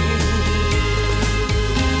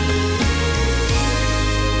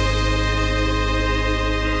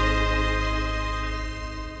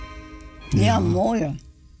 Ja, mooi.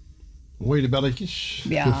 Hoor je de belletjes?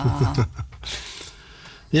 Ja.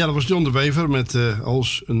 Ja, dat was John de Bever met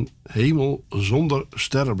als een hemel zonder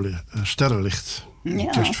sterrenlicht. Ja.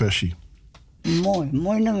 Kerstversie. Mooi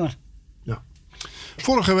nummer. Ja.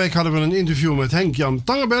 Vorige week hadden we een interview met Henk-Jan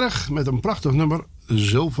Tangenberg met een prachtig nummer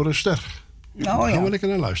Zilveren Ster. Daar gaan we lekker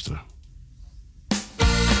naar luisteren.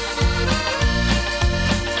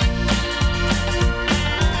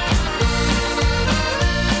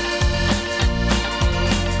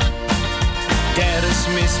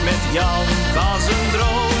 Kerstmis met jou was een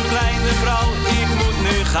droom, kleine vrouw, ik moet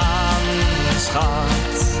nu gaan,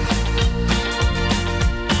 schat.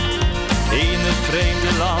 In het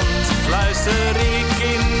vreemde land fluister ik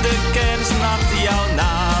in de kerstnacht jouw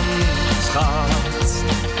naam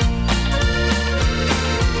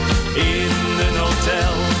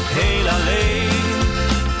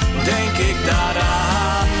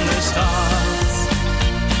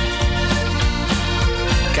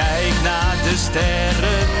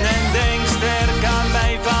sterren en denk sterk aan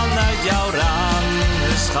mij vanuit jouw raam,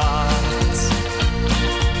 schat.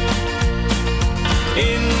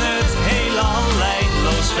 In het heelal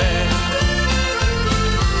leidloos ver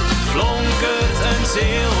flonkert een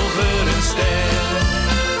zilveren ster.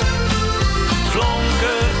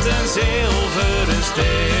 Flonkert een zilveren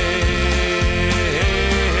ster.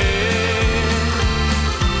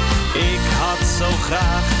 Ik had zo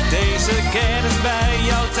graag deze kerst bij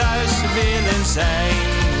jou thuis willen zijn,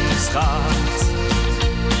 schat.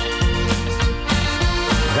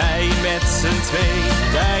 Wij met z'n twee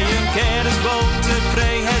bij een kerstboom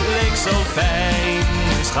tevreden, het leek zo fijn,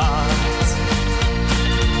 schat.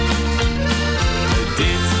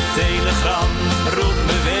 Dit telegram roept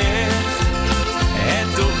me weg,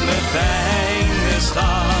 het doet me pijn,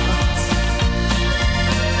 schat.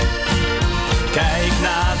 Kijk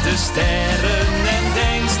naar de sterren en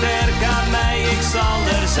denk sterk aan mij, ik zal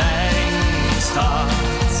er zijn,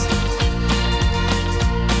 schat.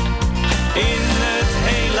 In het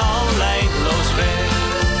heelal leidloos weg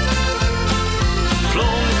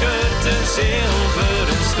flonkert een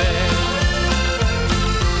zilveren ster.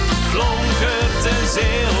 Flonkert een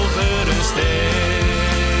zilveren ster.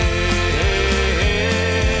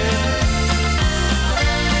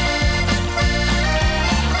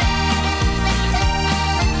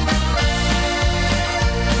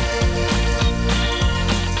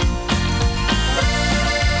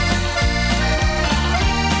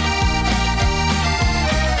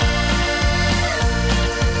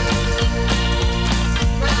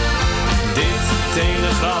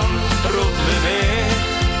 Telegram roept me weer,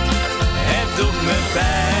 het doet me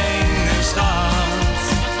pijn, schat.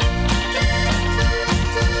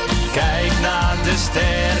 Kijk naar de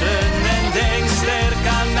sterren en denk sterk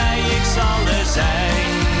aan mij, ik zal er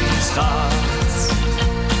zijn, schat.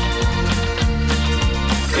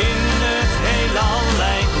 In het heelal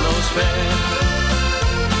leidloos ver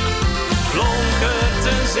flonkert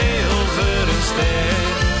een zilveren ster.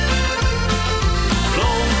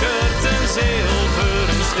 Flonkert een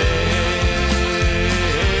zilveren ster.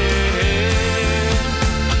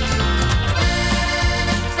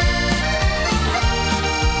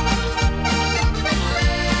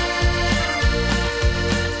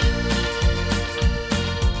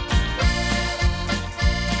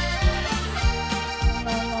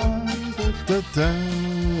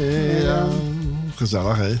 Ja,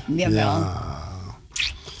 gezellig, hè? Jawel. Ja.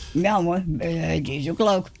 Ja hoor, het is ook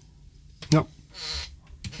leuk. Ja.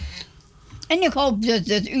 En ik hoop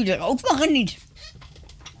dat u er ook van geniet.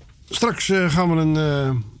 Straks gaan we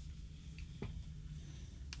een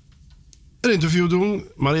interview doen.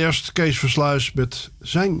 Maar eerst Kees Versluis met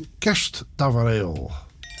zijn kersttafereel.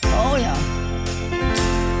 Oh ja.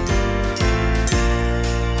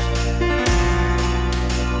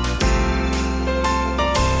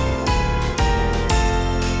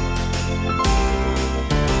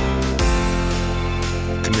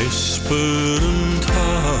 Knisperend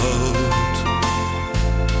hout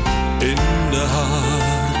in de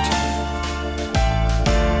haard.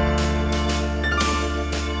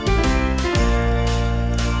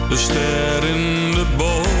 De ster in de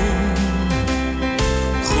boom,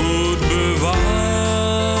 goed bewaard.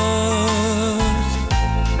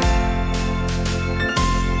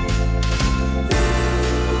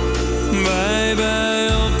 Wij bij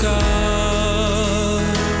elkaar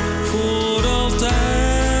voor altijd.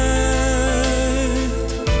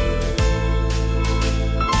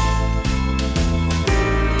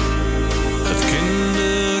 Het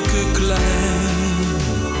kinderke klein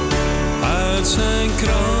uit zijn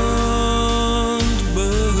krant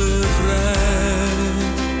bevrijd.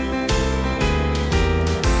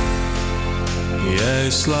 Jij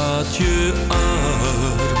slaat je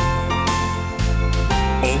arm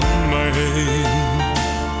om mij heen.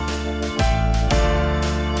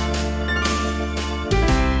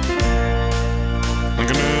 Een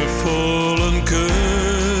knuffel, een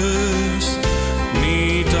kus,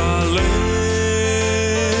 niet alleen.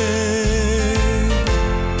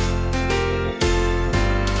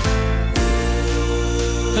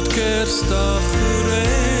 Het kersttafereel,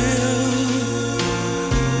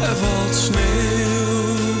 er valt sneeuw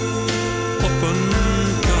op een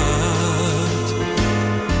kaart.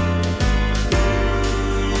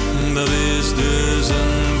 Dat is dus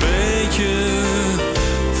een beetje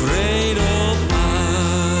vrede op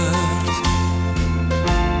aard.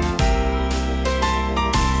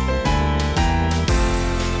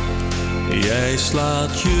 Jij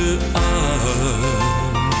slaat je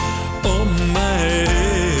arm om mij heen.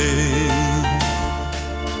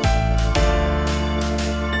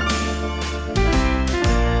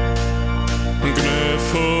 Een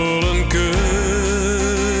knuffel, een kus.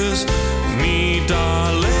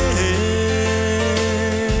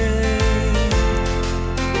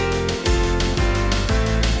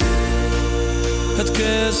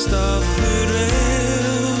 als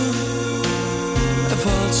tafereel. Er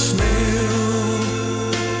valt sneeuw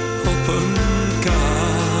op een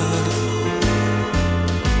kaart.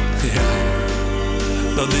 Ja,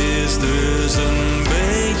 dat is dus een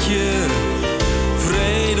beetje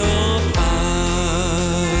vrede op aard.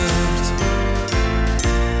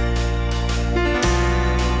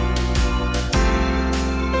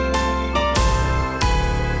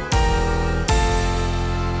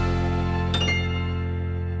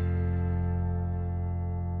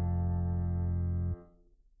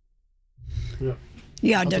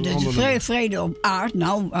 Ja, dat is vrede op aard.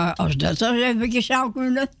 Nou, als dat dan eventjes zou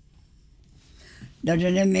kunnen. Dat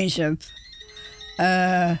er de mensen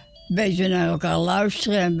beter naar elkaar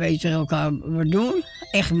luisteren en beter elkaar wat doen.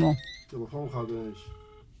 Echt man. De telefoon gaat ineens.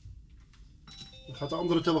 Dan gaat de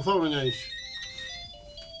andere telefoon ineens.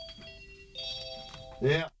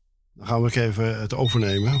 Ja. Dan gaan we even het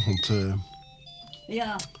overnemen, want...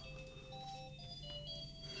 Ja.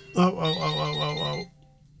 Oh.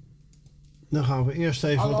 Dan gaan we eerst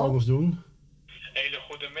even wat anders doen. Hele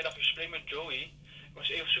goedemiddag, u spreekt met Joey. Ik was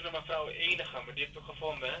even op zoek naar mevrouw Enige, maar die heb ik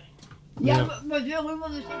gevonden, hè? Ja, wat wil u?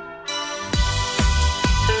 Wat is dat?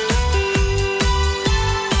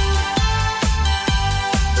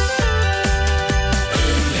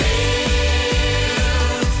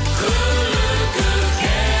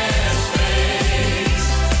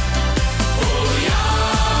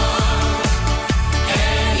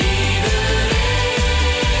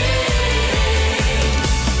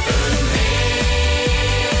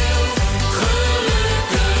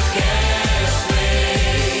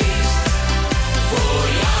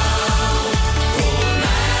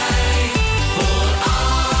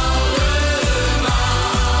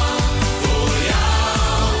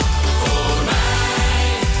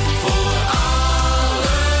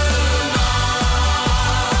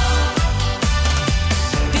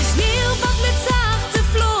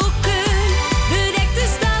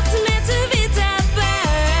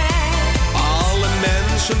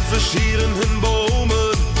 Versieren hun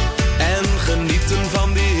bomen en genieten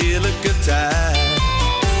van die heerlijke tijd.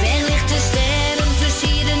 Verlichte sterren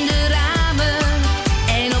versieren de ramen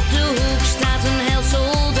en op de hoek staat een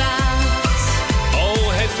heldsoldaat.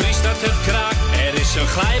 Oh, het vriest dat het kraakt, er is een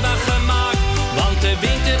glijbaan gemaakt, want de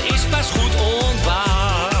winter is pas goed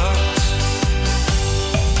ontwaakt.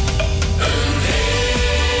 Een heel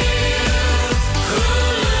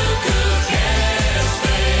gelukkig kerstfeest.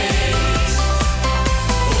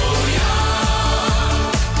 Voor jou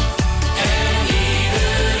en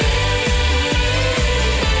iedereen.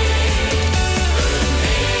 Een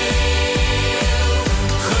heel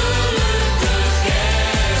gelukkig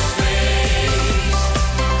kerstfeest.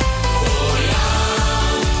 Voor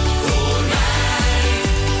jou, voor mij,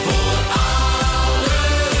 voor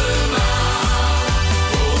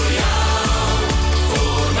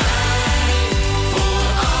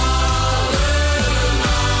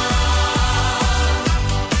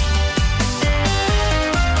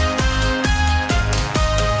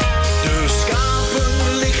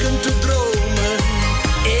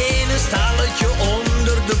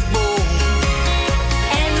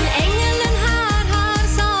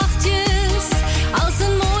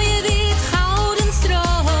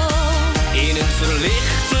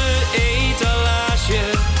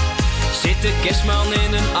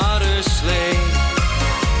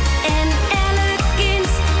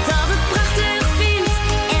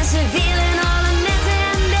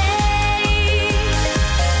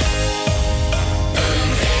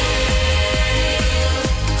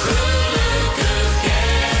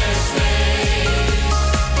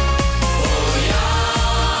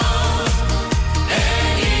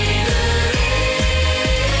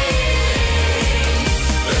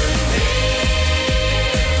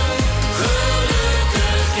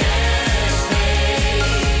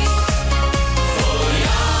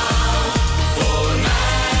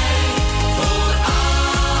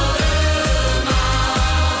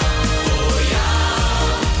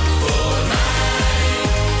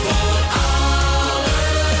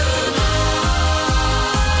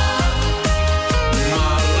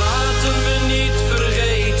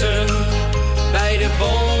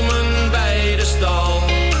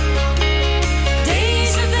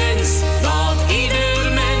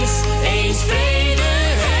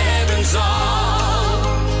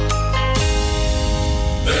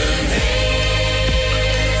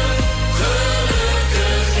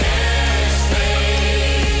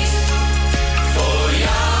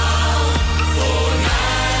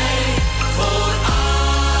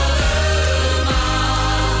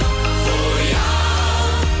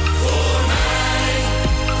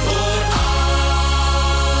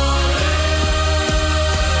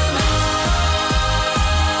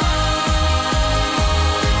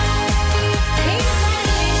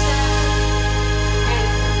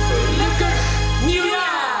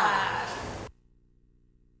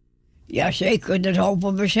Jazeker, dat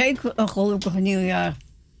hopen we zeker. Een gelukkig nieuwjaar.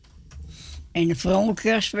 En een vrolijk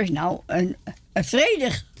kerstfeest. Nou, een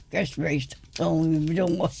vredig kerstfeest. Zal we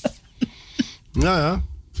bedoelen. Ja.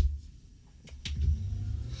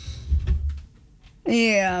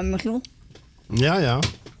 Ja, Michiel. Ja.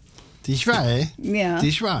 Het is waar, hè? Ja. Het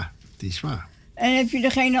is waar. En heb je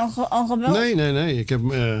degene al gebeld? Nee. Ik heb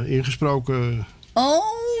hem ingesproken.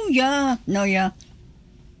 Oh, ja. Nou ja.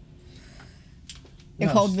 Ik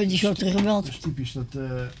hoop dat hij zo teruggebeld. Het is typisch dat...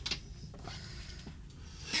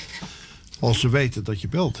 als ze weten dat je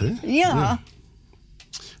belt, hè? Ja.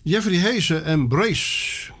 Jeffrey Heesen en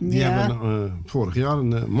Brace, die hebben vorig jaar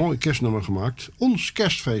een mooi kerstnummer gemaakt. Ons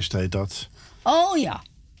kerstfeest heet dat. Oh ja.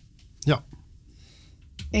 Ja.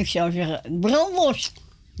 Ik zou zeggen, brandlos.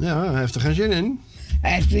 Ja, hij heeft er geen zin in.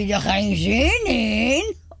 Heeft u er geen zin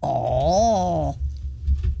in? Oh.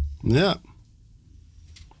 Ja.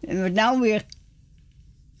 En wat nou weer?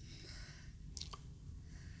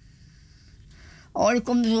 Oh, er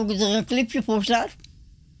komt dus ook dat er een clipje voor staat.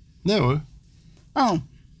 Nee hoor. Oh.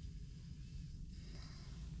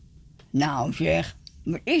 Nou zeg,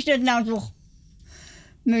 wat is dat nou toch?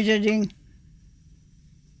 Met dat ding.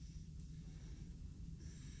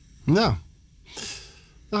 Nou,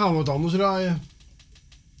 dan gaan we wat anders draaien.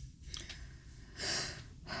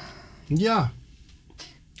 Ja.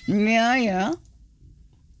 Ja.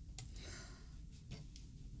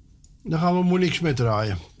 Dan gaan we Monique met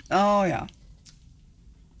draaien. Oh ja.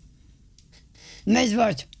 Met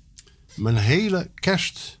wat? Mijn hele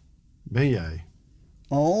kerst ben jij.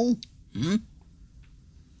 Oh.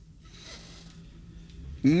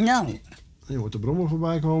 Nou. Je hoort de brommer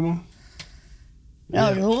voorbij komen.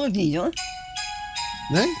 Nou, dat hoor ik niet hoor.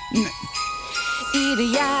 Nee?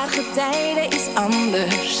 Ieder jaar getijden is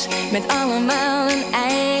anders, met allemaal hun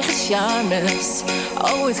eigen charmes.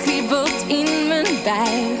 Oh, het kriebelt in mijn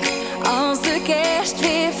buik, als de kerst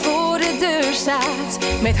weer voor de deur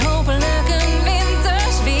staat. Met hopelijk een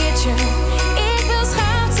wintersweertje. Ik wil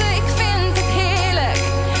schaatsen, ik vind het heerlijk.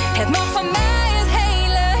 Het mag van mij het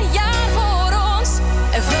hele jaar voor ons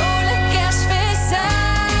een vrolijk kerstfeest zijn.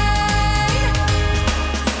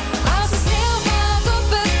 Als de sneeuw valt op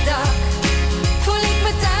het dak, voel ik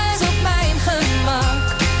me thuis op mijn gemak.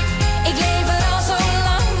 Ik leef er al zo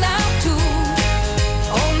lang naartoe,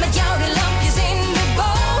 om met jou de lampjes in de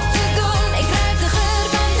boom te doen. Ik ruik de geur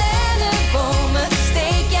van dennenbomen,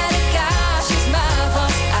 steek jij de kaarsjes maar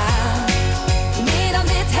vast aan. Meer dan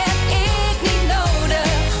dit heb ik niet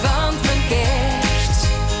nodig, want mijn kerst,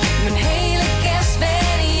 mijn hele kerst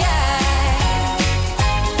ben jij.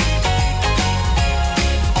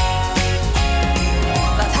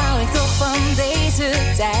 Wat hou ik toch van deze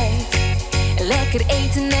tijd? Lekker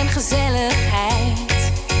eten en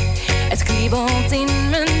gezelligheid. Het kriebelt in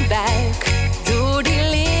mijn buik, door die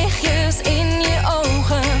lichtjes in je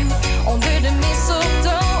ogen. Onder de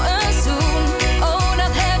mistletoe een zoen, oh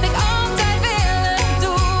dat heb ik altijd willen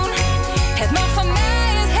doen. Het mag van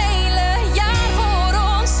mij het hele jaar voor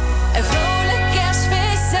ons een vrolijk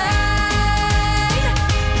kerstfeest zijn.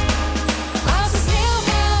 Als de sneeuw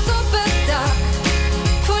valt op het dak,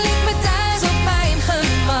 voel ik me thuis op mijn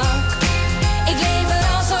gemak. Ik leef er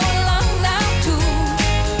al zo lang naartoe,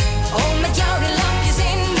 om met jou de lampjes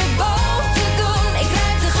in de boom te doen. Ik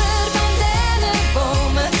ruik de geur van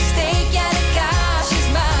dennenbomen, steek jij de kaarsjes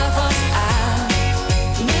maar vast aan.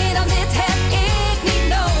 Meer dan dit heb ik niet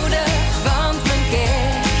nodig, want mijn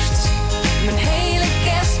kerst, mijn hele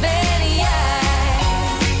kerst ben jij.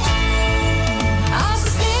 Als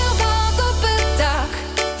de sneeuw valt op het dak,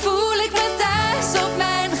 voel ik me thuis op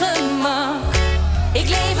mijn gemak. Ik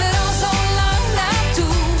leef er al zo lang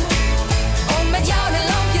naartoe, om met jou de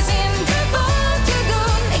lampjes in de boom te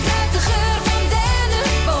doen. Ik ruik de geur van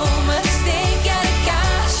dennenbomen, steek jij de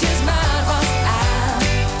kaarsjes maar vast aan.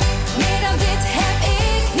 Meer dan dit heb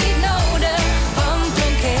ik niet nodig, want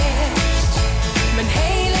mijn kerst, mijn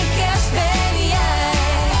hele kerst ben jij.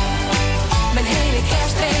 Mijn hele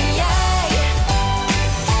kerst ben jij.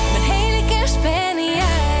 Mijn hele kerst ben jij.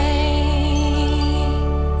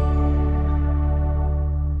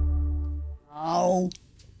 Oh.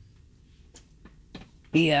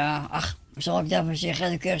 Ja, ach, zal ik daarvan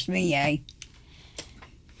zeggen, de kerst ben jij.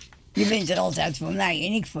 Je bent er altijd voor mij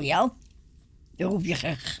en ik voor jou. Daar hoef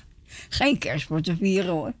je geen kerst voor te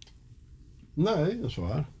vieren hoor. Nee, dat is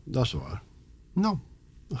waar. Dat is waar. Nou,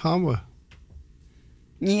 dan gaan we.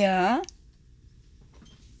 Ja.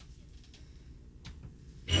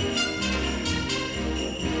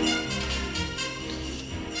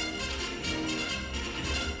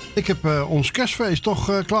 Ik heb ons kerstfeest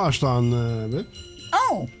toch klaarstaan, Wip.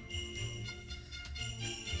 Oh.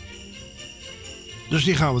 Dus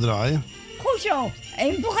die gaan we draaien. Goed zo. En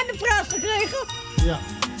je hebt nog aan de praat gekregen? Ja.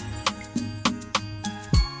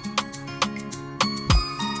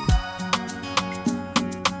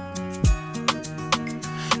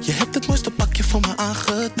 Je hebt het mooiste pakje voor me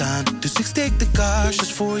aangedaan. Dus ik steek de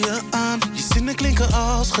kaarsjes voor je aan. Je zinnen klinken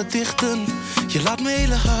als gedichten. Je laat mijn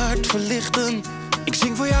hele hart verlichten. Ik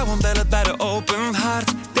zing voor jou een ballet bij de open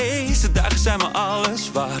haard. Deze dagen zijn me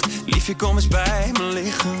alles waard. Liefje, kom eens bij me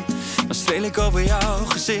liggen. Dan streel ik over jouw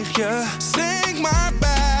gezichtje. Schenk maar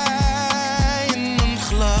bij in mijn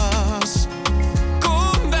glas.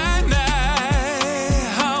 Kom bij mij,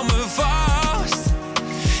 hou me vast.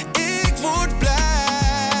 Ik word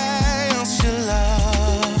blij als je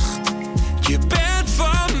lacht. Je bent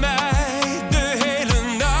van mij de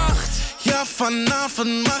hele nacht. Ja,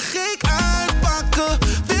 vanavond mag ik uitpakken.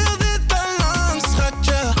 Wil dit al lang,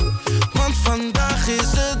 schatje? Want vandaag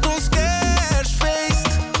is het ons kerstfeest.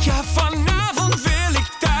 Ja, vanavond wil ik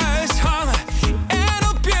thuis hangen en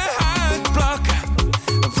op je huid plakken.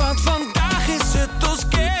 Want vandaag is het ons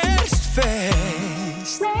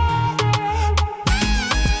kerstfeest.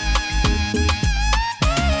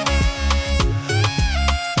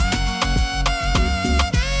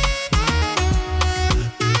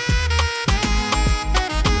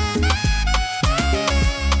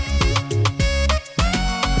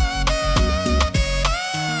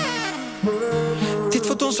 Dit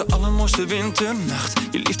wordt onze allermooiste winternacht.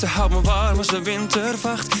 Je liefde houdt me warm als een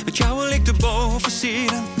wintervacht. Met jou wil ik de boven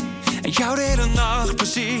sieren en jou de hele nacht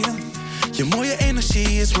plezieren. Je mooie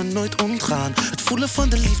energie is me nooit ontgaan. Het voelen van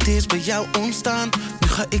de liefde is bij jou ontstaan. Nu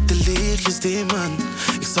ga ik de lichtjes dimmen.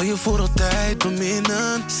 Ik zal je voor altijd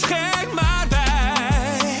beminnen. Schenk maar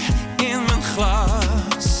bij in mijn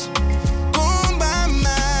glas. Kom bij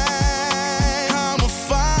mij, hou me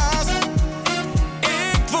vast.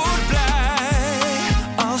 Ik word blij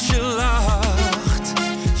als je lacht.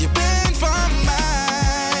 Je bent van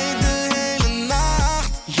mij de hele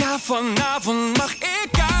nacht. Ja, vanavond mag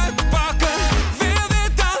ik uitpakken. Wil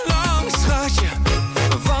dit al lang, schatje?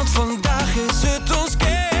 Want vandaag is het ons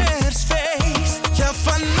kerstfeest. Ja,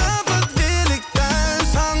 vanavond wil ik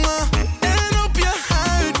thuis hangen en op je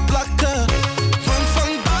huid plakken. Want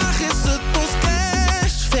vandaag is het ons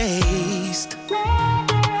kerstfeest.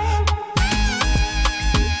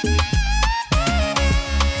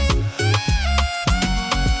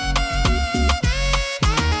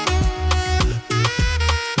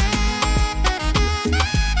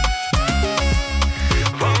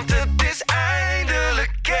 Want het is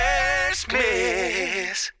eindelijk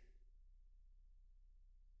kerstmis.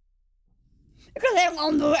 Ik had een heel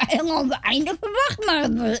ander einde verwacht, maar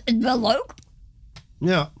het was wel leuk.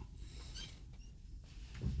 Ja.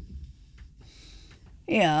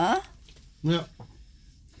 Ja. Ja.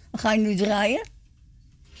 Wat ga je nu draaien?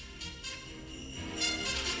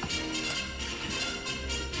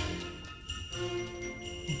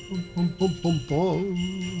 Pom, pom, pom, pom.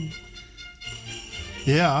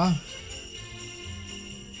 Ja.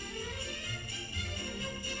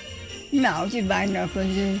 Nou, het is bijna 4:15.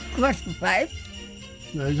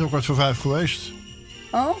 Nee, het is ook 4:45 geweest.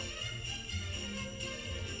 Oh?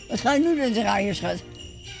 Wat ga je nu de draaien, schat?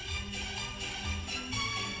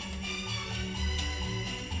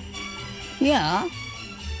 Ja.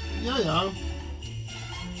 Ja, ja.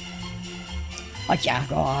 Had je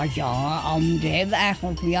eigenlijk al moeten hebben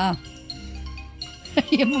eigenlijk, ja.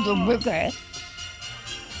 Je moet ook bukken, hè?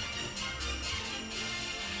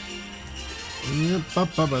 En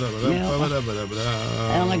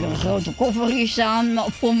dan heb ik een grote koffer hier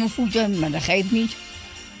staan voor mijn voeten, maar dat geeft niet.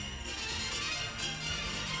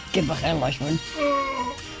 Ik heb er geen last van.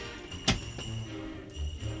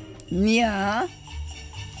 Ja.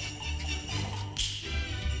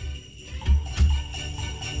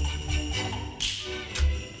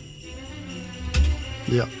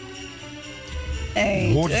 Ja.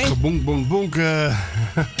 Eén, Hoort het twee. gebonk, bonk, bonk.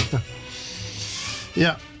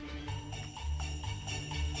 Ja.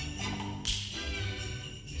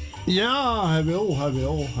 Ja, hij wil. Oh,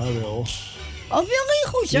 wil niet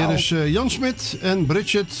goed zo? Hier is Jan Smit en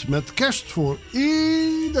Bridget met kerst voor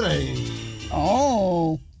iedereen.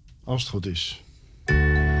 Oh. Als het goed is.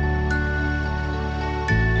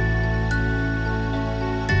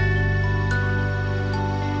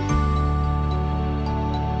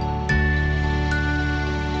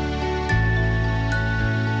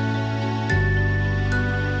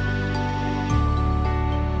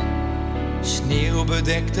 Sneeuw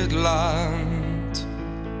bedekt het land,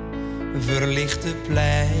 verlichte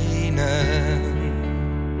pleinen.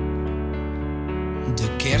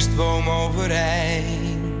 De kerstboom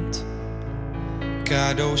overeind,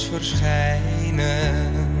 cadeaus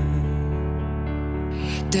verschijnen.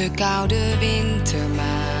 De koude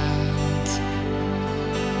wintermaand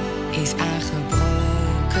is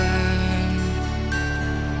aangebroken.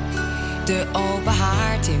 De open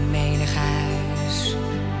haard in menig huis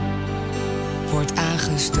wordt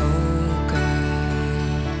aangestoken.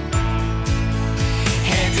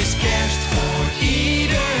 Het is kerst voor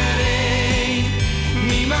iedereen.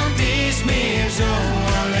 Niemand is meer zo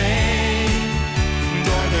alleen.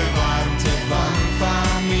 Door de warmte van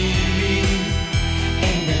familie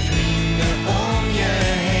en de vrienden om je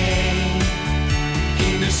heen.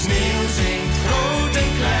 In de sneeuw zingt groot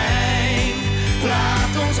en klein.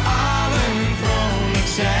 Laat ons allen vrolijk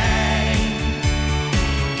zijn.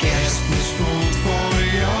 Kerstmis voelt voor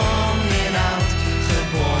jong en oud,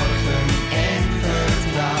 geborgen en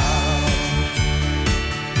vertrouwd.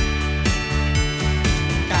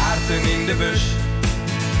 Kaarten in de bus,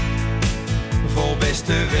 vol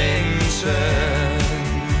beste wensen.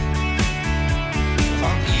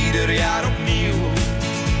 Van ieder jaar opnieuw,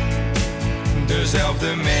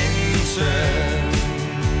 dezelfde mensen.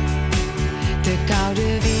 De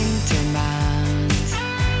koude wintermaand,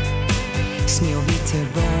 sneeuwwitte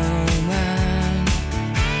bomen.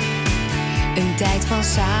 Een tijd van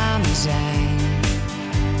samen zijn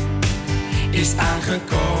is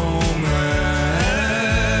aangekomen.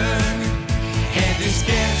 Het is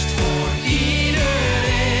kerst voor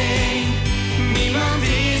iedereen. Niemand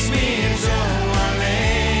is meer zo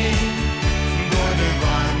alleen. Door de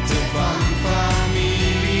warmte van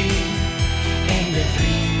familie en de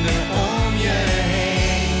vrienden om je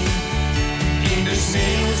heen. In de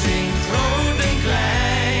sneeuw zingt groot en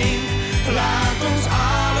klein. Laat ons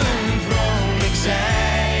allen vrolijk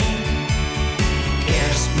zijn.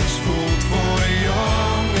 Kerstmis voelt voor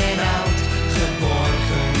jong en oud,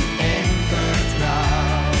 geborgen en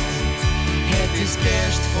vertrouwd. Het is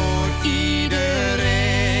kerst voor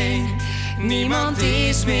iedereen. Niemand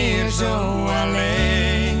is meer zo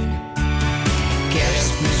alleen.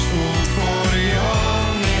 Kerstmis voelt voor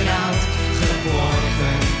jong en oud,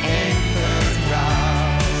 geborgen en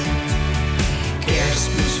vertrouwd.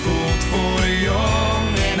 Kerstmis voelt voor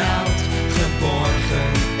jong en oud,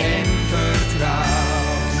 geborgen en vertrouwd.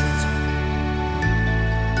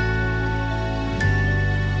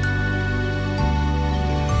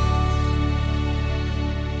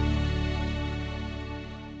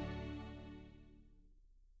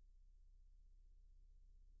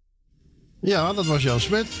 Ja, dat was Jan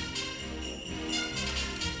Smit.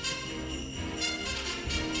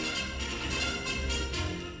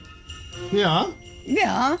 Ja.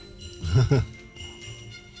 Ja.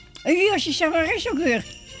 En wie was je zangeres ook weer?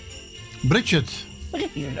 Bridget.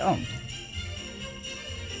 Bridget, oh.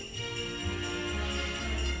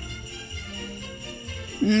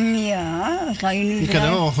 Ja, dat ga je nu Je kent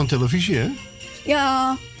hem wel van televisie, hè?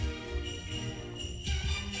 Ja.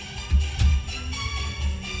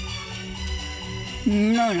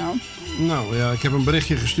 Nou. Nou ja, ik heb een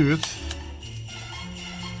berichtje gestuurd.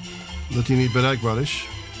 Dat hij niet bereikbaar is.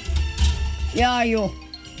 Ja, joh.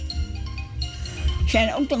 Er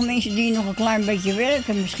zijn ook toch mensen die nog een klein beetje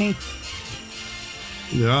werken misschien.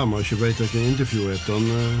 Ja, maar als je weet dat je een interview hebt,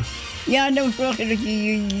 dan... Ja, dan zorg je dat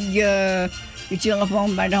je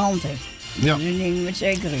telefoon bij de hand hebt. Ja. Dat is een ding wat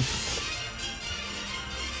zeker is.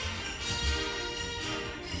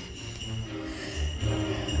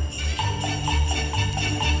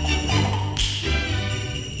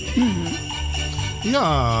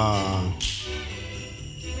 Ja.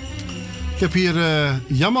 Ik heb hier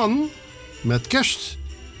Jaman met kerst.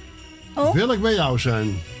 Oh. Wil ik bij jou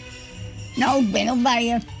zijn? Nou, ik ben al bij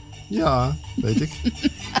je. Ja, weet ik.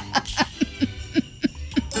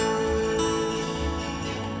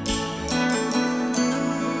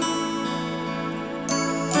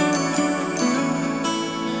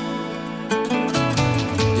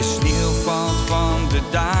 De sneeuw valt van de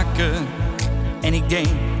daken en ik denk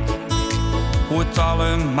hoe het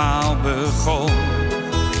allemaal begon.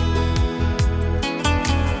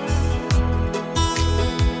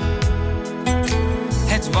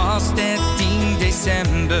 Het was 13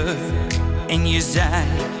 december en je zei,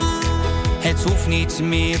 het hoeft niet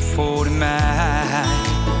meer voor mij.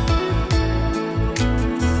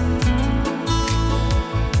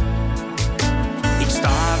 Ik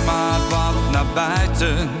staar maar wat naar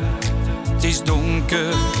buiten, het is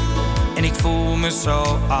donker en ik voel me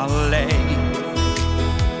zo alleen.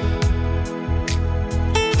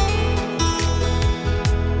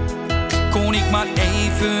 Kon ik maar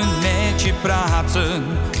even met je praten,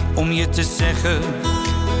 om je te zeggen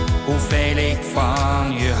hoeveel ik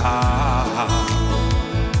van je hou.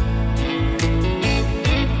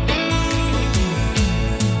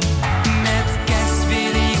 Met kerst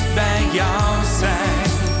wil ik bij jou zijn,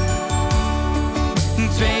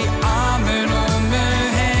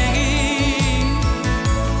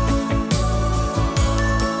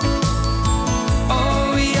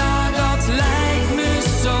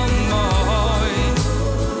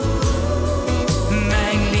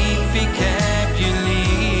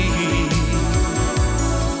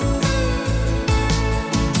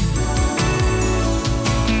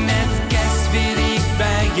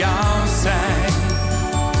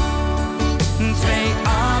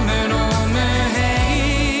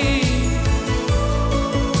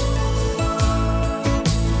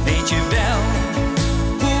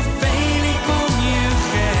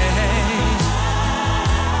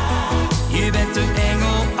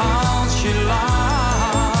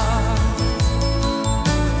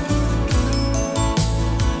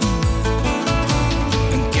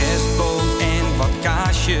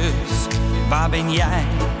 waar ben jij?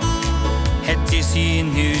 Het is hier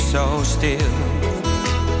nu zo stil.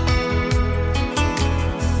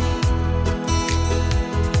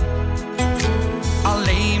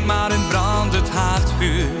 Alleen maar een brandend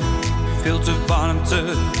haardvuur, veel te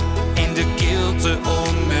warmte in de kilte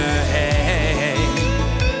om me heen.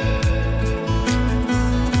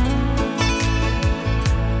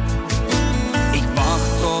 Ik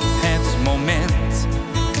wacht op het moment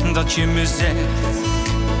dat je me zegt,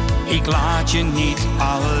 ik laat je niet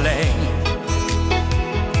alleen.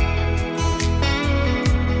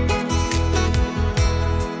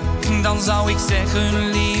 Dan zou ik zeggen,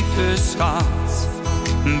 lieve schat,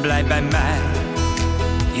 blijf bij mij,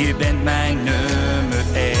 je bent mijn nummer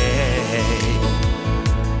 1.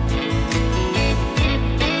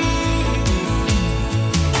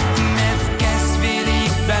 Met kerst wil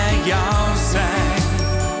ik bij jou zijn,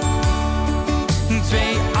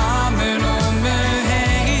 2 armen om me heen.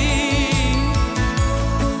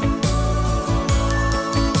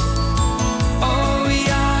 Oh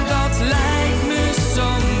ja, dat lijkt me zo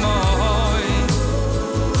mooi.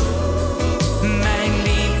 Mijn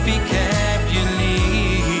lief, ik heb je lief.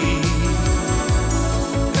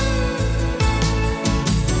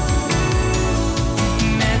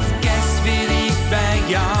 Met kerst wil ik bij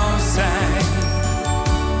jou zijn,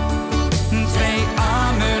 2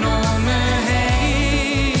 armen om me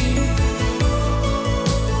heen.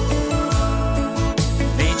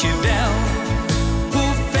 Weet je wel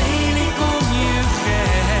hoeveel ik om je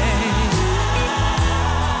geef?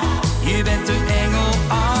 Je bent een engel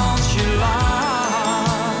als je lacht.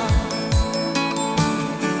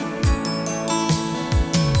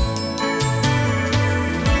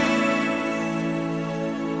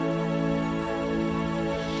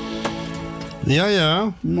 Ja,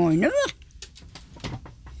 ja. Mooi nummer.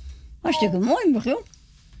 Hartstikke mooi, Michiel.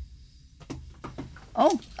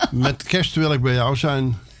 Oh. Met kerst wil ik bij jou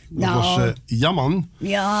zijn. Dat Nou. was Jamman.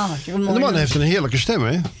 Ja, hartstikke mooi. En de man nummer. heeft een heerlijke stem,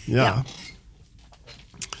 hè? Ja.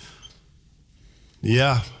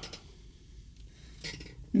 Ja.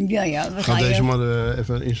 Ja, we Ik ga gaan deze je... maar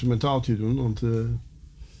even een instrumentaaltje doen, want...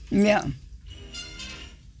 Ja.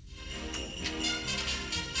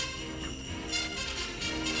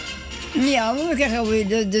 Ja, we krijgen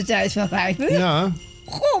alweer de tijd van 5 uur. Ja.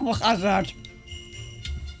 Goh, wat gaat het hard.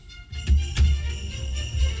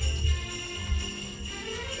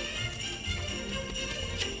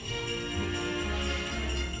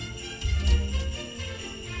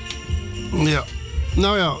 Ja.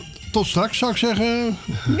 Nou ja, tot straks zou ik zeggen.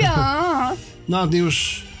 Ja. Na het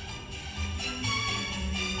nieuws.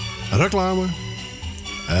 Reclame.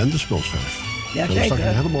 En de spulschijf. Ja, Daar sta ik zeker.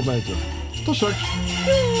 er helemaal bij terug. Tot straks.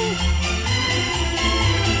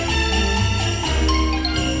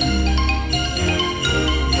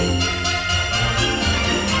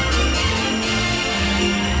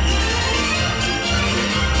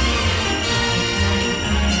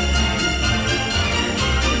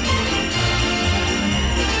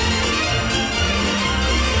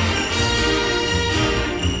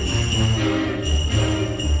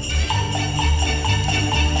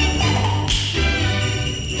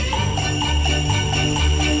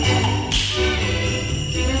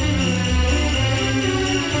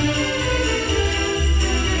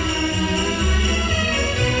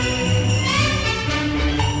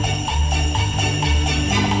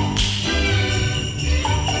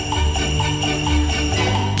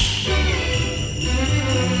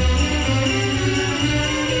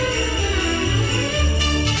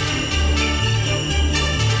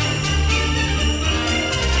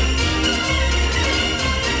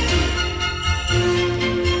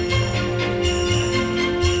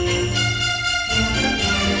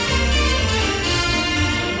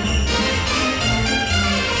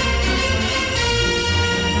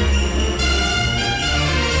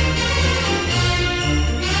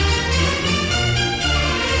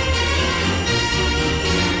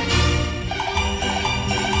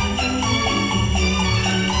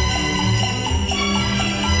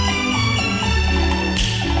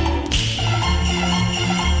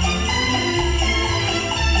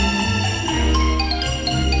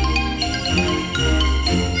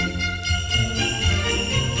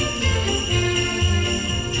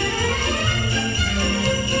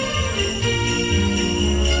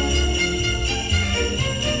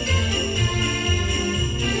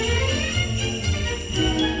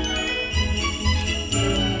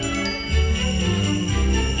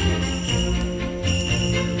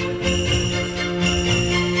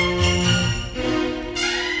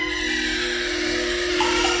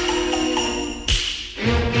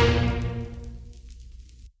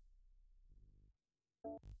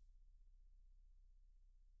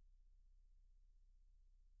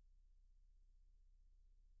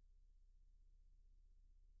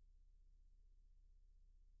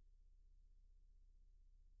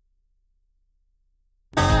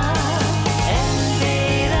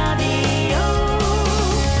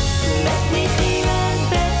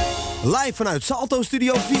 Live vanuit Salto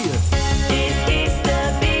Studio 4. Dit is de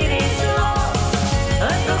Beer is Los,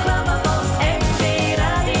 het programma van MT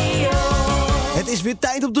Radio. Het is weer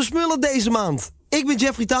tijd op de smullen deze maand. Ik ben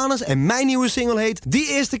Jeffrey Taners en mijn nieuwe single heet Die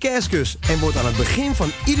Eerste Kerstkus en wordt aan het begin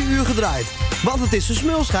van ieder uur gedraaid. Want het is de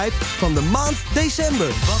smulschijf van de maand december.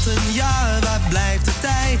 Wat een jaar, waar blijft de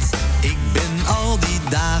tijd? Ik ben al die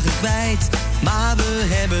dagen kwijt, maar we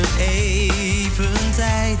hebben even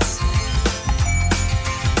tijd.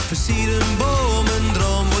 Versier een boom, een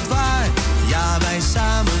droom wordt waar. Ja, wij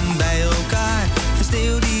samen bij elkaar. De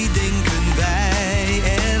sneeuw die denken wij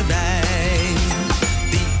erbij.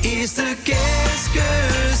 Die eerste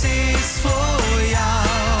kerstkus is voor jou,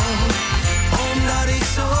 omdat ik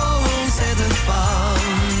zo ontzettend van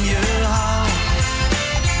je hou.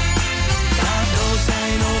 Cadeaus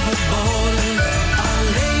zijn overbodig,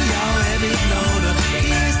 alleen jou heb ik nodig.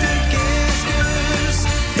 Die eerste kerstkus,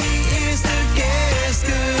 die eerste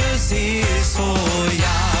kerstkus is voor jou.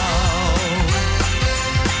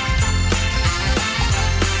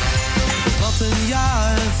 Wat een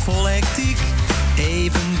jaar vol hectiek,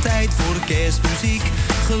 even tijd voor kerstmuziek.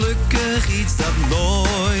 Gelukkig iets dat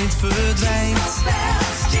nooit verdwijnt.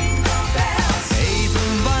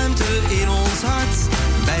 Even warmte in ons hart,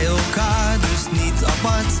 bij elkaar dus niet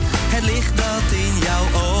apart. Het licht dat in jouw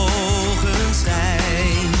ogen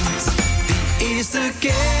schijnt. Die eerste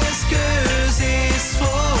kerstkus is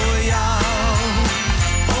voor jou,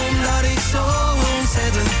 omdat ik zo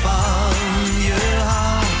ontzettend van je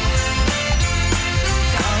hou.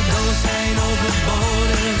 Cadeaus zijn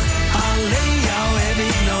overbodig, alleen jou heb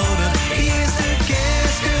ik nodig. Die eerste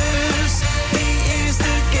kerstkus, die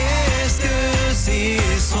eerste kerstkus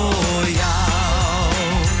is voor jou.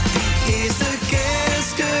 Die eerste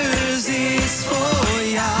kerstkus is voor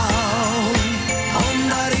jou,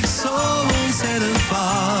 omdat ik zo ontzettend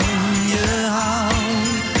van je hou.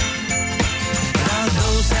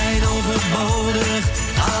 Cadeaus zijn overbodig,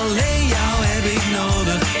 alleen jou heb ik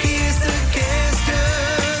nodig. Die eerste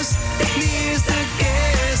kerstkus, die eerste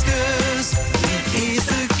kerstkus, die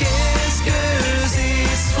eerste kerstkus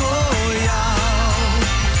is voor jou,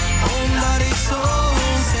 omdat ik zo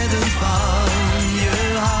ontzettend van je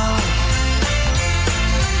hou.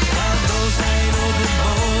 Cadeaus zijn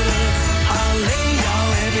overbodig, alleen jou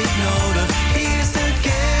heb ik nodig. Die eerste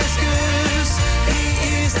kerstkus, die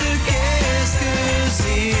eerste kerstkus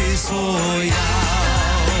is voor jou.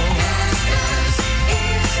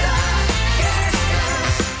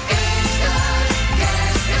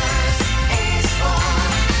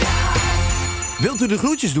 Wilt u de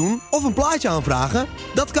groetjes doen of een plaatje aanvragen?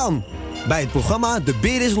 Dat kan. Bij het programma De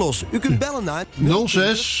Beer is Los. U kunt bellen naar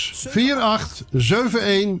 06 48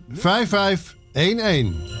 71 55 11.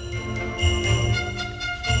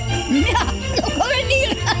 Ja, nog alleen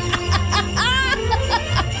hier.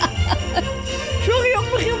 Sorry, op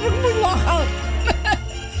begin ik moet lachen.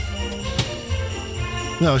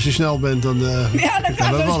 Nou, als je snel bent, dan Ja, dat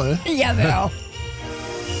kan dat wel, hè? Jawel.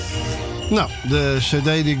 Nou, de cd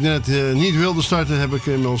die ik net niet wilde starten, heb ik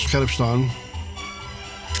inmiddels scherp staan.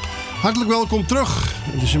 Hartelijk welkom terug.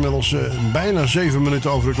 Het is inmiddels bijna 7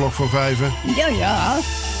 minuten over de klok van 5. Ja, ja.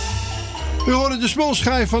 We horen de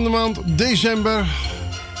smulschijf van de maand december.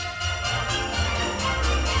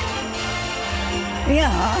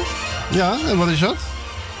 Ja. Ja, en wat is dat?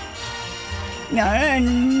 Ja,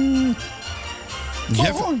 en...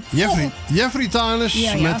 Jeffrey Taners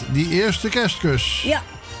Ja, ja. met die eerste kerstkus. Ja.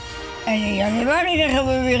 En in januari krijgen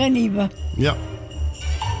we weer een nieuwe. Ja.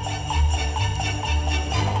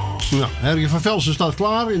 Nou, Herrie van Velsen staat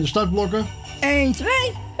klaar in de startblokken. 1, 2,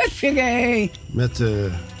 hupsakee.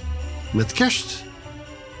 Met kerst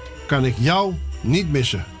kan ik jou niet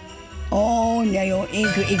missen. Oh, nee joh,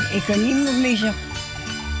 ik kan niemand missen.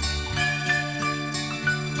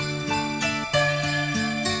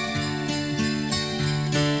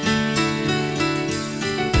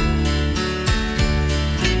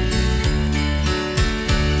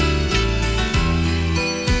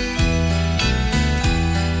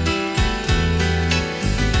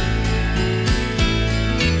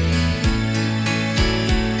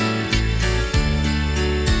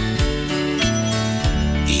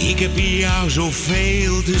 Ik heb jou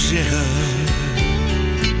zoveel te zeggen.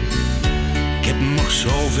 Ik heb nog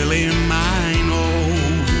zoveel in mijn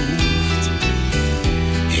hoofd.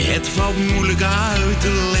 Het valt moeilijk uit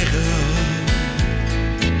te leggen.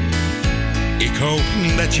 Ik hoop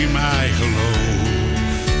dat je mij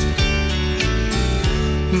gelooft.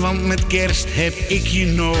 Want met kerst heb ik je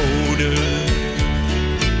nodig.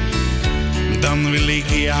 Dan wil ik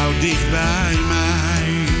jou dicht bij mij.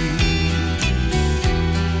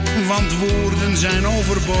 Want woorden zijn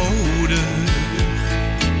overbodig.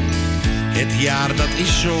 Het jaar dat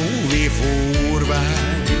is zo weer voorbij.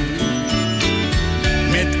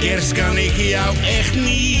 Met kerst kan ik jou echt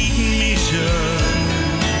niet missen.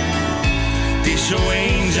 Het is zo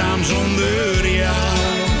eenzaam zonder jou.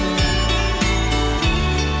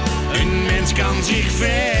 Een mens kan zich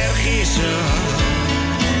vergissen,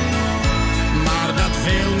 maar dat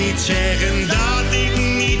wil niet zeggen dat ik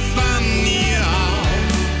niet van je hou.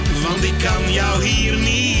 Want ik kan jou hier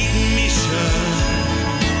niet missen.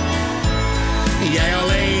 Jij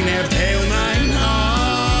alleen hebt heel mijn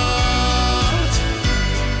hart.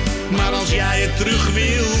 Maar als jij het terug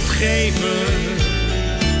wilt geven,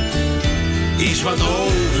 is wat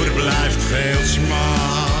overblijft veel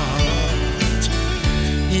smart.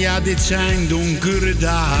 Ja, dit zijn donkere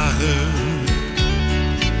dagen,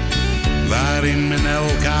 waarin men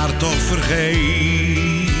elkaar toch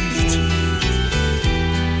vergeeft.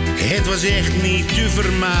 Het was echt niet te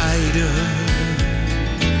vermijden.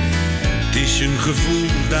 Het is een gevoel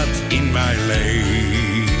dat in mij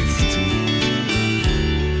leeft.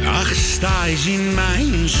 Ach, sta eens in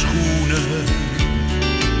mijn schoenen.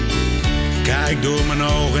 Kijk door mijn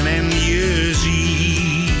ogen en je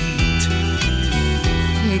ziet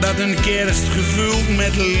dat een kerst gevuld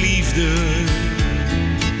met liefde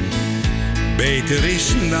beter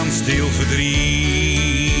is dan stil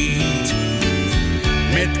verdriet.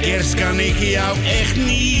 Met kerst kan ik jou echt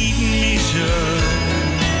niet missen.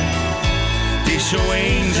 Het is zo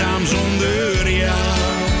eenzaam zonder jou.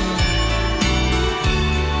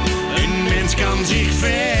 Een mens kan zich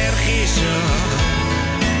vergissen,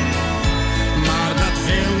 maar dat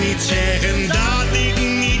wil niet zeggen dat ik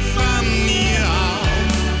niet van je hou.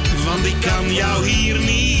 Want ik kan jou hier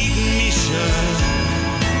niet missen.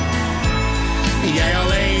 Jij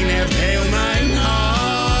alleen hebt heel mijn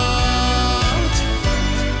hart.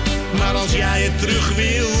 Maar als jij het terug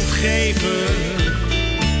wilt geven,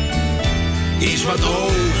 is wat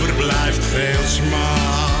overblijft veel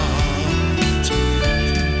smart.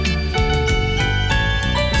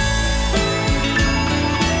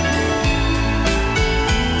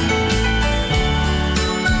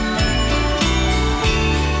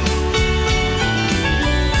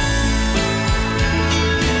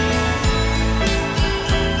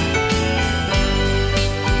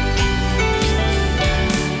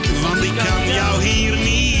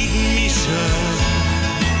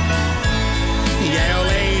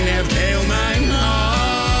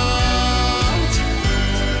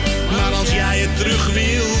 Terug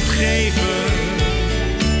wilt geven,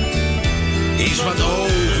 is wat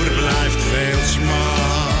overblijft veel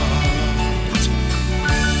smart.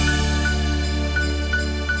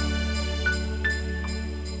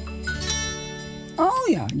 Oh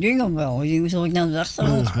ja, Jingle Bell. Die zal ik nou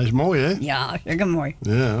achtergrond. Ja, hij is mooi, hè? Ja, zeker mooi.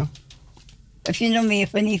 Ja. Heb je nog meer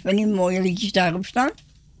van die mooie liedjes daarop staan?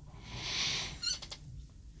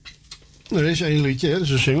 Er is één liedje, hè? Dat is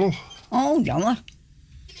een single. Oh, jammer.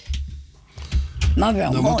 Maar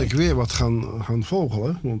wel Dan mooi. moet ik weer wat gaan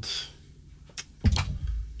vogelen, want...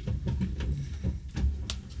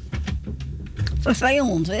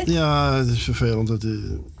 Vervelend, hè? Ja, het is vervelend dat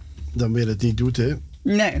dan weer het niet doet, hè?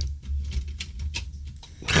 Nee.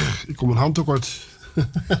 Ik kom een hand tekort.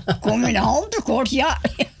 Kom in de hand tekort, ja.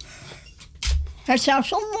 Het zou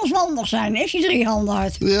soms handig zijn als je 3 handen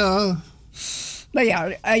had. Ja. Maar ja,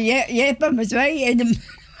 je hebt er maar 2 en dan...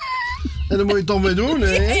 En dan moet je het toch mee doen,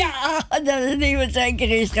 hè? Ja, dat is niet wat zeker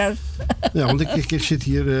is, schat. Ja, want ik zit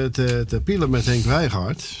hier te pielen met Henk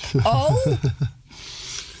Wijngaard. Oh.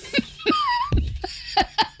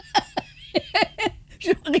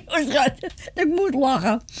 Sorry, schat. Ik moet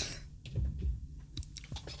lachen.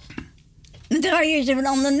 Dan draai je eens even een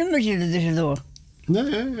ander nummertje er tussendoor. Nee,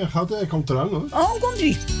 hij komt eraan, hoor. Oh,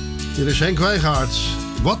 komt-ie. Hier is Henk Wijngaard.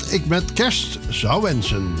 Wat ik met kerst zou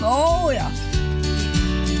wensen. Oh, ja.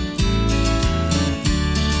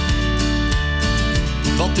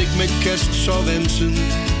 Wat ik met kerst zou wensen,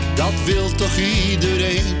 dat wil toch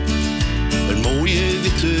iedereen. Een mooie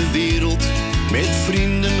witte wereld, met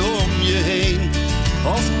vrienden om je heen.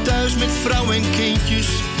 Of thuis met vrouw en kindjes,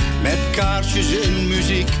 met kaarsjes en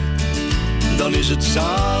muziek. Dan is het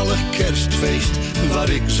zalig kerstfeest, waar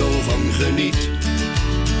ik zo van geniet.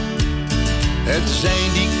 Het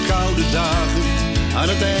zijn die koude dagen, aan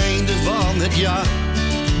het einde van het jaar.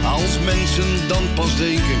 Als mensen dan pas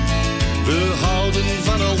denken, we houden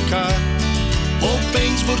van elkaar.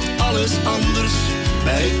 Opeens wordt alles anders,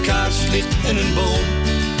 bij kaarslicht en een boom.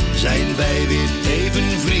 Zijn wij weer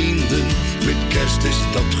even vrienden, met kerst is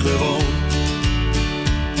dat gewoon.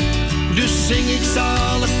 Dus zing ik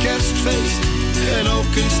zalig kerstfeest, en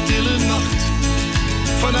ook een stille nacht.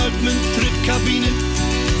 Vanuit mijn truckcabine,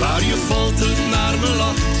 waar je folterend naar me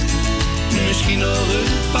lacht. Misschien nog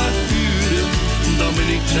een paar uren, dan ben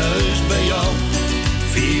ik thuis bij jou.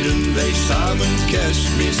 Vieren wij samen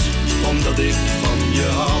Kerstmis, omdat ik van je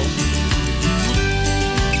hou.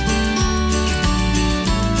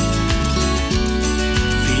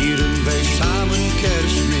 Vieren wij samen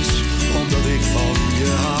Kerstmis, omdat ik van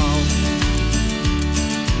je hou.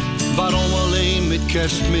 Waarom alleen met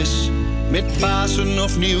Kerstmis, met Pasen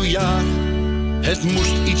of Nieuwjaar? Het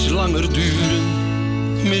moest iets langer duren,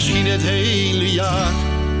 misschien het hele jaar.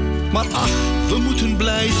 Maar ach, we moeten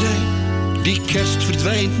blij zijn, die kerst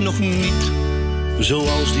verdwijnt nog niet.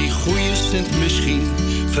 Zoals die goeie Sint misschien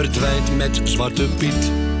verdwijnt met Zwarte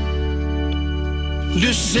Piet.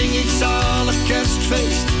 Dus zing ik zalig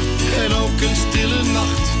kerstfeest en ook een stille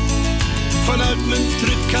nacht. Vanuit mijn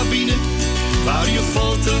truckcabine, waar je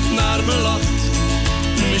folterd naar me lacht.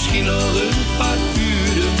 Misschien nog een paar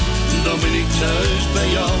uren, dan ben ik thuis bij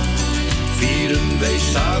jou. Vieren wij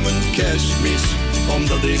samen Kerstmis,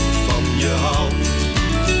 omdat ik van je hou.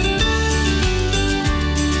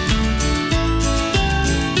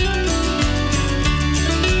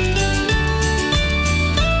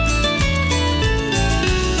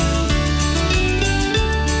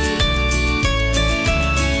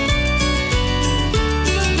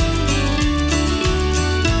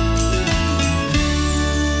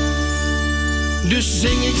 Dus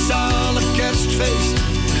zing ik zalig kerstfeest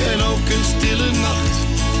en ook een stille nacht.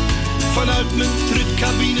 Vanuit mijn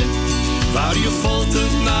truckcabine, waar je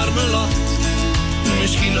folterd naar me lacht.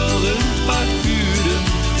 Misschien nog een paar uren,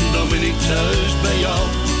 dan ben ik thuis bij jou.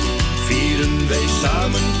 Vieren wij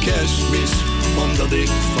samen Kerstmis, omdat ik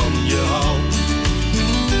van je hou.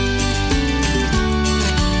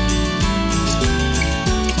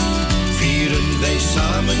 Vieren wij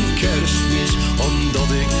samen Kerstmis,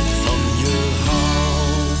 omdat ik van je hou.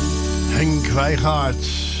 Henk Wijngaard.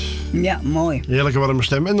 Ja, mooi. Heerlijke warme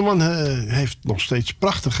stem. En de man heeft nog steeds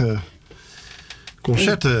prachtige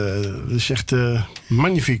concerten. Dat is echt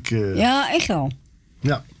magnifiek. Ja, echt wel.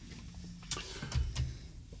 Ja.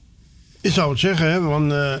 Ik zou het zeggen, hè,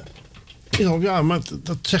 want ja, maar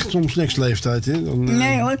dat zegt soms niks leeftijd. Hè. Dan,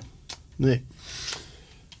 nee hoor. Nee.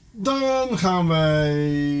 Dan gaan wij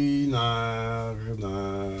naar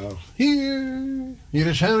hier. Hier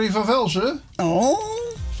is Henry van Velsen. Oh.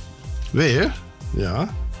 Weer? Ja.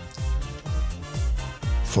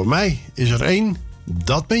 Voor mij is er één,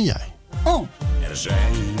 dat ben jij. Oh. Er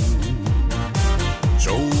zijn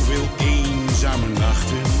zoveel eenzame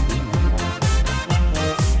nachten.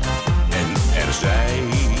 En er zijn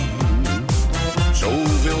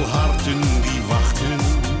zoveel harten die wachten.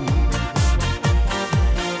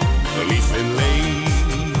 Lief en leed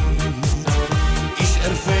is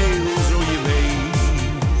er veel, zo je weet.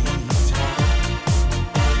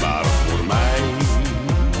 Maar voor mij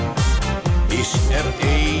is er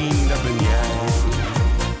één, dat ben jij.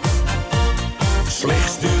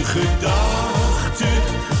 Slechts de gedachte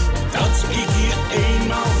dat ik je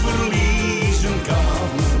eenmaal verliezen kan.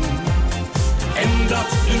 En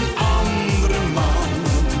dat een andere man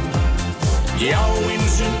jou in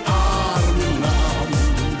zijn armen nam.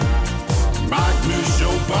 Maakt me zo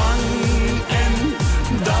bang en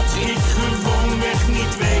dat ik gewoonweg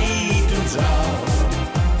niet weten zou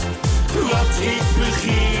wat ik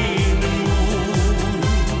beginnen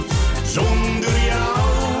moet zonder jou.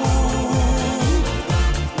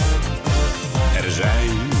 Er zijn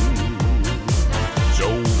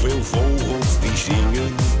zoveel vogels die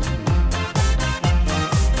zingen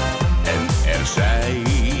en er zijn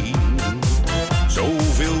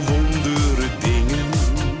zoveel wondere dingen.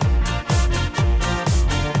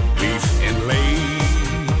 Lief en leed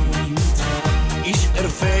is er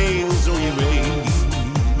veel, zo je weet.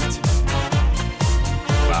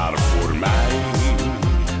 Maar voor mij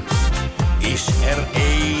is er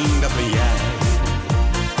één, dat ben jij.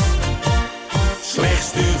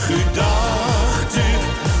 Slechts de gedachte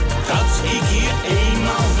dat ik je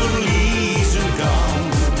eenmaal verliezen kan.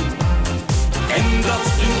 En dat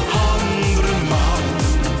een andere man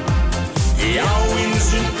jou in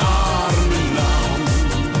zijn armen nam.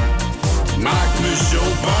 Maakt me zo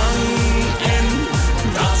bang en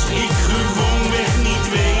dat ik gewoon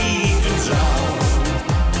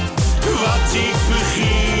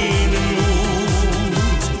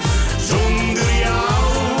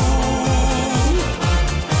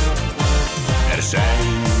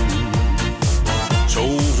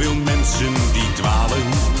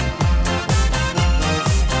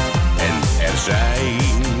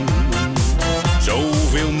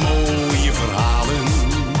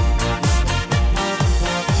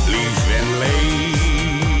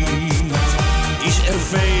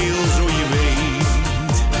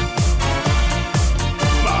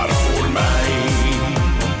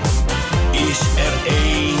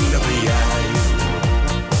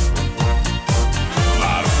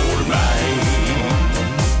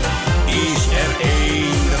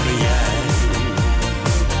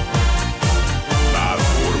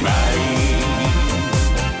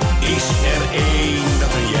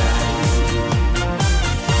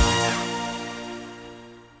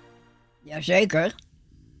Jazeker.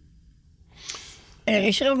 En er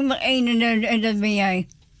is er ook nog één en dat ben jij.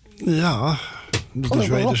 Ja, dat is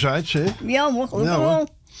wederzijds, hè? Ja hoor, gelukkig Ja, hoor. wel.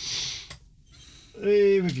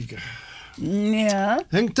 Even kijken. Ja.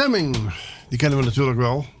 Henk Temming, die kennen we natuurlijk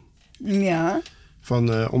wel. Ja.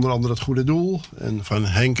 Van onder andere Het Goede Doel en van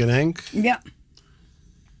Henk en Henk. Ja.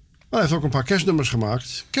 Hij heeft ook een paar kerstnummers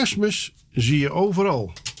gemaakt. Kerstmis zie je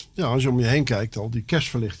overal. Ja, als je om je heen kijkt al, die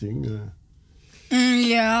kerstverlichting.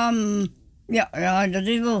 Ja, dat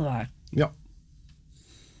is wel waar. Ja.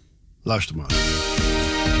 Luister maar.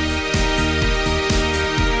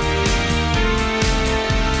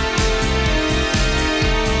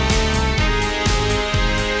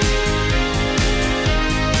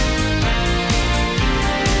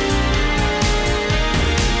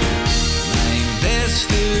 Mijn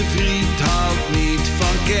beste vriend houdt niet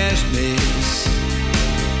van kerstmis.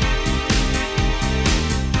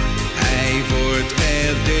 Hij wordt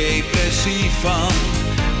er depressief van.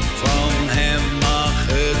 Van hem mag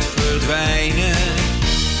het verdwijnen.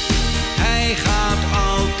 Hij gaat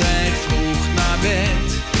altijd vroeg naar bed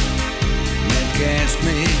met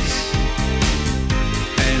kerstmis.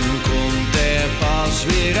 En komt er pas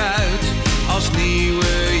weer uit als het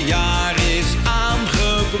nieuwe jaar is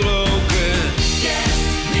aangebroken.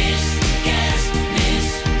 Kerstmis, kerstmis,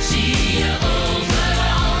 zie je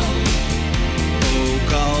overal. Ook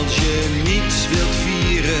als je niets wilt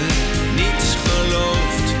vieren, niets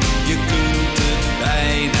gelooft, je kunt het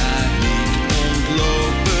bijna niet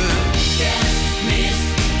ontlopen. Kerstmis,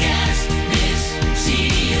 kerstmis,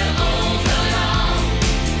 zie je overal.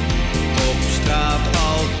 Op straat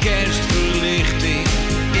al kerstverlichting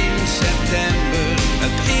in september,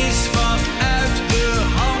 het is wat uit de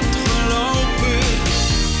hand gelopen.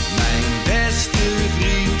 Mijn beste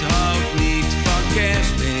vriend houdt niet van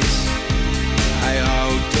kerstmis. Hij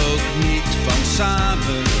houdt ook niet van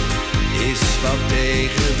samen, is wat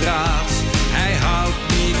tegendraads. Hij houdt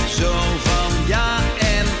niet zo van ja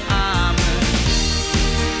en amen.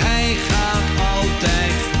 Hij gaat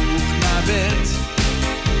altijd vroeg naar bed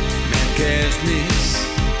met kerstmis.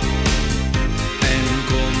 En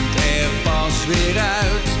komt er pas weer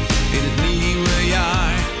uit in het nieuwe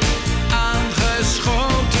jaar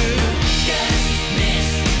aangeschoten. Kerstmis,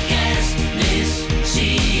 kerstmis,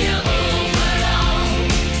 zie je overal.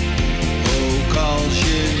 Ook als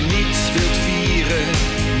je niets wilt vieren,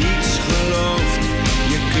 niets gelooft,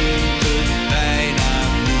 je kunt het bijna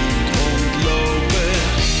niet ontlopen.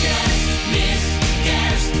 Kerstmis,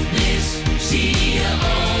 kerstmis, zie je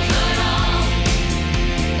overal.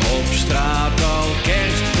 Op straat al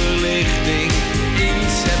kerstverlichting in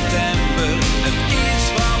september, het is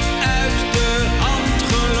wat uit de hand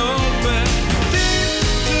gelopen.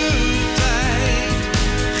 Wintertijd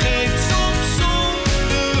geeft soms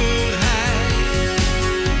somberheid,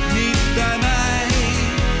 niet bij mij,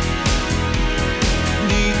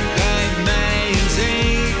 niet bij mij en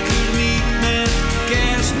zeker niet met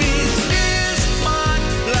kerstmis. Is maar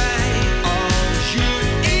blij als je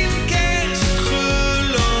in kerst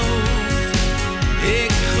gelooft.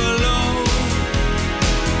 Ik geloof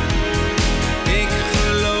in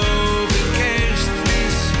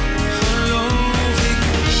kerstmis, geloof ik.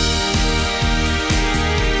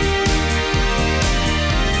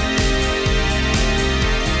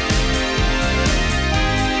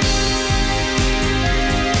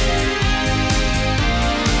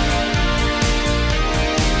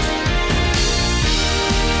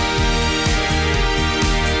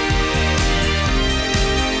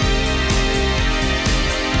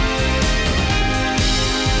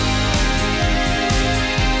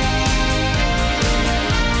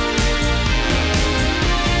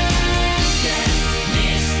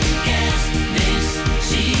 Kerstmis, kerstmis,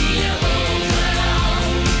 zie je overal.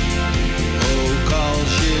 Ook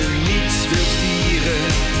als je niets wilt vieren,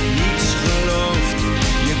 niets gelooft,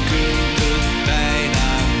 je kunt het bijna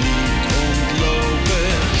niet ontlopen.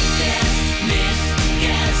 Kerstmis,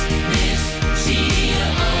 kerstmis, zie je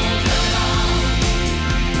overal.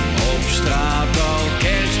 Op straat al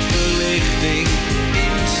kerstverlichting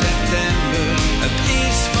in september, het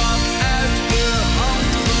is wat uit de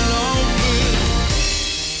hand gelopen.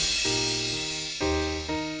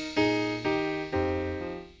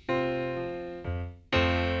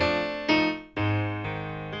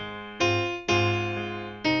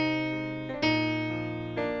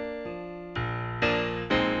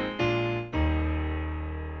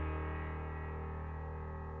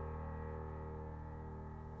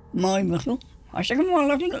 Mooi Michiel. Hartstikke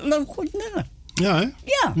mooi, leuk goed nummer. Ja, hè?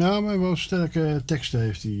 Ja. Ja, maar wel sterke teksten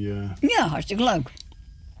heeft hij. Ja, hartstikke leuk.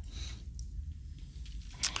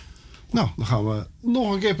 Nou, dan gaan we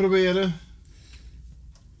nog een keer proberen.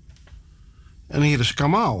 En hier is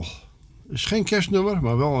Kamaal. Het is geen kerstnummer,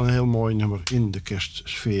 maar wel een heel mooi nummer in de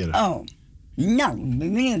kerstsfeer. Oh, nou, ik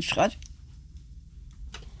ben benieuwd, schat.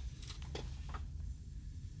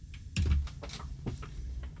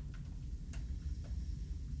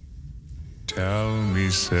 Tell me,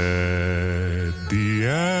 said the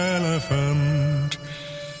elephant,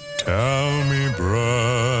 tell me,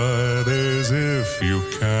 brothers, if you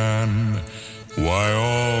can, why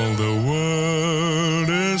all the world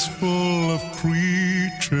is full of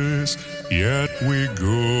creatures, yet we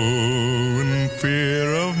go in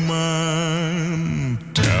fear of man.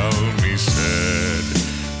 Tell me, said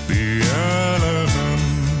the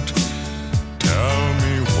elephant, tell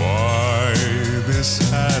me why this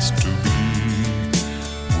has to be.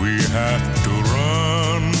 We have to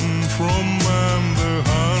run from man the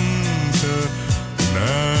hunter,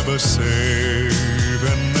 never safe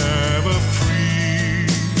and never free.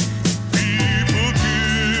 People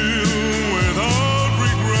kill without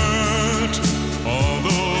regret,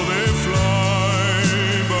 although they fly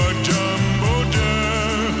by jumbo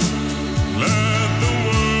jet. Let the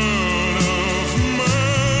word of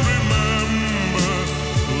man remember,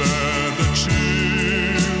 let the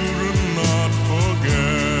children not forget.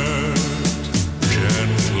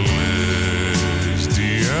 Gentle is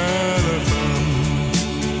the elephant,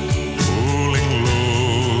 pulling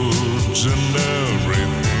loads and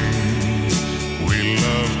everything. We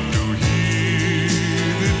love to hear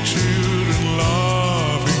the children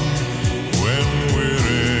laughing when we're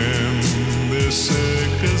in the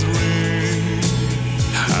circus ring.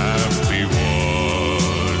 Happy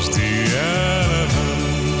was the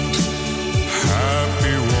elephant,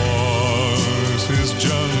 happy was his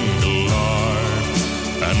jungle life,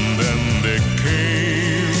 and then there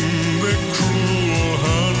came the cruel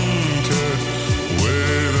hunter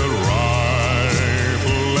with a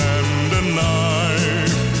rifle and a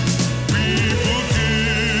knife. People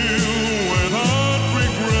kill without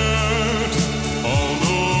regret,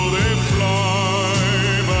 although they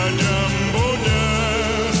fly by jumbo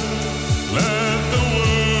jet. Let the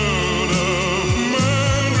word of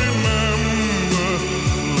man remember,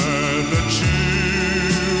 let the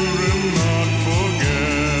children not forget.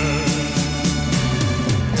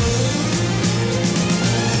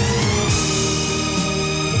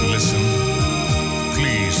 Listen,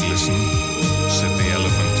 please listen, said the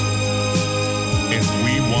elephant. If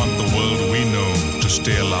we want the world we know to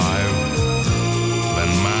stay alive,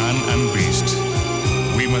 then man and beast,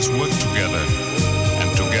 we must work together,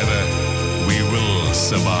 and together we will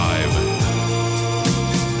survive.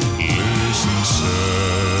 Listen,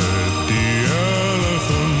 said the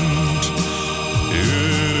elephant, it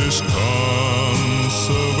is conservation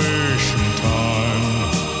time,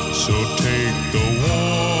 so take the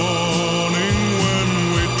warning when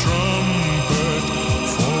we trumpet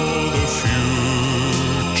for the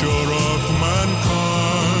future of mankind.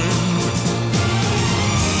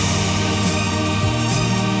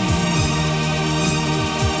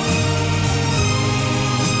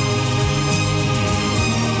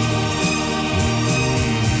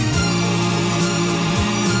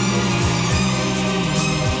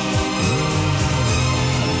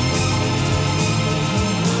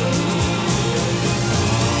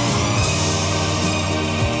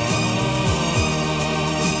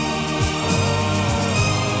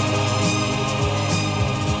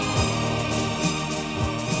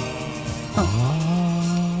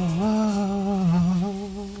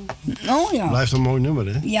 Oh ja. Blijft een mooi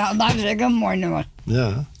nummer, hè? Ja, dat is echt een mooi nummer.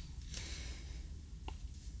 Ja.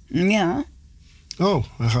 Ja. Oh,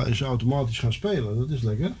 hij is automatisch gaan spelen. Dat is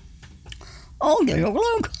lekker. Oh, dat is ook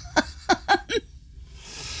leuk.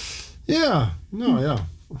 Ja, nou ja.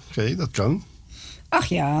 Oké, dat kan. Ach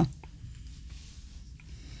ja.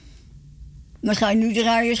 Wat ga je nu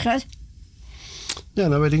draaien, schat? Ja,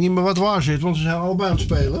 dan weet ik niet meer wat waar zit, want ze zijn allebei aan het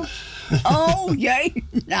spelen. Oh, jee.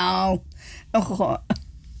 Nou. Oh,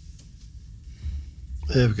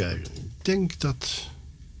 even kijken. Ik denk dat...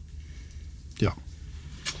 Ja.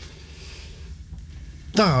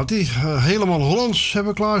 Nou, die helemaal Hollands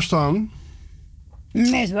hebben klaarstaan.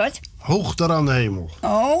 met wat? Hoog daar aan de hemel.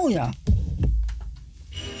 Oh, ja.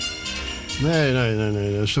 Nee, dat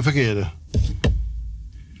is de verkeerde.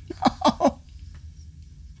 Oh.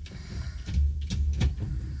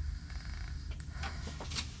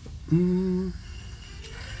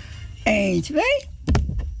 1, 2.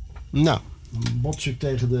 Nou, dan bots ik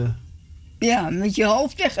tegen de... Ja, met je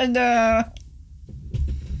hoofd tegen de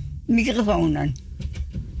microfoon dan.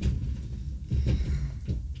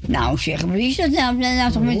 Nou zeg, wat is dat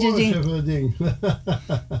nou toch met dit ding? Even het ding.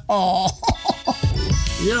 Oh.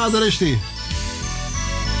 Ja, daar is die.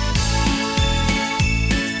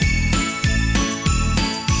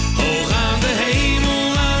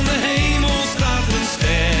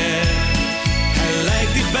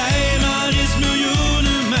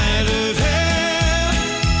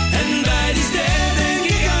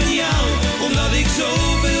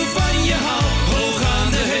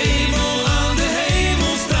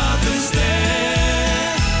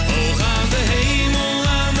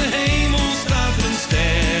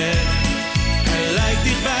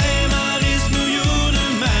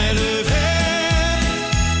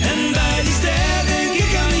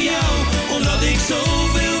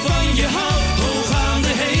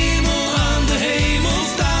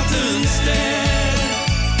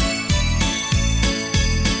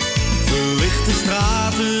 Lichte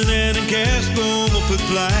straten en een kerstboom op het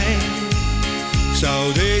plein.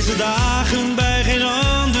 Zou deze dagen bij geen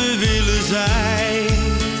ander willen zijn.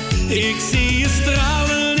 Ik zie je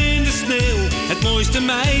stralen in de sneeuw, het mooiste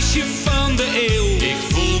meisje van de eeuw. Ik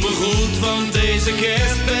voel me goed, want deze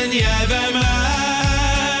kerst ben jij bij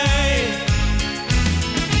mij.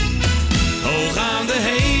 Hoog aan de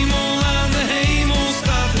hemel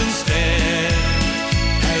staat een ster.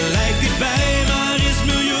 Hij lijkt dichtbij, maar is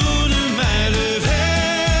miljoenen mijlen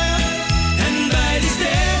ver. En bij die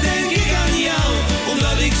ster denk ik aan jou,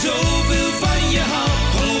 omdat ik zoveel van je hou.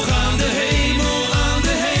 Hoog aan de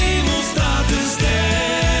hemel staat een ster.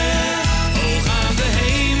 Hoog aan de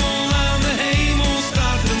hemel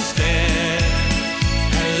staat een ster.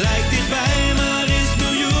 Hij lijkt dichtbij, maar is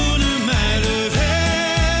miljoenen mijlen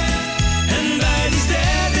ver. En bij die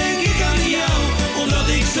ster denk ik aan jou, omdat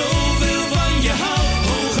ik zoveel van je hou.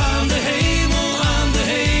 Hoog aan de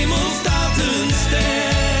hemel staat een ster.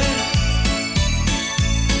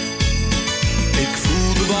 Ik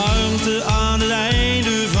voel de warmte aan het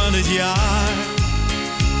einde van het jaar.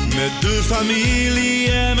 Met de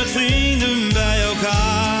familie en met vrienden bij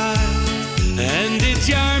elkaar. En dit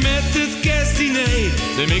jaar met het kerstdiner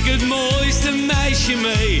neem ik het mooiste meisje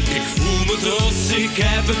mee. Ik voel me trots, ik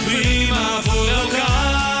heb het prima voor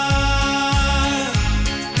elkaar.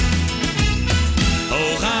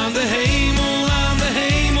 Hoog aan de hemel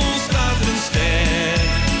staat een ster.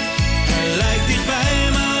 Hij lijkt dichtbij,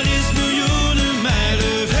 maar is miljoenen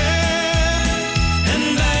mijlen ver. En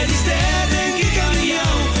bij die ster denk ik aan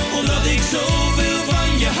jou, omdat ik zoveel van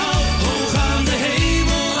je hou. Hoog aan de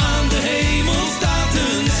hemel staat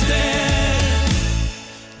een ster.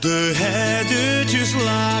 De herdertjes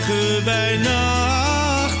lagen bij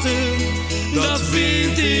nachten, dat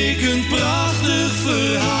vind ik een prachtig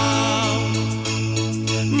verhaal.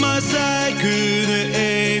 Maar zij kunnen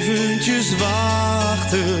eventjes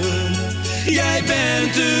wachten. Jij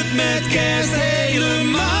bent het met kerst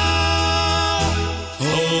helemaal.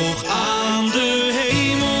 Hoog aan de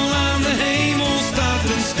hemel staat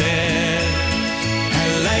een ster.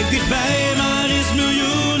 Hij lijkt dichtbij, maar is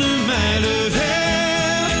miljoenen mijlen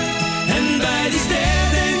ver. En bij die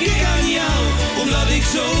ster denk ik aan jou, omdat ik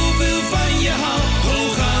zoveel van je hou.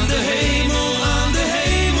 Hoog aan de hemel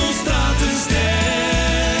staat een ster.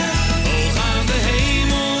 Hoog aan de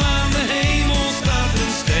hemel staat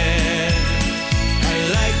een ster. Hij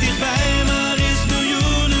lijkt dichtbij, maar is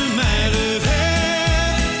miljoenen mijlen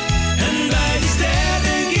ver. En bij die ster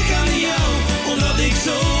denk ik aan jou, omdat ik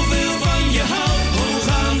zoveel van je hou. Hoog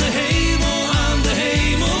aan de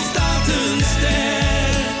hemel staat een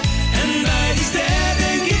ster. En bij die ster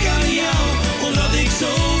denk ik aan jou, omdat ik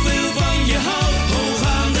zoveel van je hou. Hoog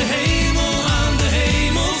aan de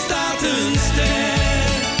hemel staat een ster.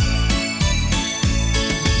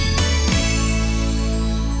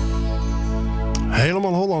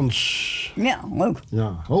 Helemaal Hollands. Ja, ook.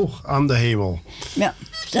 Ja, hoog aan de hemel. Ja,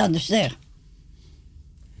 staat de ster.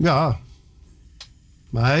 Ja.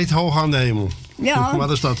 Maar hij heet hoog aan de hemel. Ja. Maar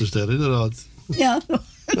daar staat de ster, inderdaad. Ja.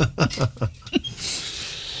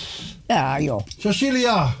 Ja, joh.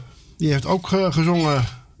 Cecilia, die heeft ook gezongen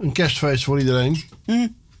een kerstfeest voor iedereen.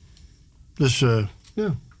 Dus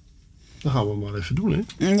ja, dat gaan we maar even doen,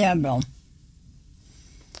 hè? Ja, wel.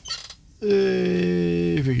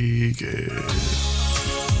 Even kijken.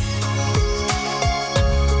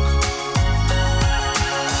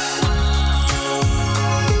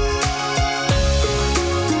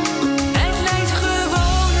 Het lijkt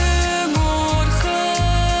gewoon een morgen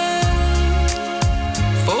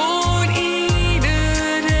voor iedereen.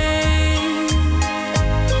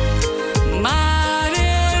 Maar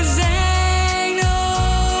er zijn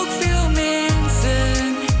ook veel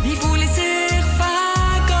mensen die voelen zich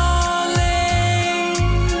vaak alleen.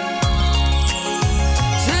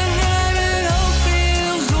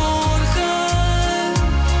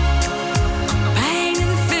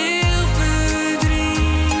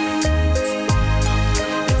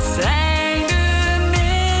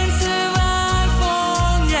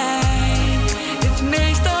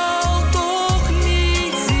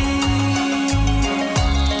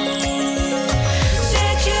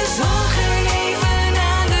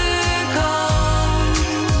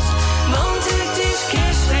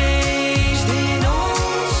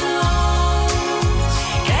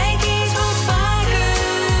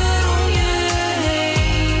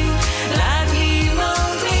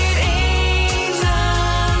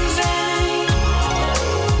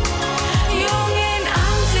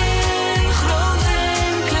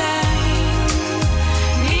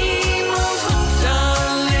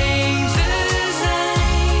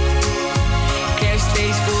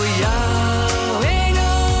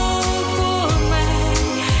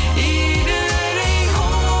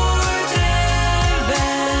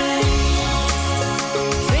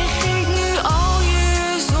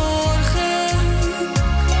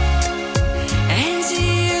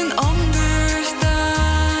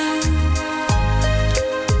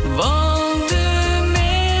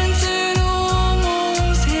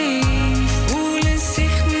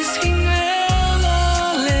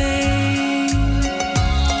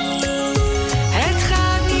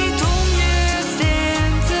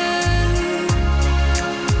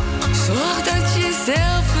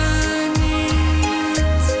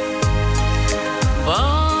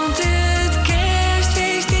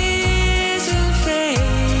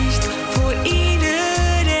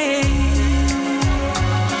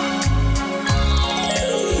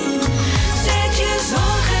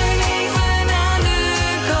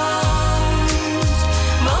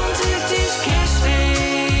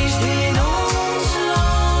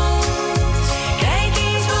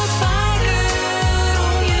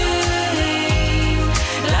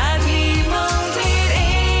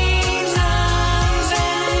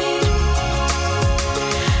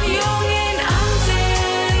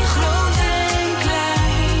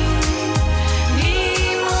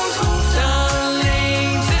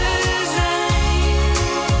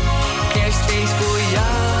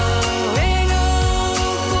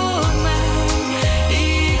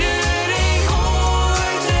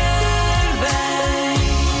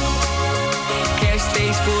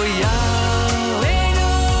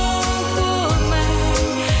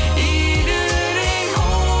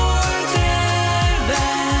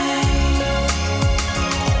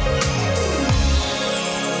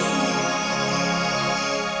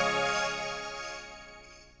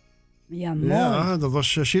 Ja, mooi. Ja, dat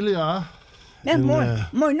was Cecilia. Ja, En, mooi.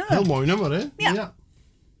 Mooi nummer. Heel mooi nummer, hè? Ja.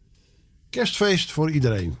 Kerstfeest voor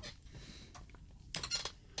iedereen.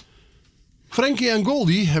 Frankie en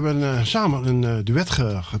Goldie hebben samen een duet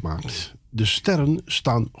gemaakt. De sterren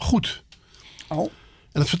staan goed. Oh.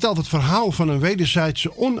 En het vertelt het verhaal van een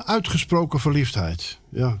wederzijdse onuitgesproken verliefdheid.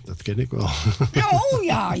 Ja, dat ken ik wel. Oh,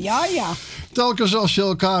 ja. Telkens als je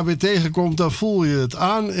elkaar weer tegenkomt, dan voel je het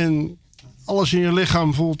aan. En alles in je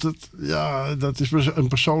lichaam voelt het. Ja, dat is een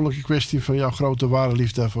persoonlijke kwestie van jouw grote ware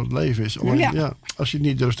liefde voor het leven is. Alleen, ja, als je het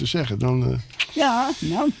niet durft te zeggen, dan...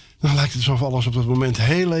 Dan lijkt het alsof alles op dat moment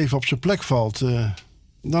heel even op zijn plek valt.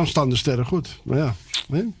 Dan staan de sterren goed. Maar ja.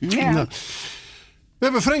 Hè? Ja. Nou. We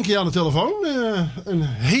hebben Frankie aan de telefoon. Een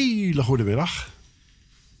hele goede middag.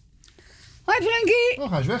 Hoi Frankie.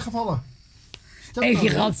 Oh, hij is weggevallen. Is je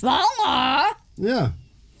gevallen? Ja.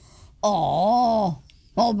 Oh,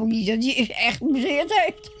 hoop ik niet dat hij is echt bezeerd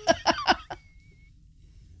heeft.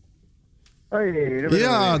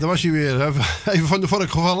 Ja, daar was hij weer. Even van de vork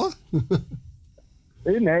gevallen.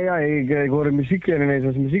 Nee, ja, ik hoorde muziek en ineens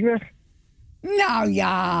was de muziek weg. Nou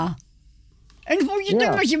ja. En hoe vond je het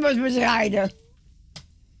nummertje wat we draaiden?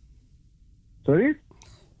 Sorry?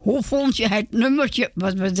 Hoe vond je het nummertje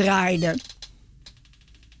wat we draaiden?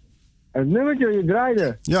 Het nummertje dat je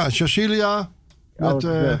draaide? Ja, Cecilia. Met,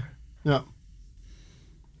 ja.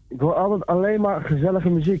 Ik hoor altijd alleen maar gezellige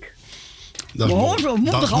muziek. Dat is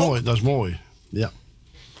mooi. Dat is mooi. Ja.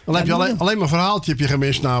 Dan heb je alleen maar een verhaaltje heb je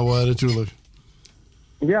gemist nou natuurlijk.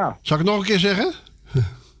 Ja. Zal ik het nog een keer zeggen?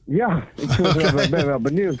 Ja, ik ben wel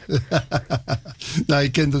benieuwd. Nou,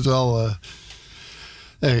 je kent het wel.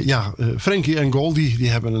 Frankie en Goldie die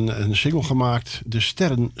hebben een single gemaakt. De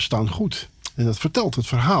sterren staan goed. En dat vertelt het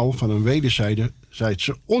verhaal van een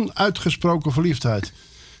wederzijdse onuitgesproken verliefdheid.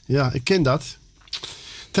 Ja, ik ken dat.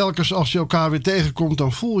 Telkens als je elkaar weer tegenkomt,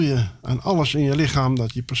 dan voel je aan alles in je lichaam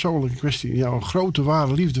dat je persoonlijke kwestie jouw grote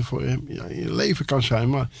ware liefde voor in je leven kan zijn.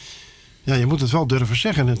 Maar ja, je moet het wel durven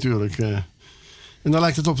zeggen natuurlijk. En dan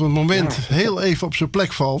lijkt het op het moment heel even op zijn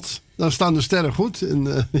plek valt. Dan staan de sterren goed.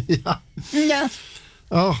 En, ja.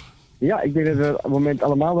 Oh. Ja, ik denk dat we op het moment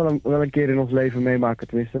allemaal wel een keer in ons leven meemaken.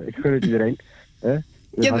 Tenminste, ik gun het iedereen. Dat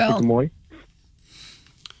is hartstikke mooi.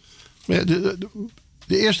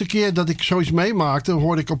 De eerste keer dat ik zoiets meemaakte,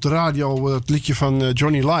 hoorde ik op de radio het liedje van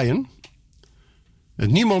Johnny Lyon.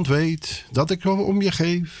 En niemand weet dat ik om je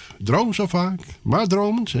geef. Droom zo vaak, maar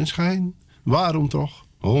dromen zijn schijn. Waarom toch?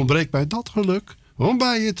 Ontbreekt mij dat geluk om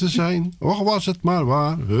bij je te zijn. Och, was het maar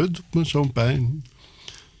waar, het doet me zo'n pijn.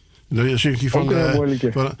 Dan zingt hij van,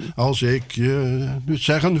 als ik je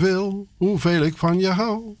zeggen wil hoeveel ik van je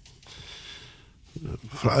hou,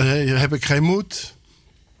 heb ik geen moed.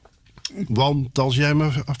 Want als jij me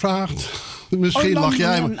vraagt, misschien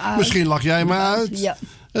lach jij me uit. Ja.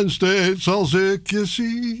 En steeds als ik je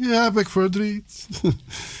zie, heb ik verdriet.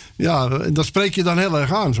 Ja, en dat spreek je dan heel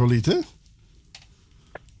erg aan, zo'n lied, hè?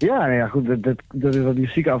 Ja, nou ja, goed, dat is wat die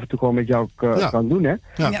muziek af en toe gewoon met jou kan doen, hè?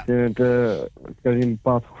 Ja. Het kan je een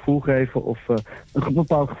bepaald gevoel geven of een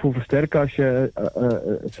bepaald gevoel versterken als je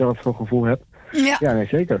zelf zo'n gevoel hebt. Ja, nee,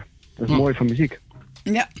 zeker. Dat is mooi van muziek.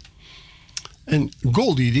 Ja. En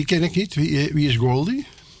Goldie, die ken ik niet. Wie is Goldie?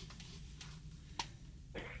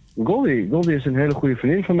 Goldie is een hele goede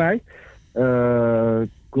vriendin van mij.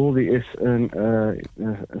 Goldie is een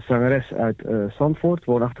zangeres uit Zandvoort,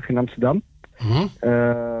 woonachtig in Amsterdam.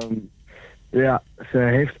 Ja, ze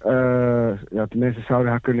heeft, de mensen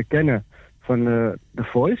zouden haar kunnen kennen van The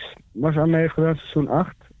Voice, waar ze aan mee heeft gedaan, seizoen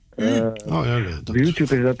 8. Op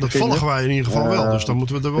YouTube is dat volgen wij in ieder geval wel, dus dan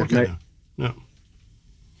moeten we er wel kennen. Ja.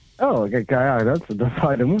 Oh, kijk, ja, dat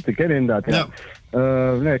zou je moeten kennen inderdaad. Ja.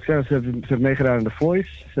 Nee, ik zei, ze heeft meegedaan aan The Voice,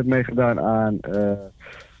 ze heeft meegedaan aan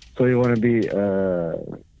So You Wanna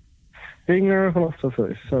Be Singer, geloof ik, of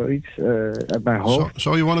zoiets, uit mijn hoofd.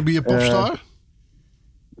 So You Wanna Be a Popstar?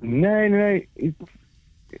 Nee. Ik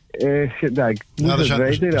er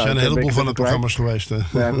zijn een heleboel van de programma's geweest.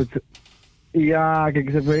 Ja, goed. Ja, kijk,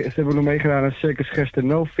 ze hebben nog meegedaan aan Circus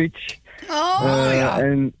Gerstenovic.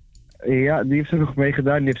 En ja, die heeft ze nog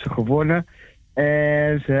meegedaan, die heeft ze gewonnen.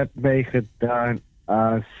 En ze heeft meegedaan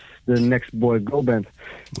aan The Next Boy Girl Band.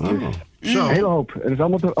 Dus een hele hoop. En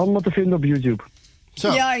dat is allemaal te vinden op YouTube.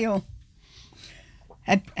 Zo. Ja, joh.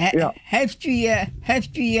 Heeft u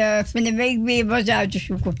van de week weer wat uit te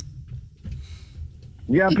zoeken?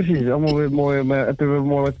 Ja, precies. Allemaal weer mooi, hebben we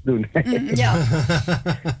mooi wat te doen. Ja.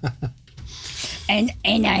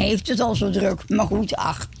 En hij heeft het al zo druk, maar goed,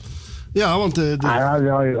 ach. Ja, want...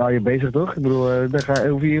 hou je bezig toch? Ik bedoel, daar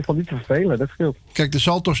hoef je in ieder geval niet te vervelen, dat scheelt. Kijk, de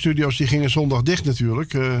Salto-studio's die gingen zondag dicht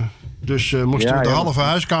natuurlijk. Dus moesten we de halve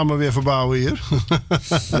huiskamer weer verbouwen hier.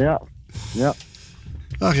 Ja. Ja.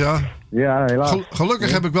 Ach ja. Ja, helaas.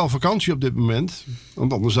 Gelukkig heb ik wel vakantie op dit moment.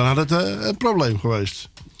 Want anders dan had het een probleem geweest.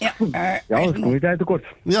 Ja, anders kom je tijd tekort.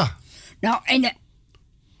 Ja. Nou,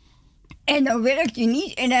 en dan werkt hij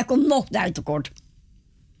niet en hij komt nog tijd tekort.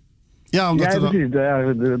 Ja, omdat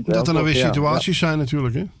er dan weer situaties zijn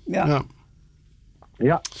natuurlijk, hè? Ja.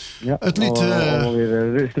 Ja. Het lied...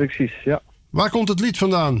 weer restricties, ja. Waar komt het lied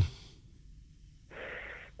vandaan?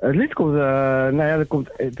 Het lied komt...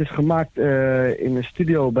 het is gemaakt in een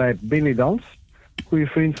studio bij Billy Dans. Een goede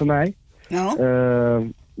vriend van mij. Ja.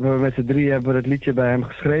 We hebben met z'n drieën hebben we het liedje bij hem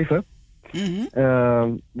geschreven.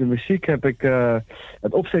 De muziek heb ik...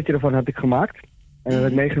 het opzetje ervan heb ik gemaakt. En dat heb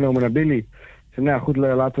ik meegenomen naar Billy. Ik zei, nou goed,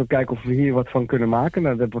 laten we kijken of we hier wat van kunnen maken.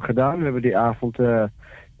 Nou, dat hebben we gedaan. We hebben die avond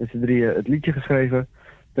met z'n drieën het liedje geschreven.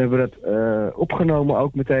 Toen hebben we dat opgenomen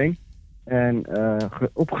ook meteen. En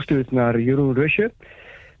opgestuurd naar Jeroen Rusje.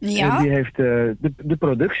 Ja? En die heeft de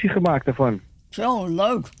productie gemaakt daarvan. Zo,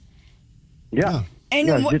 leuk. Ja, En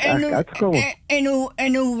ja, hoe is dit eigenlijk uitgekomen.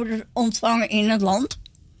 En hoe wordt het ontvangen in het land?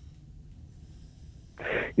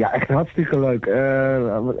 Ja, echt hartstikke leuk.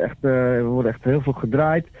 Er wordt echt heel veel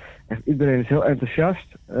gedraaid. Echt, iedereen is heel enthousiast.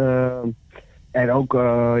 En ook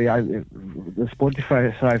de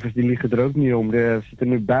Spotify-cijfers die liggen er ook niet om. We zitten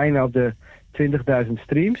nu bijna op de 20.000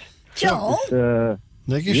 streams. Zo? Dus,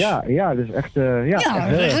 netjes. Ja, dus echt, echt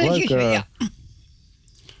heel erg leuk.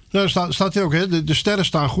 Nou, staat hier ook, hè? De sterren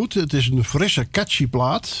staan goed. Het is een frisse, catchy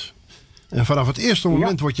plaat. En vanaf het eerste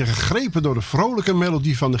moment word je gegrepen door de vrolijke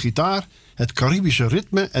melodie van de gitaar, het Caribische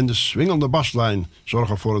ritme en de swingende baslijn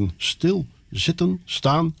zorgen voor een stil zitten,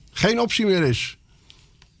 staan, geen optie meer is.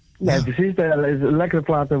 Nee, precies. Het is een lekkere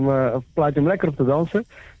plaat om lekker op te dansen.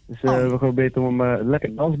 Dus we proberen om hem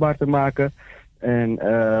lekker dansbaar te maken. En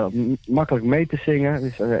makkelijk mee te zingen.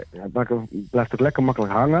 Dus het blijft ook lekker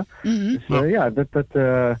makkelijk hangen. Dus dat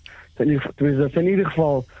zijn in ieder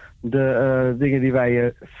geval de dingen die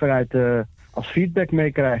wij vanuit als feedback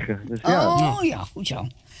meekrijgen. Dus, ja, goed zo.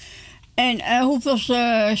 En hoeveel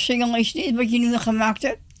single is dit wat je nu gemaakt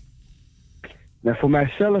hebt? Nou, voor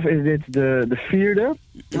mijzelf is dit de vierde.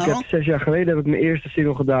 Ik heb 6 jaar geleden heb ik mijn eerste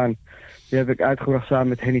single gedaan. Die heb ik uitgebracht samen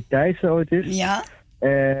met Henny Thijssen ooit eens. Ja.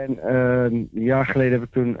 En een jaar geleden heb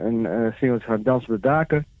ik toen een single gehad, Dans op de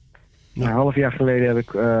Daken. Ja. Een half jaar geleden heb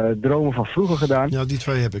ik Dromen van Vroeger gedaan. Ja, die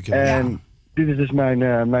twee heb ik. Ja. En dit is dus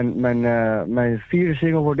mijn vierde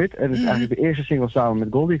single wordt dit. En het is eigenlijk de eerste single samen met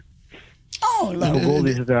Goldie. Oh, leuk.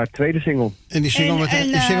 Goldie is het haar tweede single. En die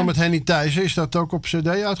single met Henny Thijssen, is dat ook op cd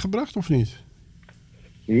uitgebracht of niet?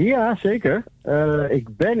 Ja, zeker.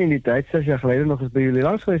 Ik ben in die tijd, 6 jaar geleden, nog eens bij jullie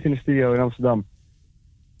langs geweest in de studio in Amsterdam.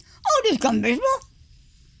 Oh, dit kan best wel.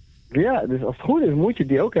 Ja, dus als het goed is, moet je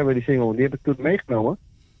die ook hebben, die single. Die heb ik toen meegenomen.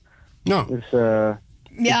 Nou. Dus,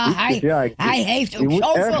 hij heeft ook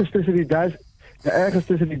zoveel. Ergens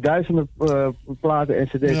tussen die duizenden platen en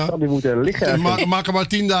cd's die moeten liggen. Maak er maar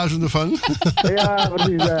 10.000 van. Ja,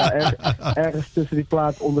 precies. Ergens tussen die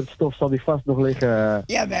plaat onder het stof zal die vast nog liggen.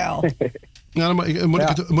 Jawel. Ja, maar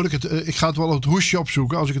ik ga het wel het hoesje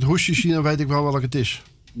opzoeken. Als ik het hoesje zie, dan weet ik wel welk het is.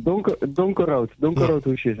 Donkerrood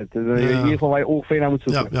hoesje is het. In ieder geval waar je ongeveer naar moet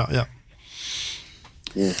zoeken. Ja.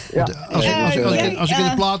 Als ik in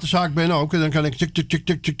de platenzaak ben ook, dan kan ik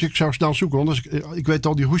tik zo snel zoeken. Want ik weet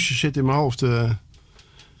al die hoesjes zitten in mijn hoofd.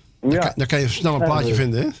 Dan kan je snel een plaatje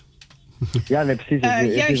vinden, hè? Ja, nee, precies.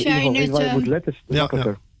 Jij zei net... waar je moet letten, is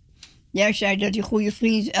makkelijker. Jij zei dat die goede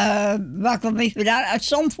vriend... waar kwam je vandaan? Uit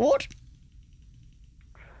Zandvoort?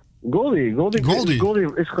 Goldie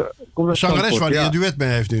is komt uit zangeres waar hij een duet mee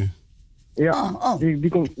heeft nu. Ja,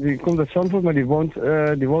 die komt uit Zandvoort, maar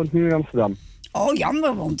die woont nu in Amsterdam. Oh,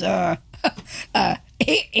 jammer, want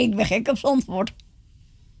ik ben gek op Zandvoort.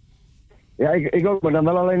 Ja, ik ook, maar dan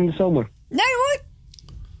wel alleen in de zomer. Nee hoor.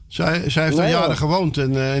 Zij heeft al jaren gewoond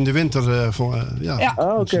en in de winter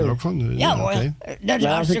oké. er ook van. Ja hoor, dat is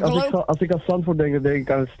hartstikke leuk. Als ik aan Zandvoort denk, dan denk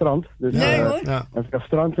ik aan het strand. Dus, nee hoor. Als ik aan het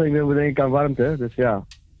strand denk, dan denk ik aan warmte. Dus ja,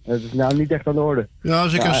 het is nou niet echt aan de orde. Ja,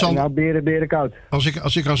 als ik aan nou beren koud.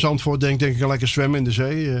 Als ik aan Zandvoort denk ik aan lekker zwemmen in de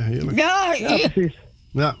zee. Heerlijk. Ja, precies.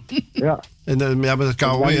 Ja. En met het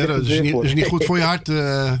koude weer, dat is niet goed voor je hart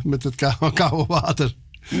met het koude water.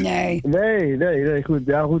 Nee, goed.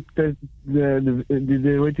 Ja, goed.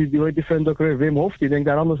 Hoe heet die vent ook weer? Wim Hof, die denkt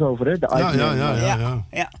daar anders over, hè?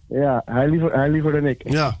 Ja, hij liever dan ik.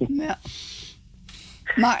 Ja.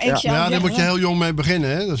 Maar ik zou daar moet je heel jong mee beginnen,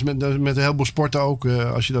 hè? Dat is met een heleboel sporten ook.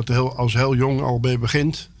 Als je dat als heel jong al mee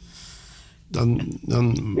begint, dan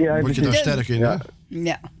word je daar sterk in, hè?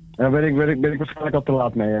 Ja. Daar ben ik waarschijnlijk al te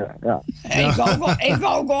laat mee, ja. Ik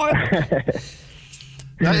ook hoor.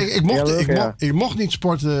 Nee, Ja, ik mocht niet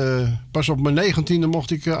sporten. Pas op mijn 19e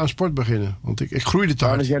mocht ik aan sport beginnen. Want ik groeide te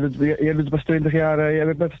hard. Dus jij doet pas 20 jaar, jij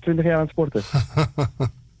bent pas 20 jaar aan het sporten.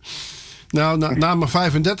 Nou, na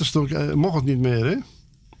mijn 35e mocht het niet meer, hè?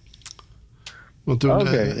 Want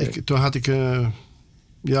toen had ik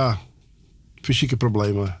fysieke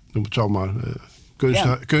problemen, noem het zo maar.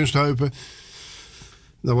 Kunstheupen.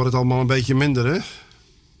 Dan wordt het allemaal een beetje minder, hè?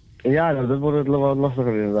 Ja, dat wordt het wat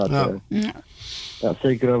lastiger inderdaad. Ja,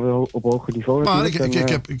 zeker op hoger niveau maar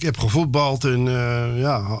natuurlijk. ik heb gevoetbald en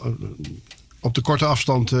op de korte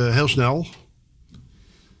afstand heel snel.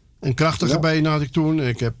 En krachtige benen had ik toen.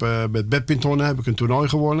 Ik heb met badminton heb ik een toernooi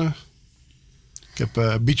gewonnen. Ik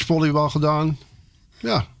heb beachvolleybal gedaan.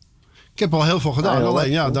 Ja, ik heb al heel veel gedaan.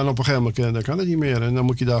 Alleen dan op een gegeven moment dan kan het niet meer. En dan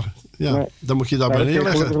moet je daar, dan moet je daar bij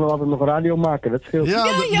neerleggen. Dan nog altijd nog radio maken, dat scheelt.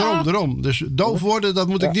 Ja, daarom. Dus doof worden, dat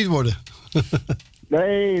moet ik niet worden.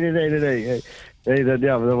 Nee.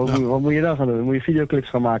 Wat moet je dan gaan doen? Dan moet je videoclips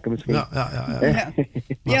gaan maken misschien.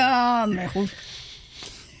 Ja, maar goed.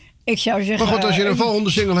 Ik zou zeggen... Maar goed, als je een volgende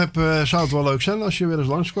single hebt, zou het wel leuk zijn als je weer eens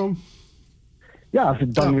langskomt. Ja, als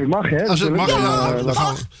het dan weer mag, hè. Als het mag,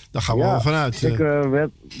 daar gaan we wel vanuit. We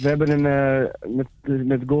hebben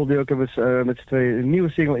met Goldie ook met z'n tweeën een nieuwe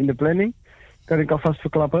single in de planning. Kan ik alvast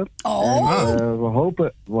verklappen. We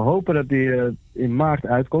hopen dat die in maart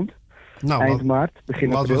uitkomt. Eind maart,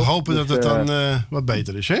 begin april. Laten we hopen dat het dan wat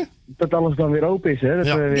beter is, hè? Dat alles dan weer open is, hè? Dat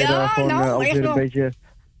we weer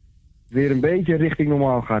weer een beetje richting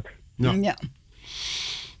normaal gaat. Ja.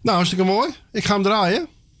 Nou, hartstikke mooi. Ik ga hem draaien.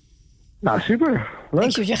 Nou, super. Leuk.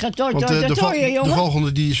 Ik zou zeggen, de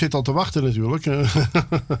volgende die zit al te wachten natuurlijk.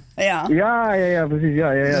 Ja, precies.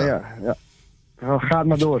 Ja. Gaat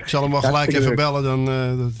maar door. Ik zal hem wel gelijk even bellen. Dan,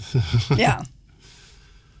 Ja.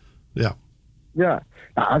 Ja. Ja.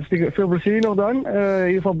 Nou, hartstikke veel plezier nog dan. In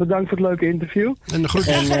ieder geval bedankt voor het leuke interview. En de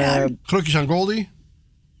groetjes aan Goldie.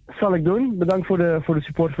 Zal ik doen. Bedankt voor de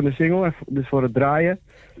support van de single. En dus voor het draaien.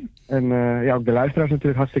 En ook de luisteraars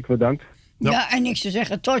natuurlijk hartstikke bedankt. Ja, en ik zou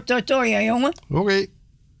zeggen, toi, ja, jongen. Oké.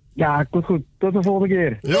 Ja, goed. Tot de volgende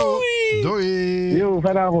keer. Doei. Jo,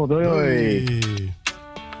 fijne avond. Doei.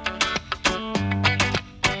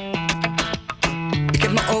 Ik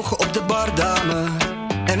heb mijn ogen op de bar, dame.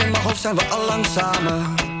 En in mijn hoofd zijn we al lang samen.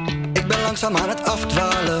 Ik ben langzaam aan het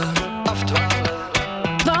afdwalen.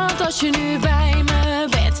 Want als je nu bij me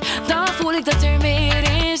bent, dan voel ik dat er meer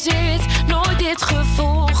in zit. Nooit dit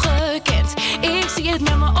gevoel gekend. Ik zie het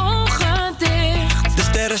met mijn ogen dicht. De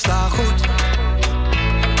sterren staan goed.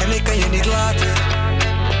 En ik kan je niet laten.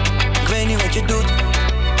 Ik weet niet wat je doet.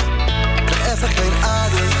 Ik krijg even geen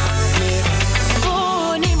adem meer.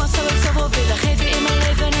 Voor niemand zou ik zoveel willen geven in mijn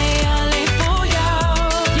leven. Nee, alleen voor jou.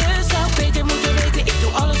 Je zou beter moeten weten, ik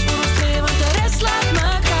doe alles voor ons twee, want de rest laat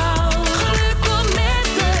me koud. Geluk komt met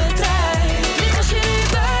de tijd. Lief als je nu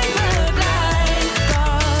bij me blijft.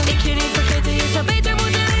 Kan ik je niet vergeten, je zou beter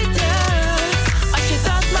moeten weten. Als je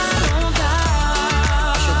dat maar onthoudt.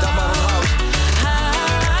 Als je dat maar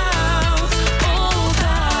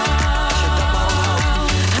onthoudt.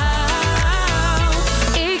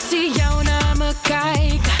 Ik zie jou naar me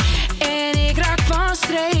kijken en ik raak van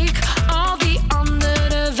streek. Al die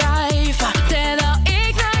andere wijven, terwijl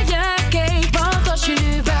ik naar je keek. Want als je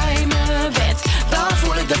nu bij me bent, dan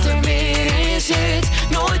voel ik dat er meer in zit.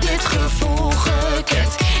 Nooit dit gevoel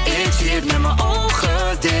gekend. Ik zie het met mijn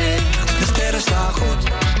ogen dicht. De sterren staan goed.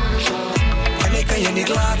 En ik kan je niet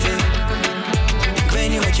laten. Ik weet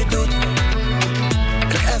niet wat je doet. Ik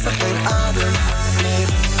krijg even geen adem meer.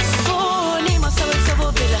 Voor niemand zou ik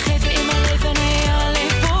zoveel willen geven in mijn leven. Nee,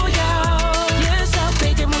 alleen voor jou. Je zou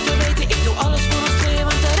beter moeten weten, ik doe alles voor ons twee,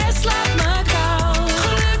 want de rest laat me koud.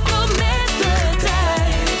 Geluk komt met de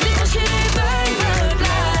tijd. Lief als je nu bij me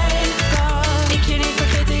blijft. Kan ik je niet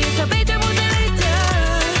vergeten, je zou beter moeten weten.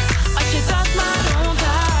 Als je dat maar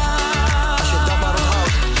onthoudt. Als je dat maar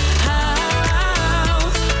onthoudt.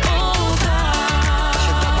 Als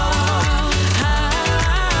je dat maar onthoudt.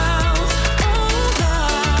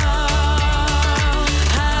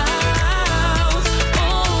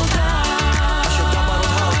 Als je dat maar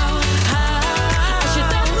onthoudt. Als je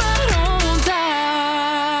dat maar onthoudt.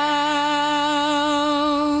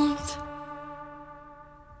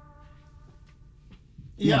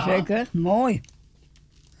 Jazeker, mooi.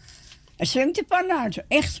 Het zwingt de pan uit,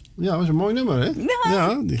 echt. Ja, dat is een mooi nummer, hè?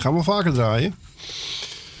 Ja, die gaan we vaker draaien.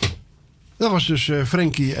 Dat was dus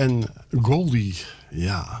Frankie en Goldie.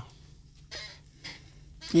 Ja.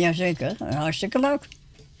 Jazeker, hartstikke leuk.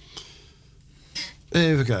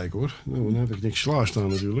 Even kijken hoor. Nou, dan heb ik niks klaarstaan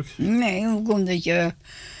natuurlijk. Nee, hoe komt dat je...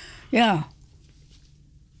 Ja.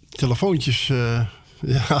 Telefoontjes,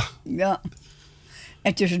 ja. Ja.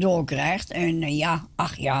 er tussendoor krijgt. En ja,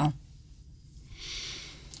 ach ja.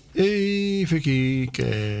 Even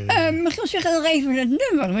kijken. Misschien zeg nog even het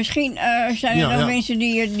nummer. Misschien zijn er nog mensen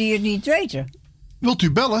die het niet weten. Wilt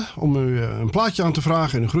u bellen om u een plaatje aan te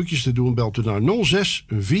vragen en groetjes te doen, belt u naar 06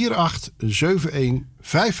 48 71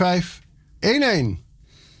 55 11.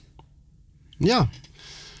 Ja.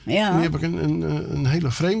 Ja. Nu heb ik een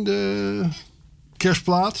hele vreemde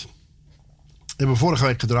kerstplaat. Hebben we vorige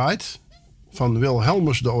week gedraaid. Van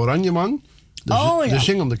Wilhelmus de Oranjeman. De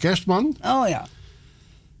zingende kerstman. Oh ja.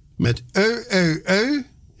 Met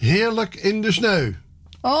heerlijk in de sneeuw.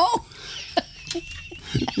 Oh.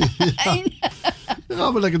 Ja.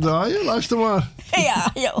 Gaan we lekker draaien, luister maar.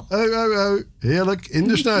 Ja, joh. Heerlijk in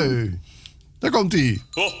de sneeuw. Daar komt ie.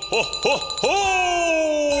 Ho, ho, ho, ho!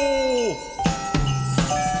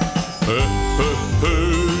 He, he, he.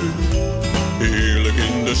 Heerlijk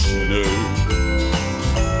in de sneeuw.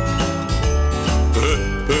 He,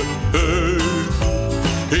 he, he.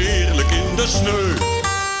 Heerlijk in de sneeuw.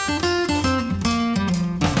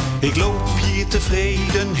 Ik loop hier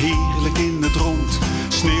tevreden, heerlijk in het rond.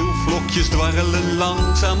 Sneeuwvlokjes dwarrelen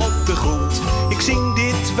langzaam op de grond. Ik zing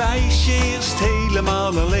dit wijsje eerst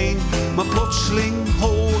helemaal alleen, maar plotseling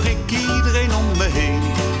hoor ik iedereen om me heen.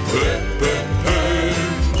 He, he, he.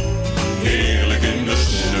 Heerlijk in de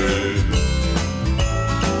sneeuw.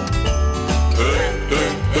 He, he,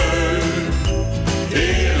 he.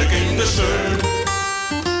 Heerlijk in de sneeuw.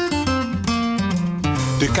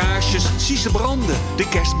 De kaarsjes, zie ze branden, de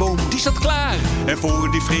kerstboom die staat klaar. En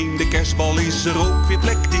voor die vreemde kerstbal is er ook weer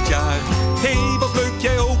plek dit jaar. Hé, wat leuk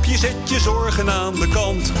jij ook, je zet je zorgen aan de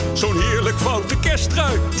kant. Zo'n heerlijk foute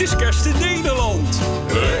kersttrui, het is kerst in Nederland.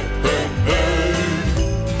 He, he, he.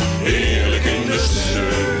 Heerlijk in de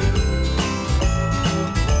sneeuw.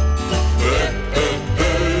 He, he,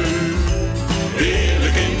 he.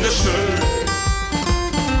 Heerlijk in de sneeuw.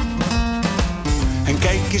 En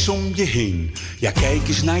kijk eens om je heen. Ja, kijk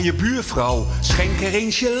eens naar je buurvrouw. Schenk er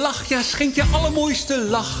eens je lach, ja, schenk je allermooiste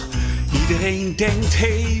lach. Iedereen denkt,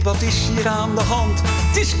 hé, wat is hier aan de hand?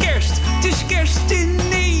 Het is kerst in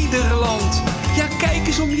Nederland. Ja, kijk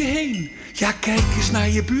eens om je heen. Ja, kijk eens naar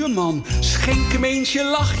je buurman. Schenk hem eens je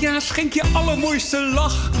lach, ja, schenk je allermooiste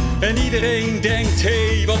lach. En iedereen denkt,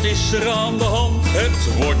 hé, wat is er aan de hand?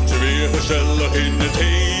 Het wordt weer gezellig in het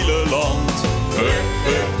hele land. He,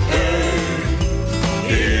 he, he.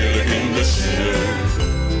 Heerlijk in de sneeuw.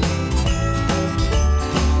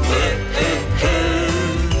 He, he, he.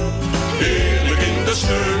 Heerlijk in de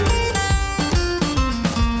sneeuw.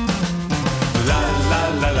 La la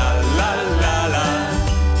la la la la la.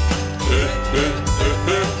 He, he, he,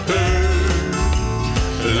 he, he.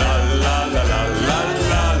 La la la la la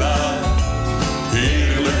la la.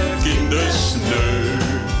 Heerlijk in de sneeuw.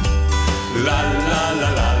 La la la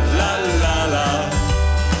la la la la.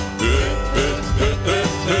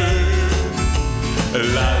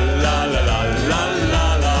 La la la la la la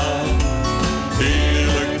la.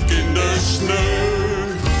 Heerlijk in de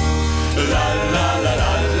sneeuw. La la la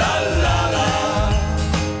la la la la.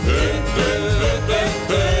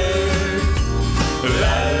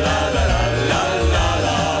 La la la la la la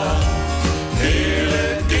la.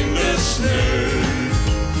 Heerlijk in de sneeuw.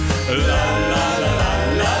 La la la la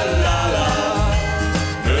la la la.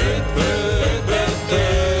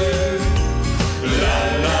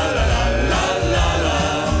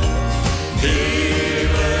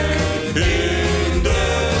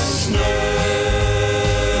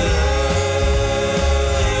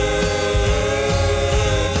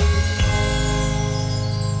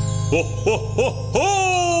 Ho, ho, ho, ho!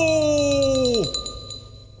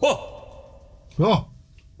 Ho! Oh.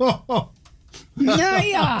 Oh, oh.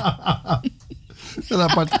 Ja. Een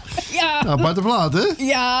aparte plaat, hè?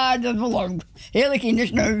 Ja, dat wel ook. Heerlijk in de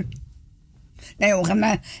sneeuw. Nee, jongen,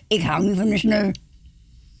 maar ik hou niet van de sneeuw.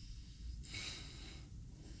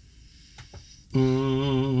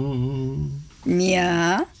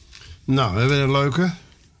 Ja. Nou, we hebben een leuke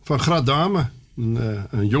van Gradame.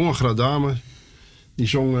 Een jonge Gradame. Die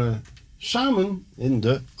zong Samen in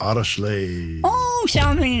de Arreslee. Oh,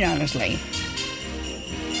 Samen in de Arreslee.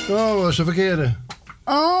 Oh, dat is de verkeerde.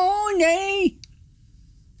 Oh, nee.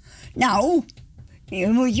 Nou, je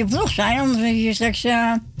moet je vlug zijn, anders is je straks...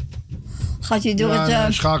 gaat hij door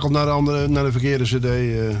het... schakelt naar de verkeerde cd.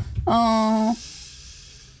 Oh.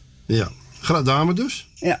 Ja, Gradame dus.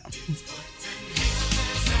 Ja.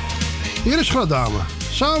 Hier is Gradame.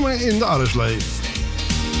 Samen in de Arreslee.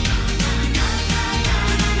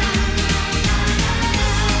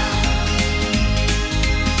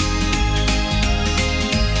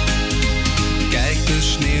 Kijk, de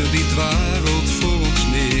sneeuw die dwarrelt voor ons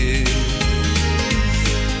neer.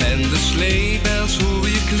 En de sleebels horen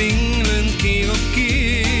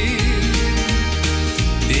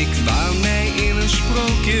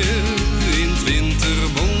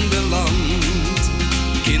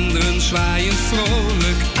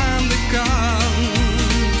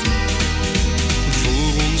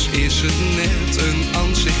is het net een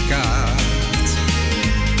ansichtkaart.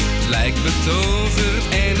 Lijkt betoverd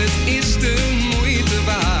en het is de moeite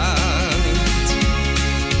waard.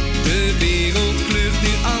 De wereld kleurt nu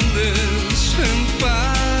anders, een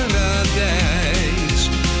paradijs.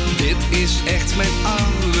 Dit is echt mijn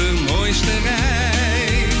allermooiste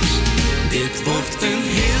reis. Dit wordt een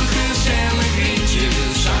heel gezellig ritje,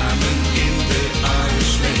 samen in de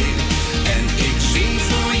armslee. En ik zing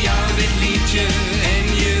voor jou dit liedje en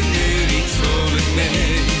je neuriet vrolijk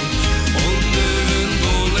mee. Onder een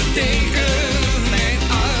wollen deken, mijn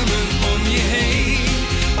armen om je heen.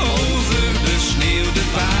 Over de sneeuw, de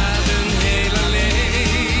paden heel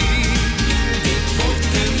alleen. Dit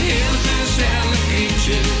wordt een heel gezellig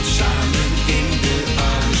ritje, samen in de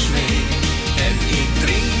armslee. En ik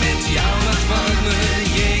drink met jou wat warme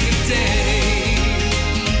jegerthee.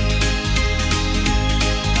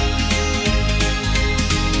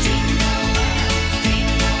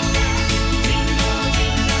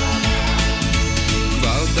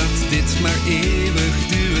 Wou dat dit maar eeuwig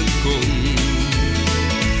duren kon.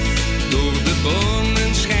 Door de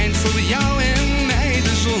bomen schijnt voor jou en mij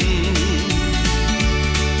de zon.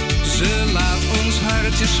 Ze laat ons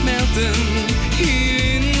hartje smelten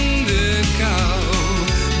in de kou.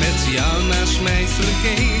 Met jou naast mij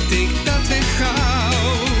vergeet ik dat weer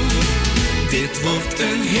gauw. Dit wordt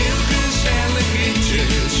een heel gezellig ritje,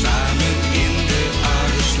 samen in de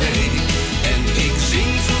armslee. En ik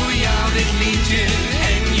zing voor jou dit liedje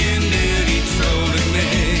en je neuriet vrolijk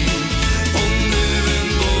mee. Onder een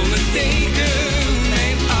wollen deken,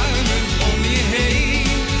 mijn armen om je heen.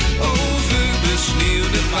 Over de sneeuw,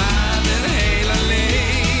 de paden heel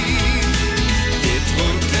alleen. Dit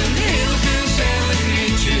wordt een heel gezellig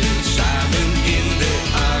ritje, samen in de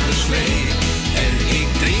armslee. En ik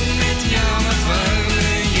drink met jou wat warme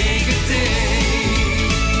jegerthee.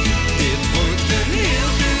 Dit wordt een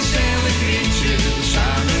heel gezellig ritje,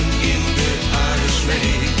 samen in de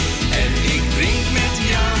armslee. En ik drink met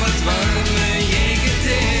jou wat warme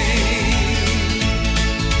jegerthee.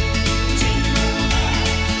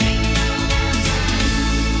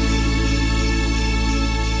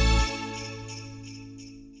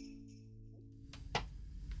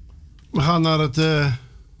 We gaan naar het...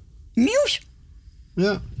 Nieuws.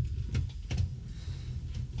 Ja.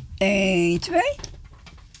 1, 2.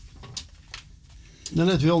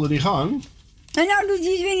 Daarnet wilde die gaan. En nou doet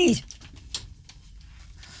hij het weer niet.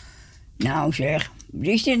 Nou zeg, wat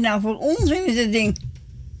is dit nou voor onzin met dit ding?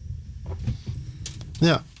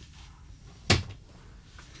 Ja.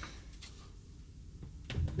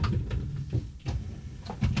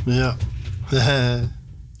 Ja.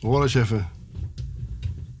 Hoor eens even.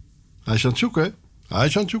 Hij is aan het zoeken. Hij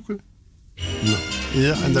is aan het zoeken. Ja,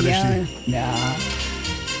 ja, en daar is hij. Ja.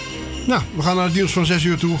 Nou, we gaan naar het nieuws van 6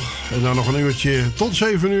 uur toe. En dan nog een uurtje tot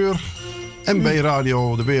 7 uur. MB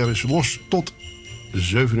Radio, de Beer is los tot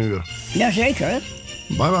 7 uur. Jazeker.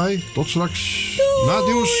 Bye bye, tot straks. Na het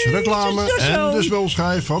nieuws, reclame Tot zo. en de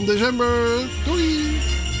spelschijf van december. Doei!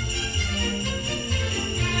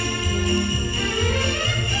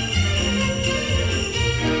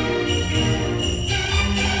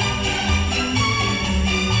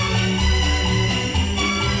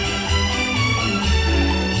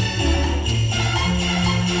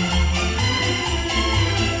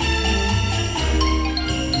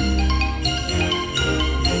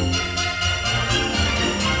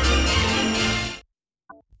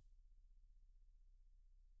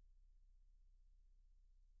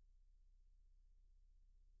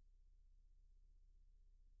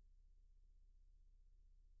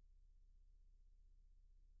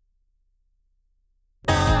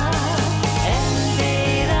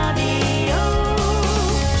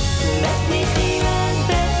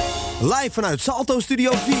 Live vanuit Salto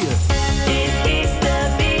Studio 4. Dit is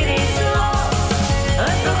de Bier is Los,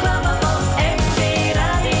 het programma van MB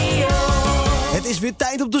Radio. Het is weer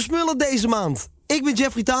tijd om te smullen deze maand. Ik ben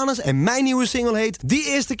Jeffrey Taners en mijn nieuwe single heet Die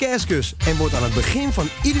Eerste Kerstkus en wordt aan het begin van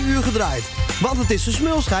ieder uur gedraaid. Want het is de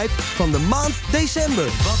smulschijf van de maand december.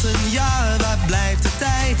 Wat een jaar, waar blijft de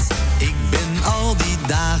tijd? Ik ben al die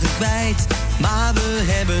dagen kwijt, maar we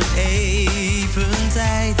hebben even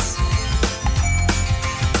tijd.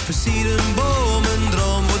 Versier een boom, een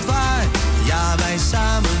droom wordt waar. Ja, wij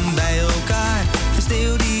samen bij elkaar. De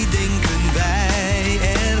sneeuw die denken wij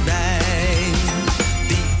erbij.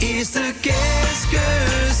 Die eerste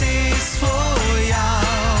kerstkus is voor jou.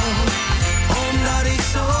 Omdat ik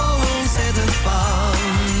zo ontzettend van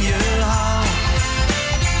je hou.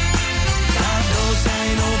 Cadeaus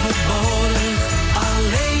zijn overbodig,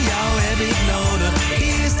 alleen jou heb ik nodig.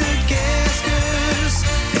 Eerste kerstkus,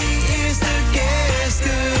 die eerste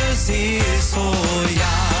kerstkus is voor jou.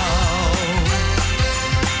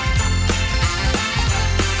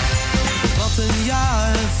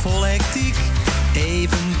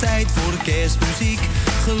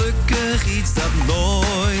 gezellig iets dat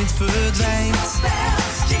nooit verdwijnt.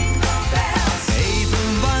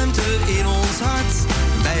 Even warmte in ons hart,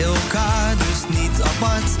 bij elkaar dus niet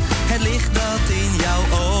apart. Het licht dat in jouw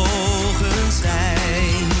ogen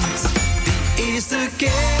schijnt. Die eerste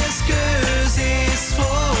kerstkus is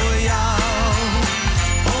voor jou,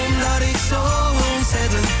 omdat ik zo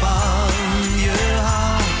ontzettend van je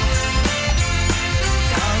hou.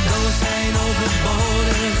 Cadeaus zijn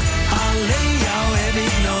overbodig, alleen jou heb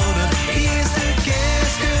ik nodig. Die eerste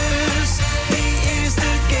kerstkus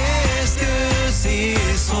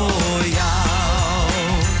is voor jou.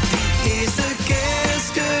 Die eerste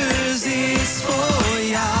kerstkus is voor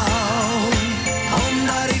jou,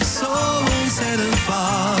 omdat ik zo ontzettend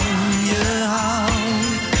van je hou.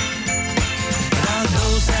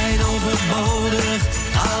 Cadeaus zijn overbodig,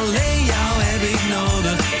 alleen jou heb ik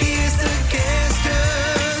nodig. Die eerste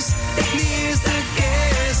kerstkus, die eerste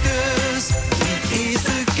kerstkus, die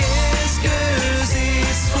eerste kerstkus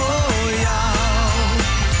is voor jou,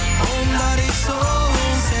 omdat ik zo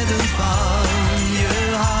ontzettend van je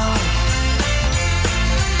hou.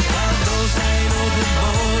 Cadeaus zijn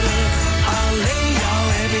overbodig, alleen jou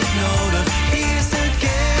heb ik nodig. Die eerste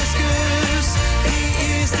kerstkus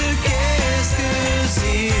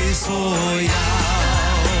is voor jou.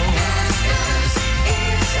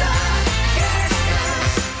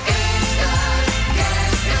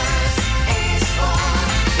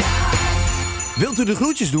 Wilt u de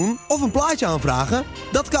groetjes doen of een plaatje aanvragen?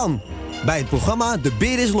 Dat kan. Bij het programma De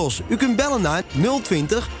Beer is Los. U kunt bellen naar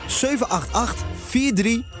 020 788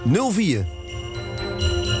 4304.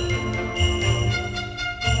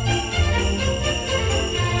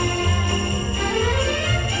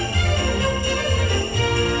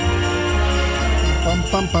 Pam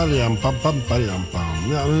pam pam pam pam pam pam.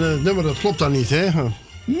 Ja, het nummer dat klopt dan niet, hè?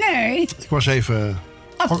 Nee. Ik was even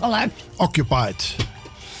occupied.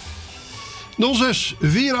 06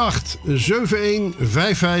 48 71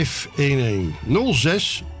 5511.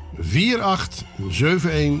 06 48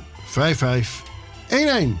 71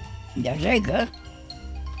 5511. Jazeker.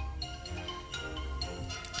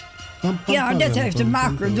 Ja, dat heeft te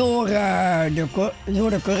maken door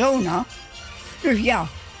de corona. Dus ja.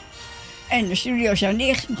 En de studio's zijn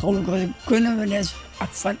dicht. Gelukkig kunnen we het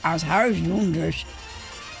vanuit huis doen, dus.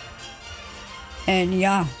 En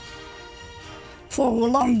ja. Voor hoe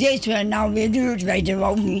lang dit nou weer duurt, weten we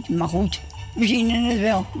ook niet. Maar goed, we zien het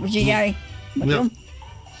wel. Wat zie jij? Ja.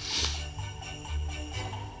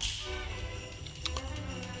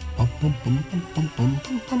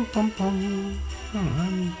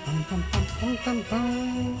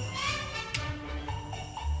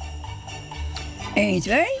 Eén,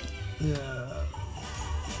 twee. Ja.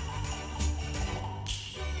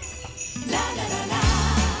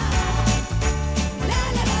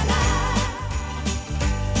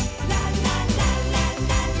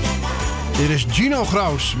 Dit is Gino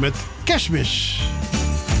Graus met Kerstmis.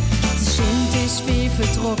 De Sint is weer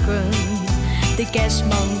vertrokken, de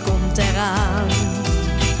kerstman komt eraan.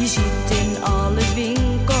 Je ziet in alle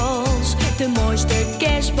winkels de mooiste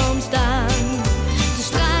kerstboom staan. De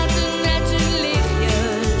straten met hun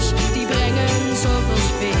lichtjes, die brengen zoveel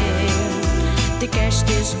sfeer. De kerst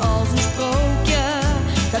is als een sprookje,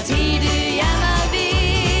 dat ieder jaar maar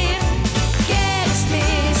weer.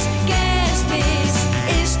 Kerstmis, kerstmis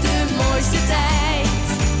is de mooiste tijd.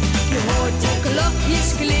 Je hoort de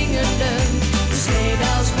klokjes klingelen, de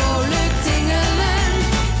sleebels vrolijk tingelen.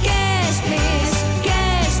 Kerstmis,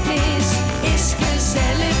 kerstmis is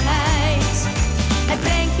gezelligheid. Het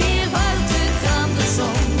brengt meer warmte dan de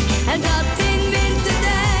zon, en dat in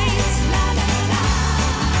wintertijd. La la la la,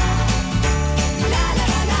 la la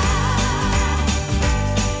la la,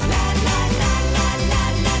 la la la la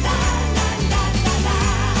la la la la la.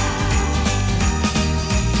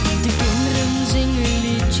 De kinderen zingen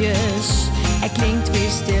liedjes, er klinkt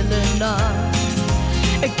weer stille nacht.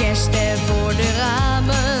 Een kerstster voor de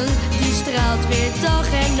ramen, die straalt weer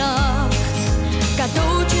dag en nacht.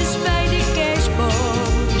 Cadeautjes bij de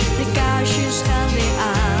kerstboom, de kaarsjes gaan weer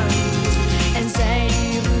aan. En zij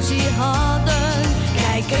die ruzie hadden,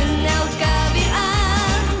 kijken elkaar weer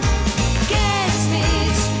aan.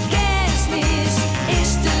 Kerstmis, kerstmis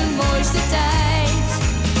is de mooiste tijd.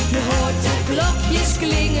 Je hoort de klokjes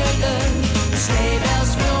klingelen, de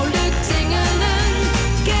sleebels vrolijk tingelen.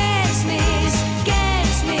 Kerstmis,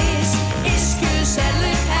 kerstmis is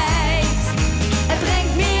gezelligheid. Het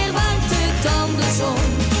brengt meer warmte dan de zon,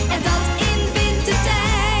 en dat in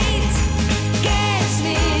wintertijd.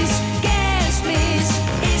 Kerstmis.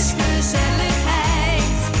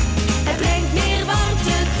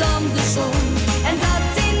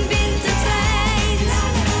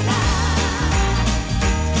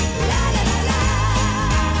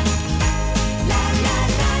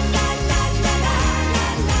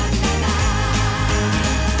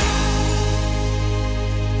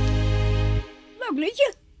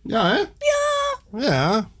 Ja, hè? Ja.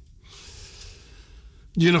 Ja.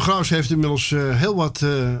 Gino Graus heeft inmiddels heel wat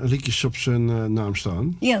liedjes op zijn naam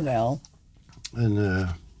staan. Jawel. En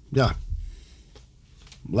ja,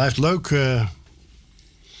 blijft leuk.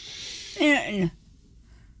 Ja.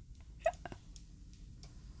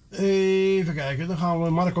 Even kijken, dan gaan we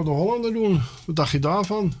Marco de Hollander doen. Wat dacht je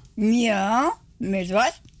daarvan? Ja, met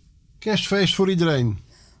wat? Kerstfeest voor iedereen.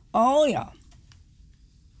 Oh ja.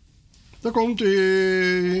 Daar komt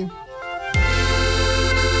ie.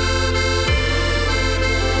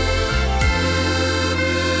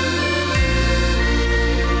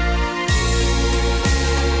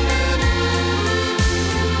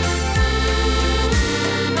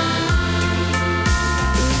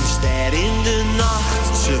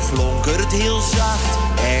 Ze flonkert heel zacht,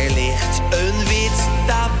 er ligt een wit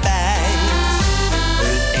tapijt.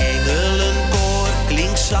 Een engelenkoor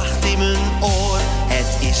klinkt zacht in mijn oor,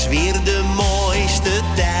 het is weer de mooiste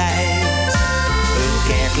tijd. Een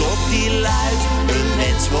kerkklok die luidt, een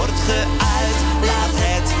wens wordt geuit, laat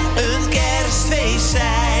het een kerstfeest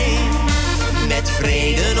zijn. Met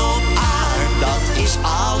vrede op aard, dat is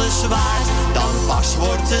alles waard, dan pas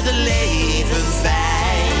wordt het leven fijn.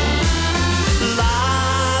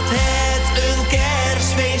 Laat het een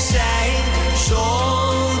kerstfeest zijn,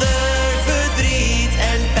 zonder verdriet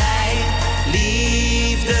en pijn.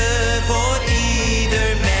 Liefde voor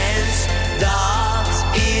ieder mens, dat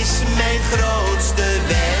is mijn grootste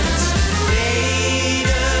wens.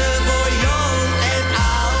 Vrede voor jong en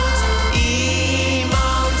oud,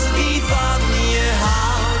 iemand die van je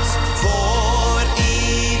houdt. Voor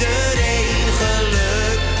iedereen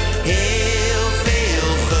geluk, heel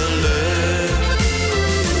veel geluk.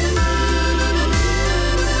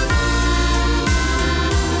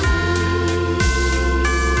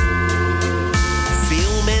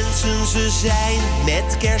 Ze zijn,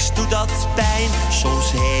 met kerst doet dat pijn,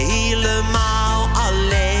 soms helemaal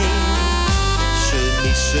alleen. Ze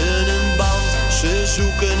missen een band, ze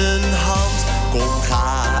zoeken een hand, kom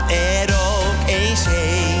ga er ook eens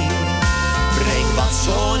heen. Breng wat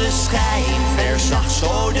zonneschijn, verzacht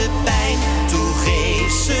zo de pijn,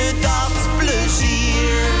 toegeef ze dat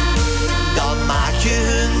plezier. Dan maak je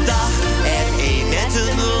hun dag er een met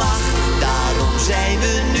een lach, daarom zijn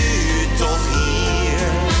we nu toch hier.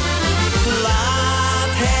 Laat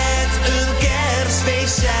het een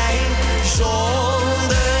kerstfeest zijn,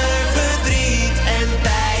 zonder verdriet en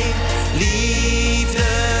pijn.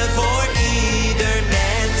 Liefde voor ieder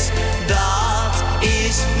mens, dat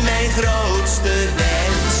is mijn grootste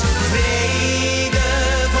wens. Vrede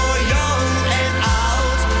voor jong en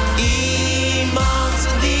oud, iemand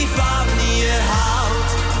die van je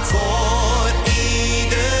houdt. Voor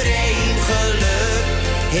iedereen geluk,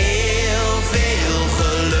 heel veel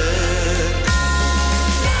geluk.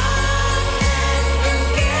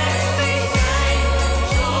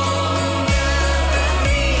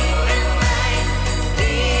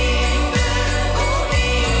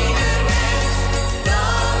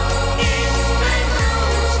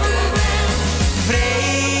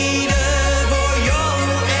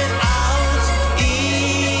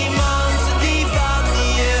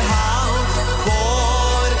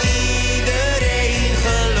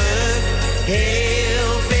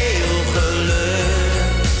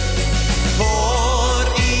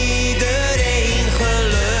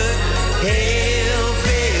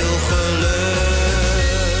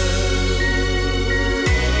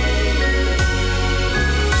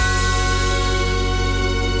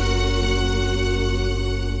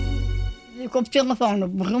 Ik op telefoon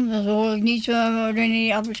op begin, dan hoor ik niet wanneer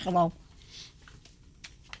die af is gelopen.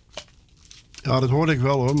 Ja, dat hoorde ik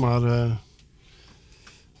wel hoor, maar dan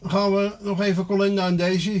gaan we nog even Colinda en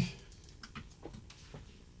Daisy.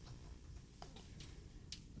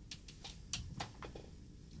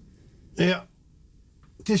 Ja,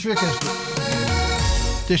 het is weer kerstmis.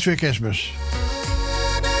 Het is weer kerstmis.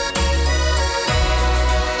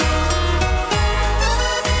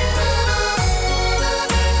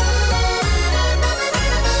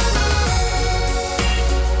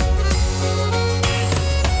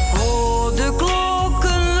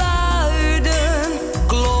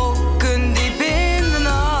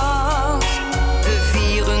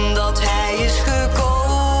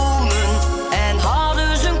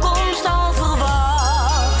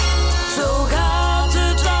 Zo gaat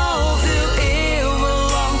het al veel in.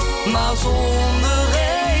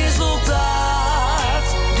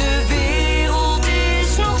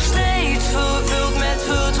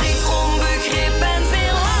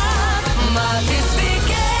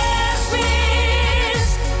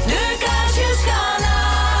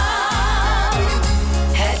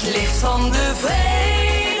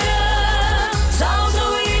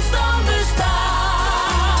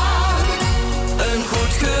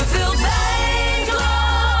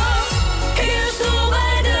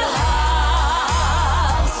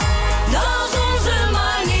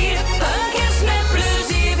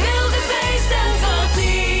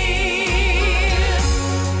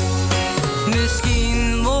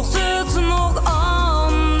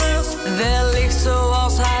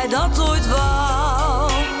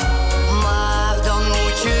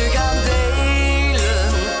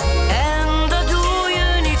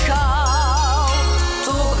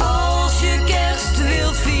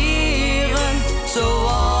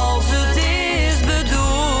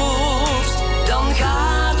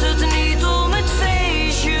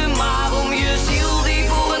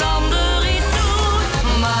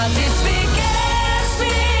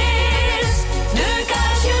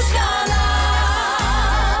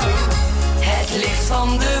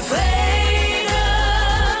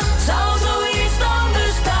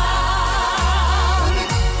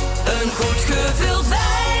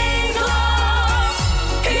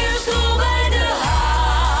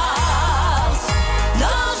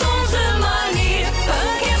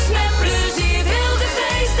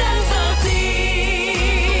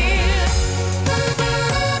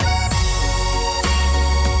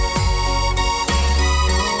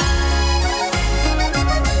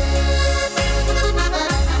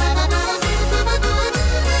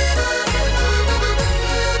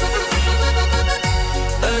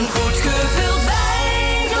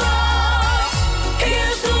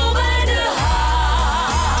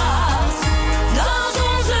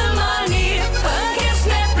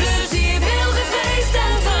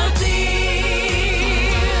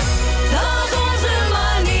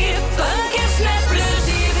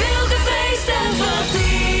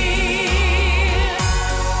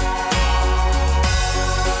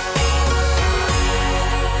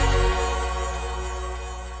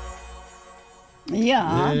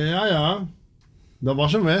 Dat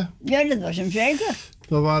was hem, hè? Ja, dat was hem zeker.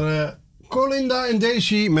 Dat waren Colinda en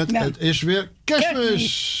Daisy met Het is weer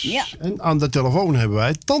Kerstmis. Ja. En aan de telefoon hebben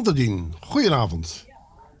wij Tante Dien. Goedenavond.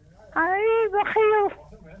 Hoi, Michiel.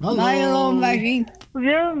 Hallo. Maggie.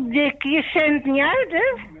 Je zendt niet uit,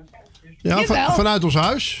 hè? Ja, vanuit ons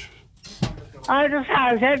huis. Uit ons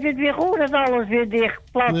huis. Heb je het weer goed dat alles weer dicht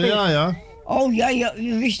plat is? Ja, ja. Oh ja,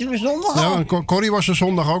 wisten we zondag al. Ja, en Corrie was er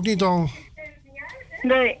zondag ook niet al.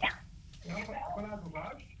 Nee.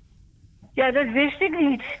 Ja, dat wist ik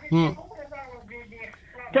niet.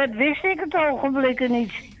 Dat wist ik het ogenblikken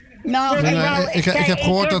niet. Nou, ik heb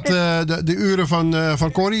gehoord dat de uren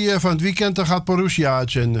van Corrie van het weekend dan gaat Parousia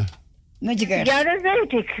uitzenden. Met je kerst. Ja, dat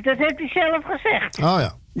weet ik. Dat heeft hij zelf gezegd. Oh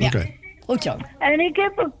ja, oké. Goed zo. En ik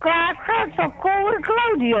heb een kaart gehad van Cole en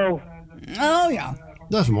Claudio. Oh ja.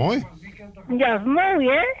 Dat is mooi. Ja, dat is mooi,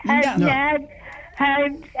 hè?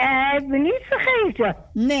 Hij heeft me niet vergeten.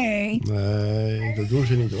 Nee. Nee, dat doen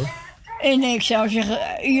ze niet, hoor. En ik zou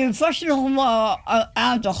zeggen, je hebt vast nog wel een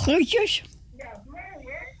aantal groetjes.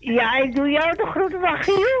 Ja, ik doe jou de groeten van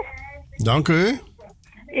Giel. Dank u.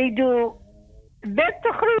 Ik doe Bert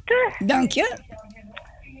de groeten. Dank je.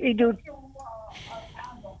 Ik doe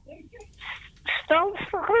Stans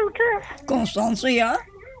de groeten. Constance, ja.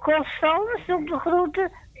 Constance doe ik de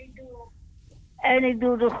groeten. En ik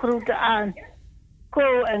doe de groeten aan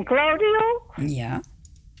Co en Claudio. Ja.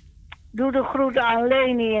 Doe de groeten aan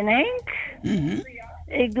Leni en Henk.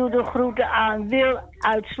 Ik doe de groeten aan Wil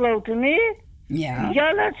uit Slotermeer. Ja.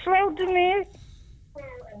 Jan uit Slotermeer.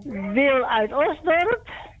 Wil uit Osdorp.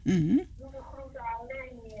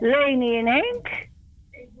 Leni en Henk.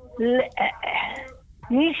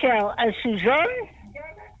 Michel en Suzanne.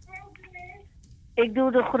 Ik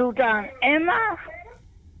doe de groeten aan Emma.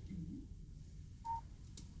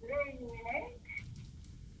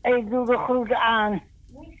 Ik doe de groeten aan.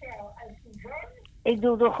 Ik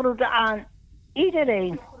doe de groeten aan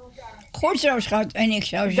iedereen. Goed zo, schat. En ik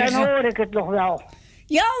zou zeggen... Dan hoor ik het nog wel.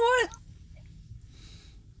 Ja hoor.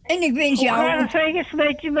 En ik wens jou... Hoe gaat het een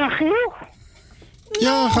beetje met Giel?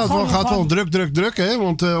 Ja, gaat wel druk, hè?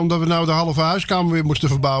 Want omdat we nou de halve huiskamer weer moesten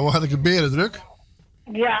verbouwen, had ik het beren druk.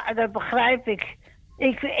 Ja, dat begrijp ik.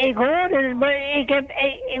 Ik hoorde het, maar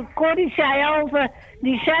Corrie zei al,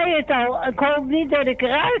 die zei het al. Ik hoop niet dat ik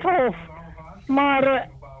eruit hoef. Maar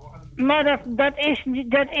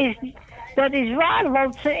dat is waar,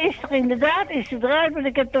 want ze is er inderdaad, is ze eruit, maar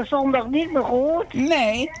ik heb dat zondag niet meer gehoord.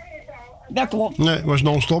 Nee, dat klopt. Nee, het was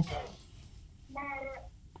non-stop.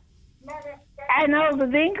 En al de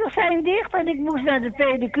winkels zijn dicht en ik moest naar de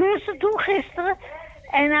pedicure toe gisteren.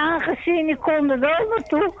 En aangezien ik kon er wel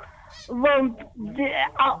naartoe, want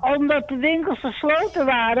omdat de winkels gesloten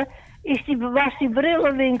waren, was die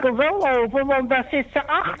brillenwinkel wel open, want daar zit ze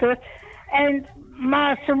achter.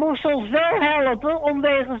 Maar ze moesten ons wel helpen,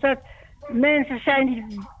 omwege dat mensen zijn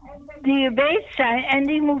die diabetes zijn en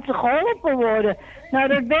die moeten geholpen worden. Nou,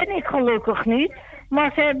 dat ben ik gelukkig niet,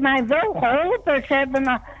 maar ze hebben mij wel geholpen.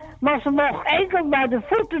 Maar ze mocht enkel bij de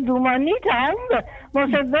voeten doen, maar niet de handen. Maar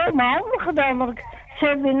ze hebben wel mijn handen gedaan, want ze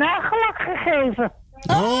hebben weer nagellak gegeven.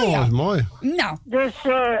 Oh, ja. Dat is mooi. Nou. Dus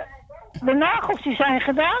de nagels die zijn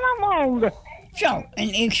gedaan aan mijn handen. Zo,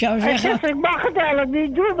 en ik zou zeggen... En ik mag het eigenlijk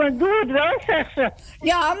niet doen, maar doe het wel, zegt ze.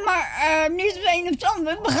 Ja, maar niet het een of het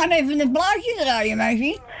ander. We gaan even een plaatje draaien,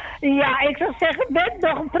 meisje. Ja, ik zou zeggen, Ben,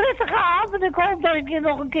 nog een prettige avond. Ik hoop dat ik je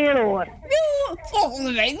nog een keer hoor. Ja,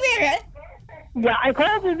 volgende week weer, hè? Ja, ik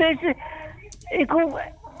hoop een beetje...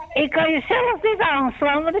 Ik kan je zelf niet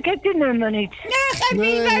aanslaan, want ik heb je nummer niet. Nee, geef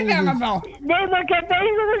niet bij Wermerbal. Nee, maar ik heb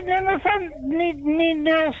even het nummer van... Niet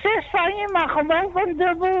 06 van je, maar gewoon van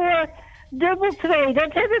dubbel 2.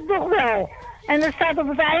 Dat heb ik nog wel. En dat staat op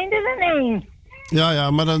het einde een 1.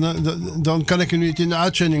 Ja, maar dan kan ik je niet in de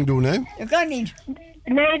uitzending doen, hè? Dat kan niet.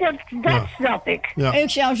 Nee, dat snap ik. Ja. Ik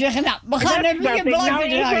zou zeggen, nou, we gaan even je plaatje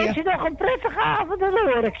draaien. Ik wens je nog een prettige avond, dan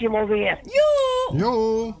hoor ik je wel weer.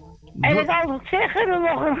 Jo. En ik wil ook zeggen,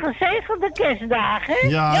 nog een gezegende kerstdagen.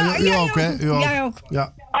 Ja, u ook, hè? U ook. Jij ook.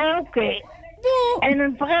 Ja. Oké. En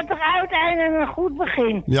een prettig uiteinde en een goed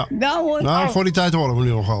begin. Ja. Hoor. Nou, voor die tijd horen we nu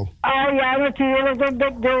nogal. Oh ja, natuurlijk.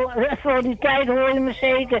 Voor die tijd hoor je me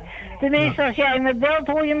zeker. Tenminste, als jij me belt,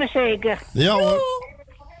 hoor je me zeker. Ja hoor.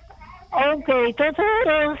 Oké, tot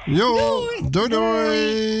horens. Jo,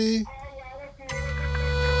 doei.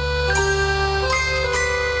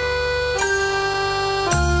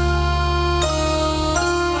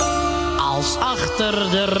 Als achter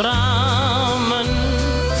de ramen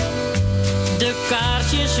de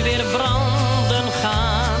kaarsjes weer branden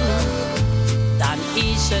gaan, dan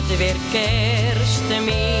is het weer Kerstmis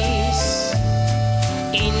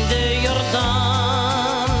in de Jordaan.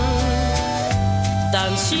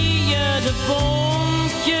 de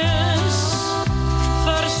boompjes,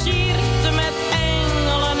 versierd met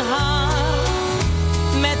engelenhaar,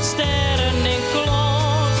 met sterren en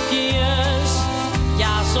klokjes,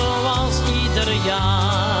 ja, zoals ieder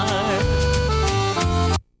jaar.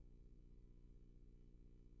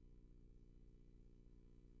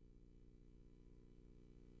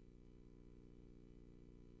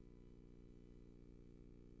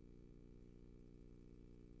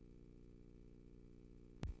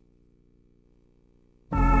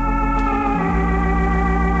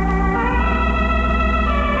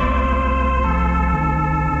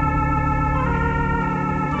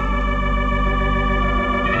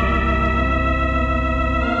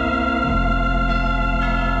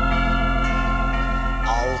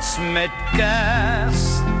 Met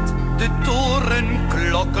kerst de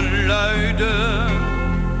torenklokken luiden,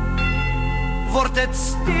 wordt het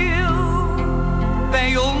stil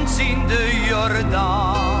bij ons in de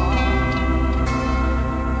Jordaan.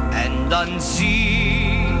 En dan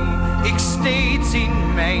zie ik steeds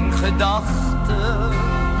in mijn gedachten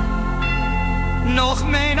nog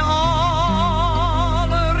mijn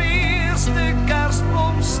allereerste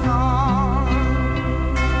kerstboom staan.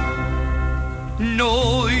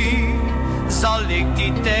 Nooit zal ik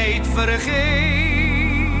die tijd vergeten,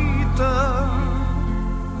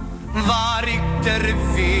 waar ik ter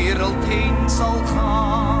wereld heen zal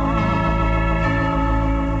gaan.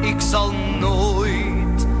 Ik zal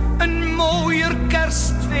nooit een mooier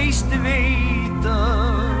kerstfeest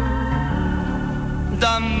weten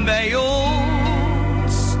dan bij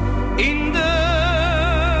ons in de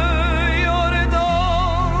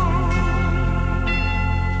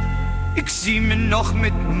Ik zie me nog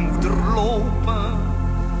met moeder lopen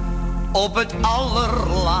op het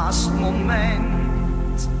allerlaatst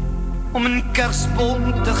moment om een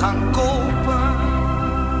kerstboom te gaan kopen,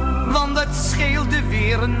 want dat scheelde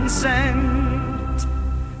weer een cent.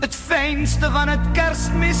 Het fijnste van het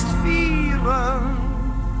kerstmis vieren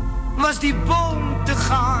was die boom te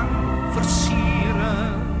gaan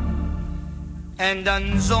versieren. En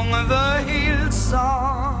dan zongen we heel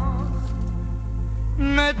zacht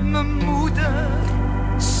met mijn moeder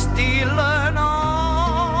stille nacht.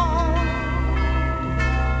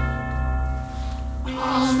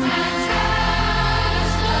 Als met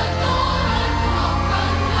kerst de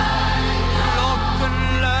torenklokken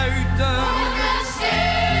luiden, wordt het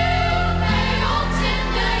stil bij ons in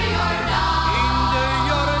de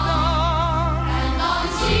Jordaan. En dan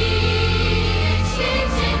zie ik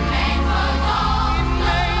steeds in mijn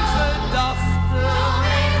gedachten,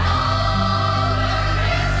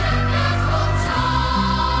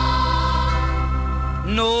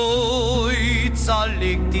 nooit zal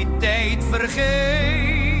ik die tijd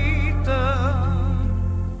vergeten,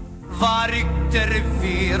 waar ik ter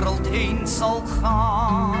wereld heen zal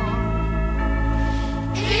gaan.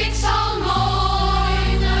 Ik zal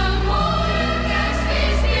nooit een mooier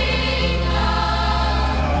kerstfeest vieren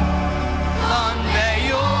dan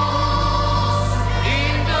bij ons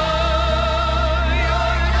in de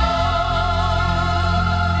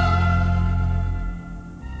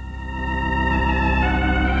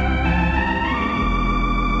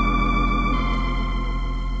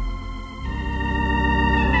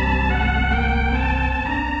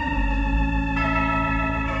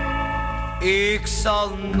Ik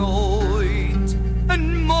zal nooit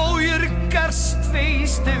een mooier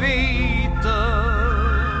kerstfeest weten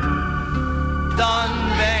dan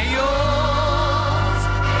bij ons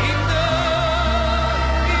in de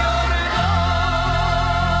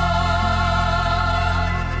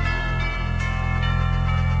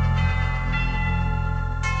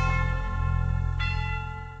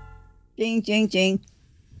Ting, ting, ting.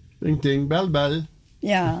 Ting, ting, bel, bel.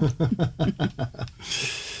 Ja.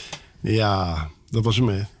 Ja, dat was hem,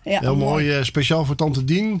 hè. Ja, heel mooi. mooi. Speciaal voor Tante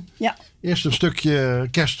Dien. Ja. Eerst een stukje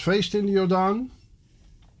kerstfeest in de Jordaan.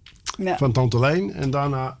 Ja. Van Tante Leen. En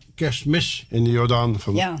daarna kerstmis in de Jordaan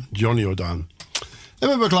van Johnny Jordaan. En we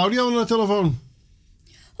hebben Claudio aan de telefoon.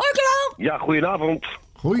 Hoi Claudio. Ja, goedenavond.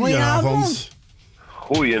 Goedenavond.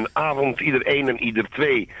 Goedenavond, ieder één en ieder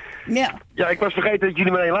twee. Ja. Ja, ik was vergeten dat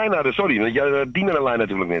jullie maar één lijn hadden. Sorry, want jij Dien met een lijn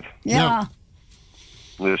natuurlijk net. Ja.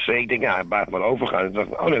 Dus ik denk, ja, baat maar overgaan. Ik dacht,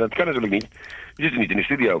 oh nee, dat kan natuurlijk niet. Je zit niet in de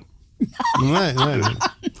studio. Nee.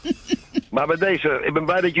 Maar bij deze, ik ben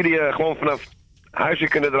blij dat jullie gewoon vanaf huis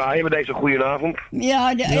kunnen draaien bij deze goedenavond.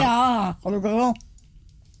 Ja, gelukkig wel.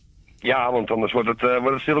 Ja, want anders wordt het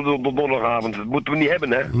stil tot donderdagavond. Dat moeten we niet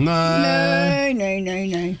hebben, hè?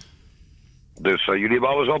 Nee. Dus jullie hebben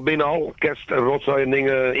alles al binnen al. Kerst en rotzooi en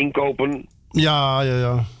dingen inkopen. Ja.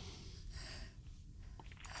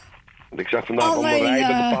 Ik zag vandaag op de rij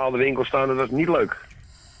bij bepaalde winkels staan, dat was niet leuk.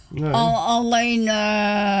 Nee. Alleen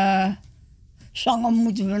zangen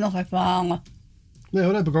moeten we nog even hangen. Nee,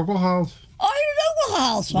 dat heb ik ook al gehaald. Oh, je hebt ook al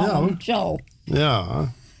gehaald, zangen? Ja, hoor. Zo. Ja.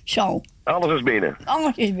 Zo. Alles is binnen.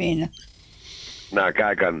 Alles is binnen. Nou,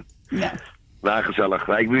 kijk aan. Ja. Nou, gezellig.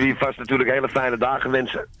 Nou, ik wil jullie vast natuurlijk hele fijne dagen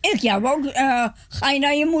wensen. Ik jou ook. Ga je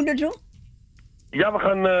naar je moeder toe? Ja, we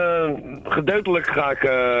gaan gedeeltelijk ga ik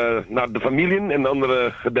naar de familie en de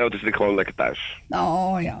andere gedeelte zit ik gewoon lekker thuis.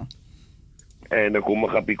 Oh ja. En dan komt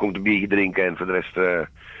mijn grappie, komt een biertje drinken en voor de rest,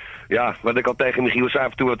 ja, wat ik al tegen Michiel zei,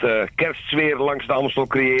 af en toe wat kerstsfeer langs de Amstel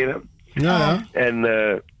creëren. Ja. En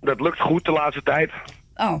dat lukt goed de laatste tijd.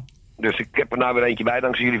 Oh. Dus ik heb er nou weer eentje bij,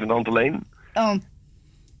 dankzij jullie van de hand alleen. Oh.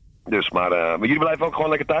 Dus, maar jullie blijven ook gewoon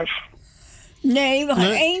lekker thuis? Nee, we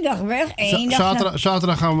gaan 1 dag weg.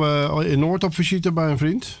 Zaterdag gaan we in Noord op visite bij een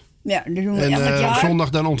vriend. Ja, dat doen we en elk jaar. zondag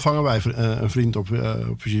dan ontvangen wij een vriend op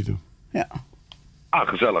visite. Ja. Ah,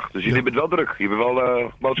 gezellig. Dus jullie hebben het wel druk. Jullie hebben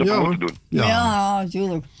wel boodschappen moeten doen. Ja,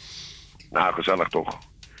 natuurlijk. Nou, gezellig toch.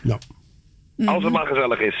 Ja. Als het maar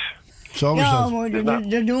gezellig is. Zo is ja, dat. Mooi, Dus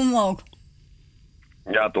dat doen we ook.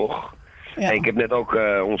 Ja, toch. Ja. En ik heb net ook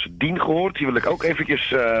onze Dien gehoord. Die wil ik ook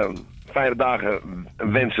eventjes fijne dagen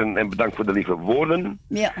wensen en bedankt voor de lieve woorden.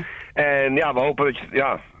 Ja. En ja, we hopen dat je,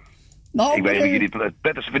 ja... Ik weet niet, jullie het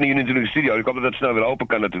prettigste vinden jullie natuurlijk in de studio. Ik hoop dat het snel weer open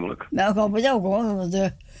kan natuurlijk. Nou, ik hoop het ook hoor.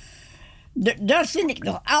 Want, dat vind ik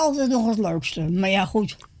nog altijd nog het leukste. Maar ja,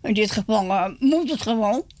 goed. In dit geval moet het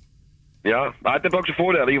gewoon. Ja, maar het heeft ook zijn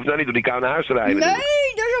voordelen. Je hoeft nou niet door die kou naar huis te rijden. Nee,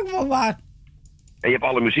 natuurlijk. dat is ook wel waar. En je hebt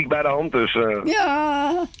alle muziek bij de hand, dus...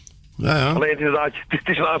 Ja. Alleen het is inderdaad, het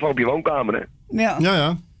is een aanval op je woonkamer, hè? Ja.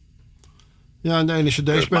 Ja. Ja, en de ene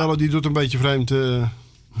cd-speler die doet een beetje vreemd.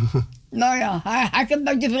 Nou ja, hij kan een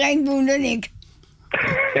beetje vreemd doen dan ik.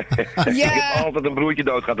 Ik heb altijd een broertje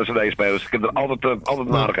dood gehad als cd-spelers. Ik heb er altijd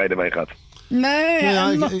narigheden mee gehad.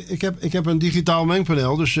 Nee, ik heb een digitaal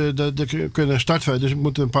mengpaneel, dus daar kunnen startvee. Dus ik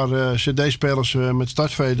moet een paar cd-spelers met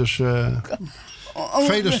startveders,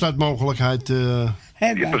 vederstartmogelijkheid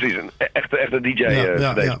Ja, precies, een echte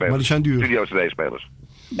DJ-cd-spelers. maar die zijn duur. Studio-cd-spelers.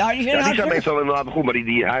 Nou, die zijn meestal inderdaad goed, maar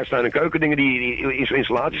die huistuin- en keukendingen die in zo'n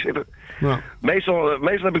installaties zitten. Ja. Meestal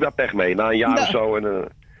heb ik daar pech mee, na een jaar of zo. En,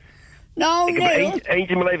 nou, ik heb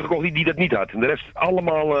eentje in mijn leven gekocht die dat niet had. En de rest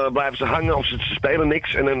allemaal blijven ze hangen of ze spelen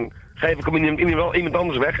niks. En dan geef ik hem iemand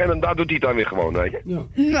anders weg en dan, daar doet hij het dan weer gewoon, weet je.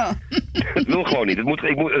 Ja. Het wil gewoon niet.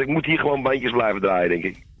 Ik moet hier gewoon bandjes blijven draaien, denk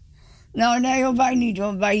ik. Nou, nee hoor, wij niet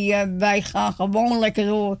hoor. Wij gaan gewoon lekker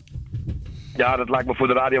door. Ja, dat lijkt me voor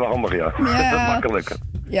de radio wel handig, ja. Dat is makkelijker.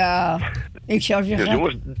 Ja, ik zou zeggen... Dus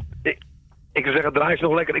jongens, ik zou zeggen, draai eens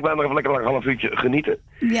nog lekker. Ik blijf nog even lekker een half uurtje genieten.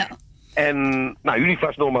 Ja. En nou, jullie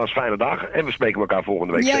vast nogmaals fijne dagen. En we spreken elkaar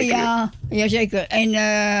volgende week zeker weer. Ja, zeker. En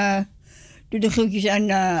doe de groetjes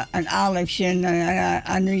aan Alex en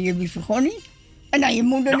aan je lieve Gonnie. En aan je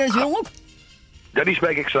moeder natuurlijk. Ja, die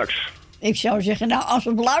spreek ik straks. Ik zou zeggen, nou, als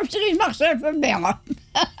het luisteren is, mag ze even bellen.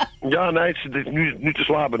 Ja, nee, het is nu te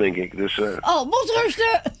slapen, denk ik. Dus, Oh, moet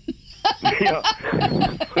rusten. Ja,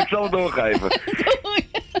 ik zal het doorgeven.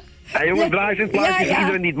 Hey, jongens, draai eens in het plaatje voor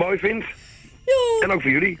iedereen die het mooi vindt. Doei. En ook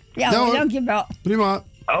voor jullie. Ja, dankjewel. Prima.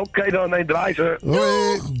 Oké dan, nee, draai ze.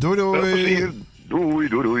 Hoi, doei. Doei,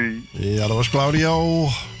 doei. Ja, dat was Claudio.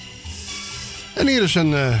 En hier is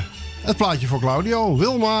het plaatje voor Claudio,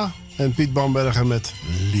 Wilma en Piet Bamberger met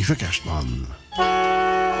Lieve Kerstman.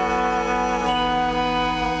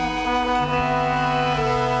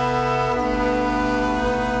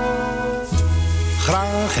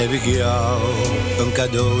 Graag heb ik jou een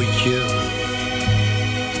cadeautje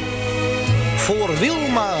voor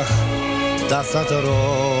Wilma, dat staat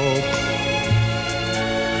erop.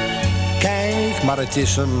 Kijk, maar het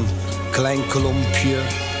is een klein klompje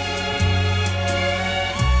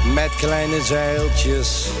met kleine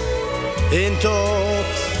zeiltjes in tot.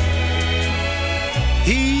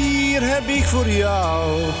 Hier heb ik voor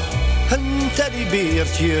jou een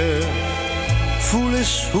teddybeertje. Voel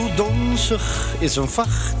eens hoe donzig is een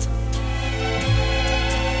vacht.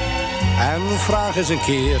 En vraag eens een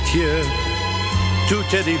keertje, toe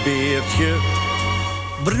teddybeertje.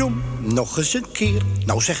 Broem, nog eens een keer.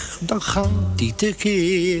 Nou zeg, dan gaat die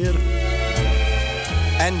tekeer.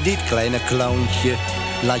 En dit kleine clowntje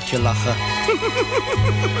laat je lachen.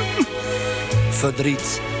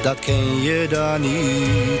 Verdriet, dat ken je dan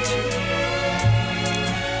niet.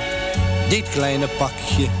 Dit kleine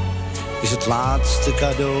pakje is het laatste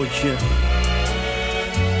cadeautje.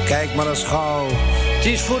 Kijk maar eens gauw, het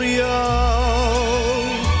is voor jou.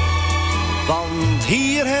 Want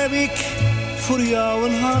hier heb ik voor jou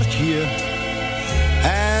een hartje.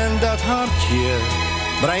 En dat hartje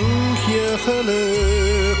brengt je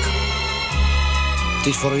geluk. Het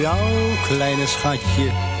is voor jou, kleine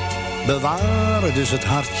schatje, Bewaar dus het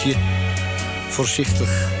hartje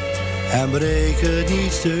voorzichtig en breek het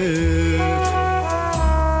niet stuk.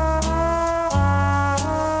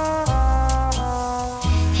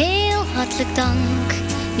 Heel hartelijk dank,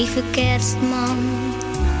 lieve kerstman.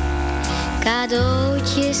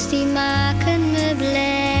 Cadeautjes die maken me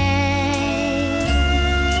blij.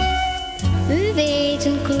 U weet,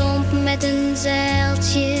 een klomp met een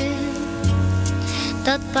zeiltje,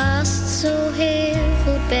 dat past zo heel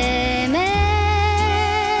goed bij mij.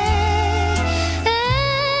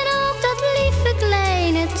 En ook dat lieve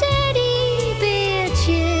kleine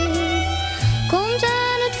teddybeertje komt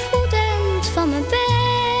aan het voetend van mijn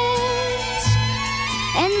bed.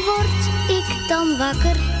 En word ik dan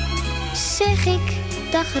wakker, zeg ik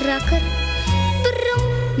dag rakker.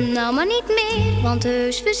 Brom, nou maar niet meer, want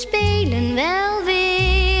heus we spelen wel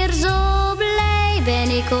weer. Zo blij ben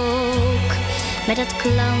ik ook met dat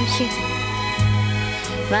clowntje.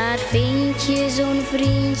 Waar vind je zo'n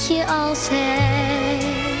vriendje als hij?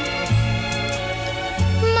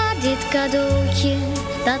 Maar dit cadeautje,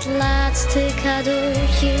 dat laatste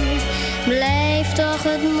cadeautje, blijft toch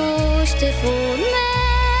het mooiste voor mij.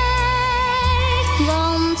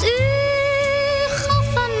 Want u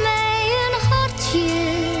gaf van mij een hartje,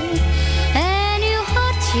 en uw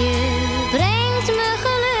hartje brengt me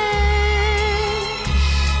geluk.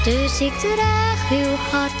 Dus ik draag uw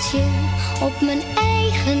hartje op mijn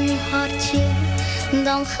eigen hartje,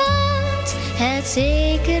 dan gaat het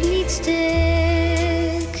zeker niet stuk.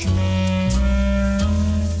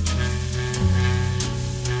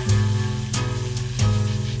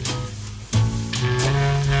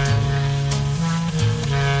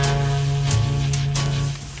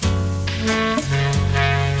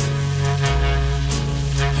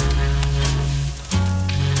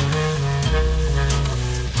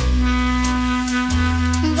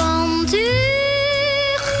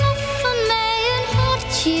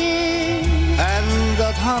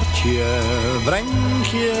 Hartje brengt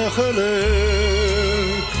je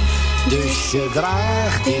geluk. Dus je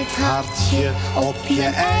draagt dit hartje op je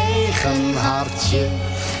eigen hartje,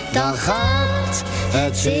 dan gaat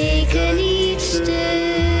het zeker niet stuk.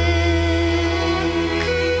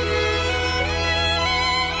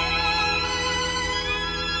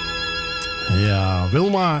 Ja,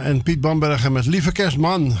 Wilma en Piet Bamberger met Lieve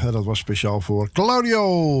Kerstman. Dat was speciaal voor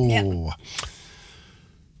Claudio. Ja.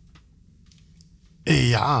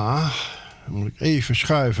 Ja, dan moet ik even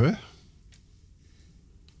schuiven.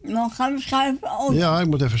 Dan gaan we schuiven. Oh. Ja, ik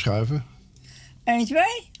moet even schuiven. 1, 2.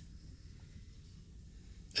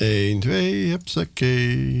 1, 2,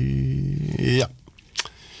 hupsakee. Ja.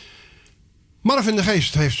 Marvin de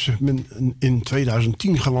Geest heeft in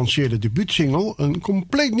 2010 gelanceerde debuutsingle een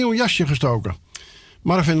compleet nieuw jasje gestoken.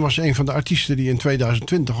 Marvin was een van de artiesten die in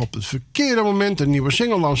 2020 op het verkeerde moment een nieuwe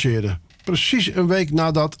single lanceerde. Precies een week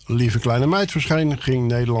nadat Lieve Kleine Meid verscheen, ging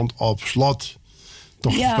Nederland op slot.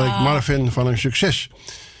 Toch spreekt Marvin van een succes.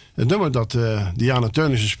 Het nummer dat Diana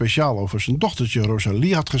Teunissen speciaal over zijn dochtertje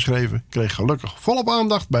Rosalie had geschreven, kreeg gelukkig volop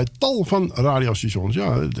aandacht bij tal van radiostations.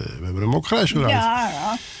 Ja, we hebben hem ook grijs gedraaid.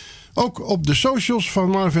 Ja. Ook op de socials van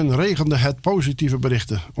Marvin regende het positieve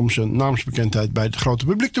berichten. Om zijn naamsbekendheid bij het grote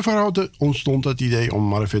publiek te verhogen, ontstond het idee om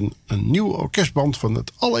Marvin een nieuw orkestband van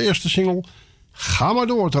het allereerste single Ga maar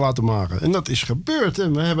door te laten maken. En dat is gebeurd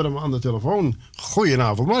en we hebben hem aan de telefoon.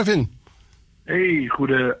 Goedenavond, Marvin. Hey,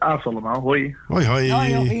 goedenavond allemaal. Hoi. Hoi, hoi.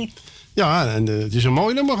 Hoi. Ja, en het is een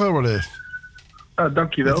mooi nummer geworden.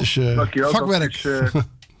 Dankjewel. Het is dankjewel. vakwerk.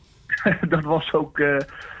 Dat was ook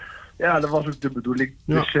de bedoeling.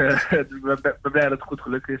 Ja. Dus we zijn blij dat het goed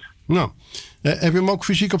gelukt is. Nou, heb je hem ook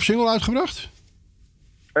fysiek op single uitgebracht?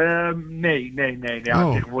 Nee. Ja,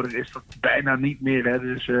 Oh. tegenwoordig is dat bijna niet meer. Hè.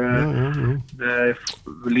 Dus de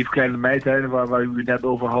Lieve Kleine Meid, hè, waar u het net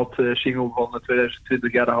over had, single van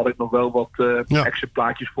 2020, ja, daar had ik nog wel wat extra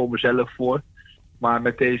plaatjes voor mezelf voor. Maar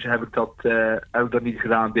met deze heb ik dat niet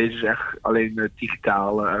gedaan. Deze is echt alleen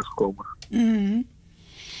digitaal uitgekomen. Mm-hmm.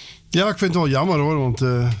 Ja, ik vind het wel jammer hoor, want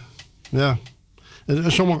ja.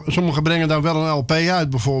 Sommigen brengen dan wel een LP uit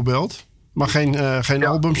bijvoorbeeld, maar geen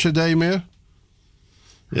album-cd meer.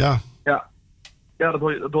 Ja. Ja, dat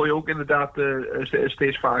hoor je ook inderdaad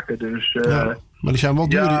steeds vaker. Dus, Maar die zijn wel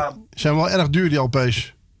duur. ja. Die zijn wel erg duur, die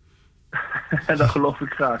LP's. Dat geloof ik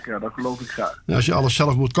graag, Ja, als je alles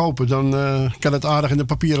zelf moet kopen, dan kan het aardig in de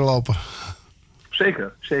papieren lopen.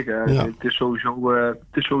 Zeker. Ja. Het is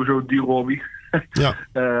sowieso een duur hobby. Ja.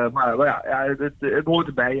 Maar het hoort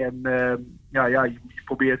erbij. En je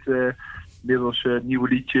probeert middels nieuwe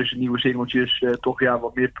liedjes, nieuwe singeltjes toch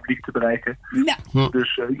wat meer publiek te bereiken. Ja.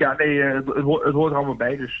 Dus het hoort er allemaal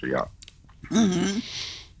bij. Dus ja. Mm-hmm.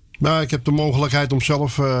 Maar ik heb de mogelijkheid om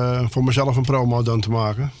zelf voor mezelf een promo dan te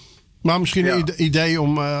maken. Maar misschien een idee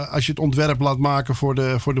om, als je het ontwerp laat maken voor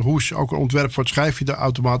de hoes, ook een ontwerp voor het schijfje er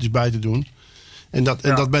automatisch bij te doen. En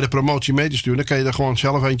dat bij de promotie mee te sturen. Dan kan je er gewoon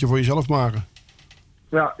zelf eentje voor jezelf maken.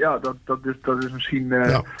 Ja, dat is misschien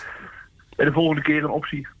bij de volgende keer een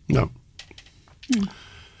optie. Ja.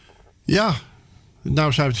 Ja,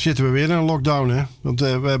 nou zitten we weer in een lockdown, hè. Want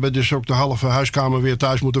we hebben dus ook de halve huiskamer weer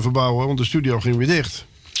thuis moeten verbouwen. Want de studio ging weer dicht.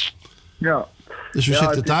 Ja. Dus we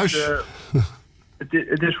zitten thuis.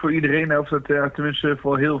 Het is voor iedereen, of dat, tenminste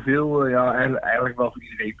voor heel veel, eigenlijk wel voor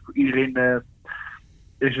iedereen. Voor iedereen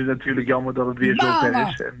is het natuurlijk jammer dat het weer zo ver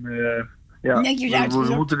is. En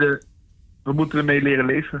we moeten ermee leren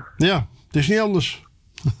leven. Ja, het is niet anders.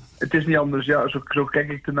 Het is niet anders, ja. Zo kijk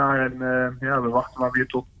ik ernaar en we wachten maar weer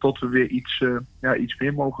tot we weer iets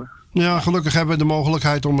meer mogen. Ja, gelukkig hebben we de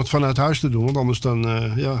mogelijkheid om het vanuit huis te doen. Want anders dan,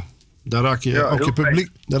 daar raak je ook je publiek,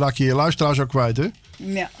 daar raak je luisteraars ook kwijt, hè?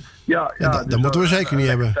 Ja. Dat moeten we zeker niet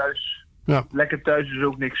hebben. Lekker thuis is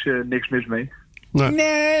ook niks mis mee.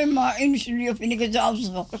 Nee, maar in de studio vind ik het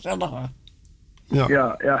altijd wel gezelliger.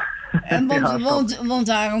 Ja. En want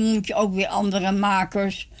daarom moet je ook weer andere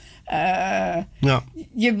makers.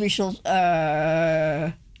 Je wisselt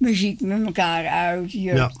muziek met elkaar uit.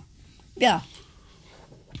 Nee,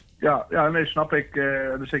 snap ik.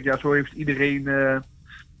 Dus zo heeft iedereen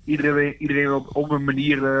op een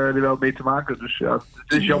manier er wel mee te maken. Dus ja, het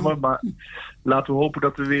is jammer, maar laten we hopen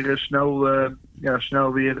dat we weer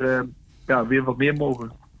snel weer wat meer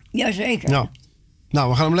mogen. Jazeker. Ja. Nou,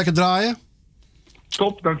 we gaan hem lekker draaien.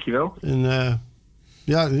 Top, dankjewel. En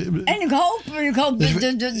ik hoop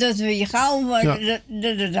dat we je gauw,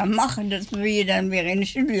 dat mag, dat we je dan weer in de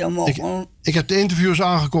studio mogen. Ik heb de interviews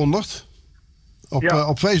aangekondigd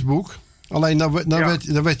op Facebook. Alleen dan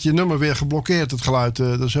werd je nummer weer geblokkeerd, het geluid.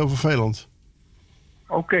 Dat is heel vervelend.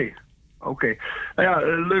 Oké. Nou ja,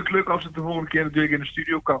 leuk als het de volgende keer natuurlijk in de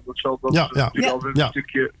studio kan. Dat is natuurlijk altijd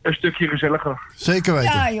een stukje gezelliger. Zeker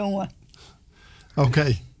weten. Ja, jongen.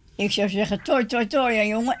 Oké. Ik zou zeggen toi, hè,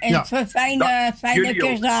 jongen. En fijne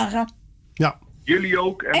kerstdagen. Ja. Jullie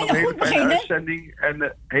ook. En een hele fijne uitzending.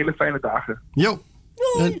 En hele fijne dagen. Jo.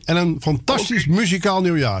 En een fantastisch muzikaal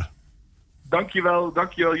nieuwjaar. Dankjewel.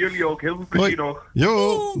 Jullie ook. Heel veel plezier nog.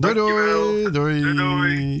 Jo.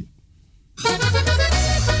 Doei.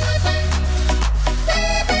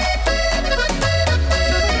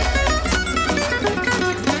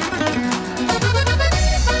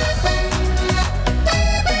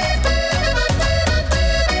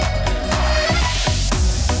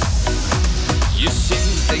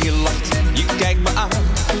 Kijk me aan,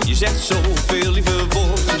 je zegt zoveel lieve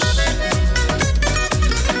woordjes.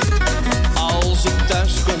 Als ik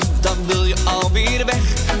thuis kom, dan wil je alweer weg.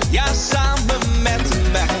 Ja, samen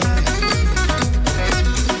met mij.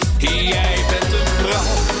 Jij bent een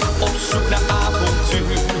vrouw op zoek naar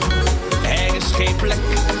avontuur. Er is geen plek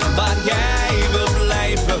waar jij wil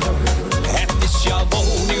blijven. Het is jouw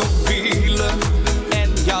woning op wielen.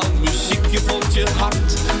 En jouw muziek, je voelt je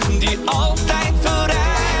hart die altijd verrijst.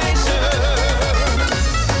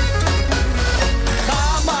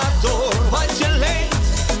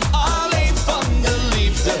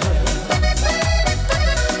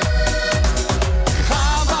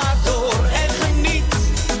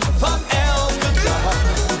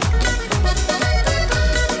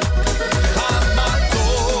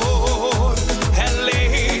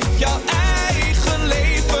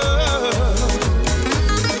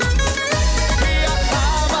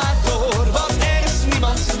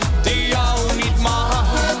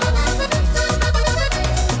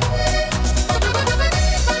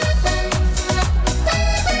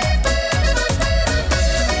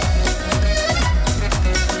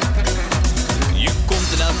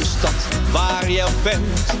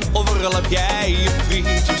 Overal heb jij je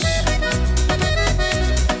vriendjes.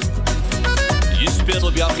 Je speelt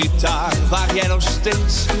op jouw gitaar, waar jij nog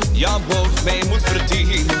steeds jouw brood mee moet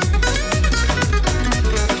verdienen.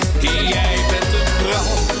 Jij bent een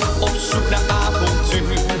vrouw op zoek naar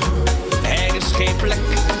avontuur. Er is geen plek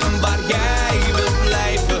waar jij wilt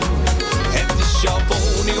blijven. Het is jouw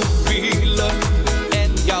woning op wielen.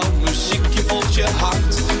 En jouw muziek, je voelt je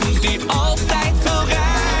hart die altijd wil reizen.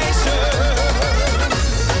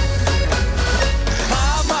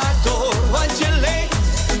 Ga maar door.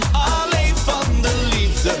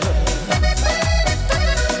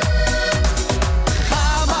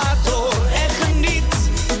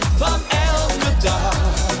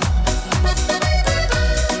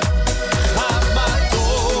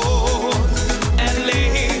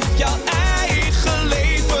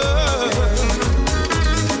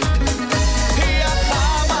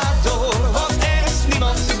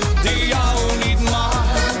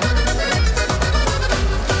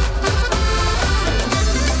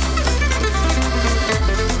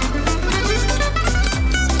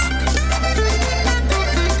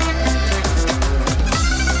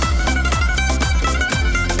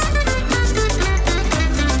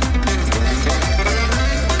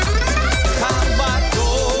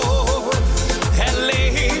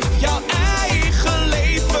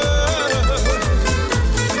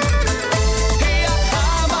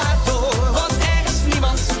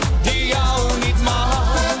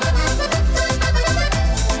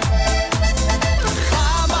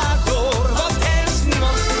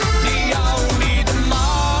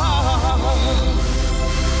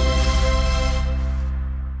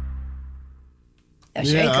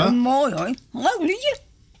 Zeker, mooi hoor. Leuk liedje.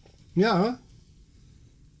 Ja, hoor.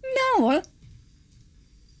 Nou hoor.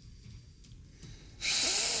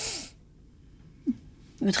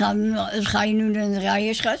 Wat ga je nu dan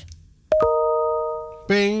rijden, schat?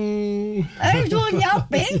 Ping. Hé, doe ik jou,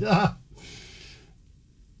 ping? Ja.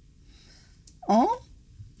 Oh?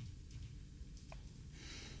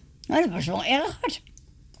 Nou, dat was wel erg hard.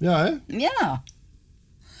 Ja, hè? Ja.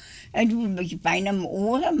 Het doet een beetje pijn aan mijn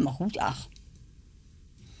oren, maar goed, ach.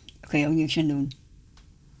 Daar kun je ook niks aan doen.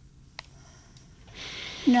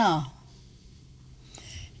 Nou.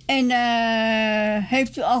 En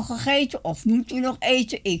heeft u al gegeten of moet u nog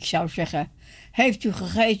eten? Ik zou zeggen, heeft u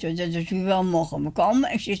gegeten, dat is u wel mogen komen.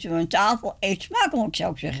 En zit u aan tafel, eet smakelijk,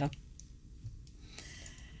 zou ik zeggen.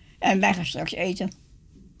 En wij gaan straks eten.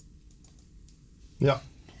 Ja.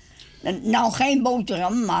 Nou, geen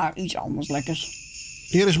boterham, maar iets anders lekkers.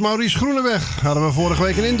 Hier is Maurice Groeneweg. Hadden we vorige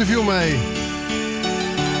week een interview mee.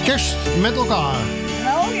 Kerst met elkaar.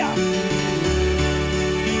 Oh ja.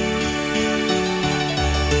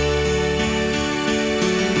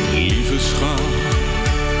 Lieve schat,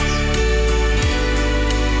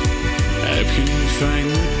 heb je een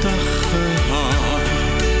fijne dag gehad?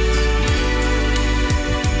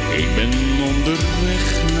 Ik ben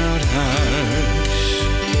onderweg naar huis,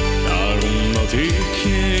 daarom dat ik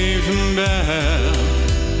je even bel.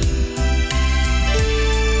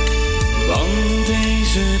 Want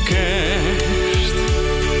deze kerst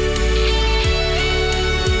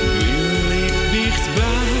wil ik dicht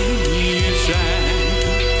bij je zijn.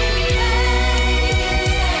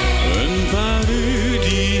 Een paar uur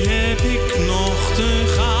die heb ik nog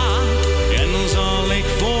te gaan en dan zal ik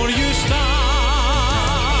voor je staan.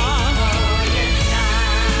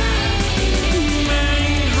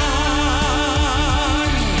 Mijn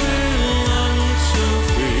hart verlangt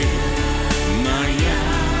zoveel naar jou.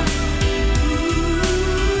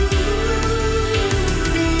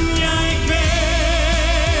 Ja, ik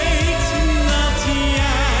weet dat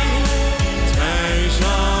jij thuis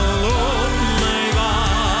al op mij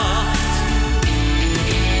wacht.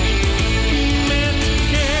 Met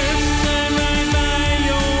kerst zijn wij bij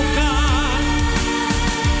elkaar.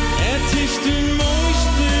 Het is de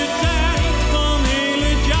mooiste tijd van heel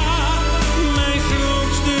het jaar. Mijn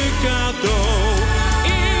grootste cadeau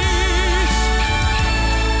is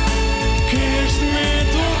kerst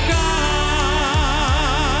met elkaar.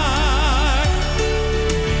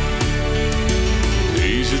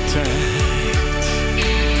 Deze tijd,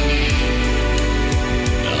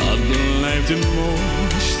 dat blijft de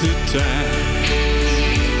mooiste tijd.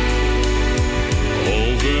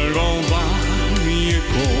 Overal waar je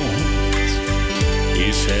komt,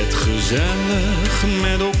 is het gezellig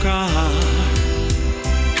met elkaar.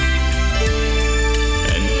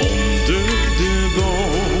 En onder de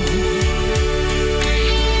boom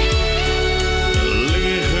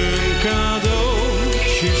liggen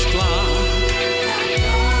cadeautjes klaar.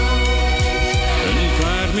 Een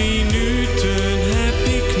paar minuten heb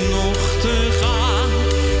ik nog te gaan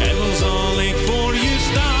en dan zal ik voor je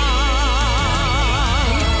staan.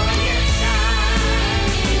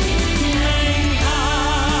 Mijn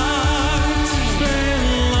hart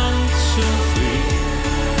verlangt zoveel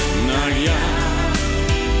naar jou.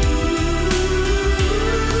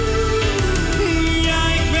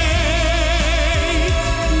 Ja, ik weet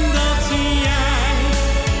dat jij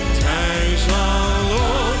thuis al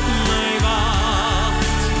op mij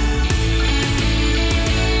wacht.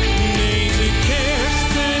 Deze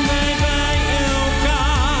kerst zijn wij bij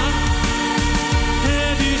elkaar.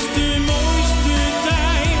 Het is de mooiste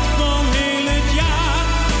tijd van heel het jaar.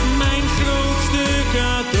 Mijn grootste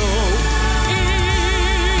cadeau is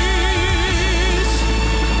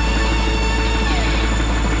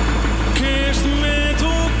kerst met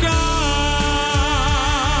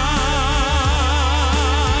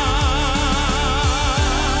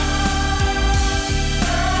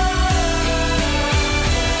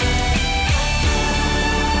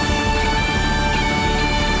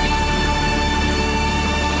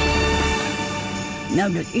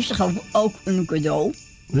Nou, dat is toch ook een cadeau?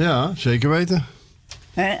 Ja, zeker weten.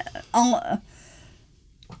 Hè?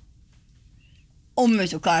 Om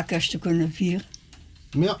met elkaar kerst te kunnen vieren.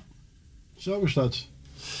 Ja, zo is dat.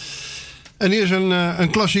 En hier is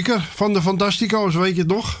een klassieker van de Fantastico's, weet je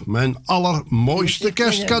het nog? Mijn allermooiste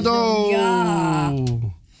kerstcadeau. Ja.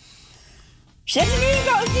 Zet hem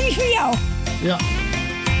hier, die is voor jou. Ja.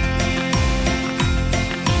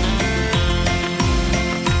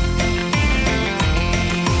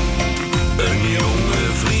 Een jonge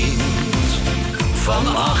vriend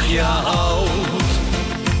van 8 jaar oud,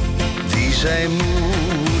 die zijn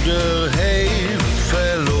moeder heeft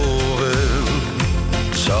verloren.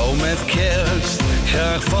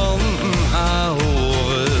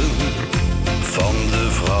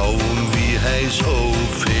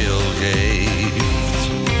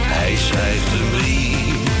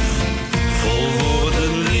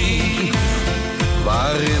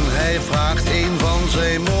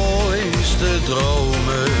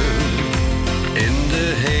 dromen in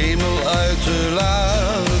de hemel uit te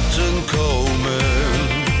laten komen.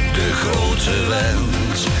 De grote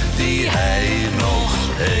wens die hij nog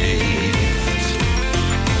heeft.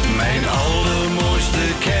 Mijn allermooiste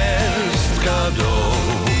kerstcadeau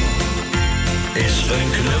is een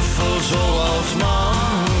knuffel zoals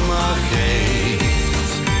mama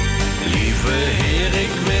geeft. Lieve Heer,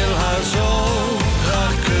 ik wil haar zo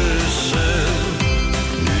graag kussen.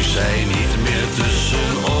 Nu zij niet meer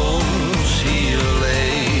tussen ons hier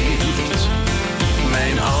leeft.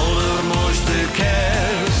 Mijn allermooiste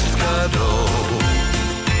kerstcadeau.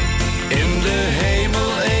 In de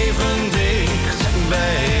hemel even dicht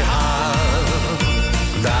bij haar.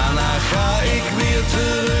 Daarna ga ik weer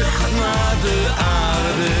terug naar de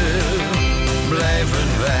aarde. Blijven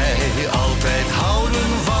wij altijd houden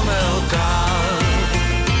van elkaar.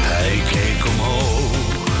 Hij keek omhoog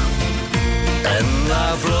en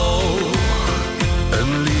daar vloog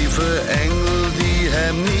een lieve engel die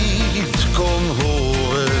hem niet kon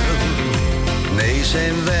horen. Nee,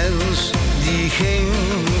 zijn wens die ging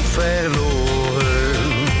verloren.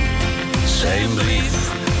 Zijn brief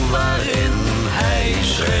waarin hij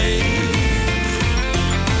schreef: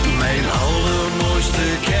 mijn allermooiste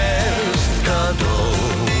kerstcadeau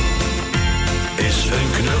is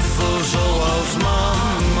een knuffel zoals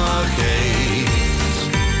mama geeft.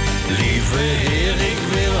 Lieve Heer, ik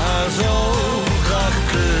wil haar zo graag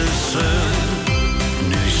kussen.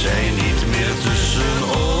 Nu zij niet meer tussen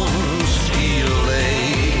ons hier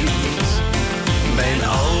leeft. Mijn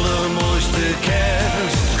allermooiste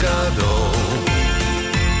kerstcadeau.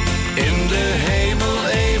 In de hemel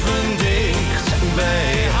even dicht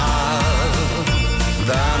bij haar.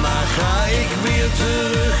 Daarna ga ik weer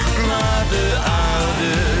terug naar de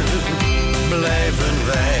aarde. Blijven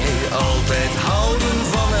wij altijd houden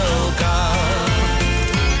van elkaar.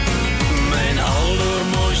 Mijn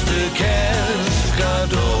allermooiste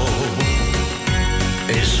kerstcadeau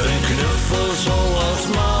is een knuffel zoals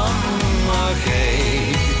mama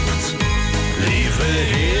geeft. Lieve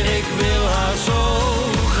Heer, ik wil haar zo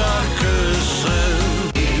graag kussen.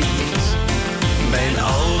 Mijn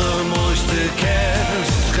allermooiste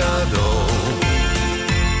kerstcadeau.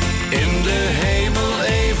 In de hemel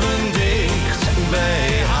even dicht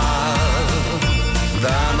bij haar.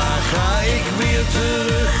 Daarna ga ik weer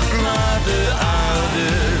terug naar de aarde.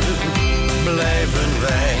 Blijven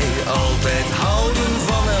wij altijd houden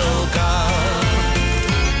van elkaar.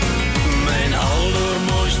 Mijn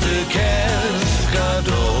allermooiste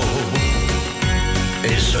kerstcadeau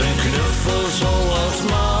is een knuffel zoals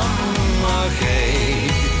mama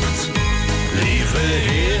geeft. Lieve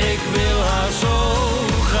Heer, ik wil haar zo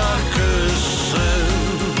graag kussen.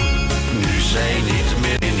 Nu zij niet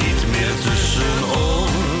meer tussen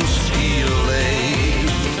ons hier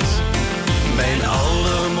leeft. Mijn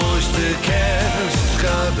allermooiste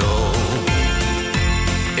kerstcadeau.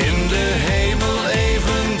 In de hemel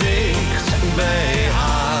even dicht bij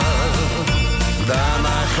haar.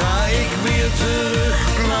 Daarna ga ik weer terug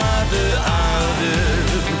naar de aarde.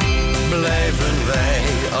 Blijven wij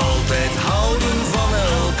altijd houden van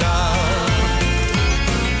elkaar.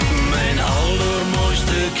 Mijn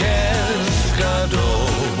allermooiste kerstcadeau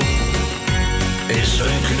is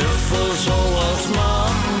een knuffel zoals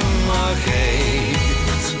mama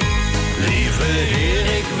geeft. Lieve Heer,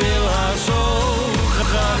 ik wil haar zo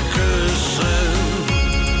graag kussen.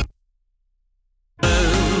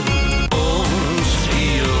 Ons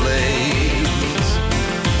hier leeft.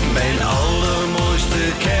 Mijn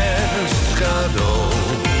allermooiste kerstcadeau.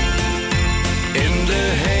 In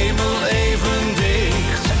de hemel even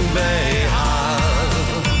dicht bij haar.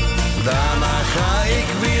 Daarna ga ik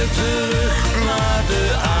weer terug naar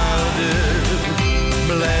de aarde.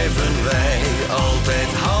 Blijven wij altijd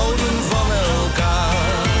houden van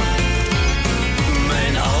elkaar.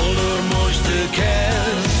 Mijn allermooiste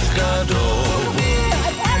kerstcadeau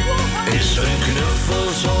is een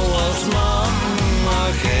knuffel zoals mama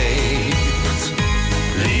geeft.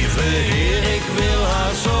 Lieve Heer, ik wil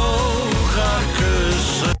haar zo graag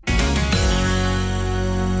kussen.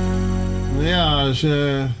 Ja, dus,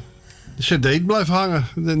 de cd blijft hangen.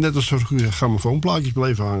 Net als de grammofoonplaatjes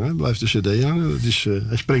bleven hangen. Blijft de cd hangen. Dat is,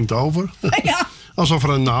 hij springt over. Ja. Alsof er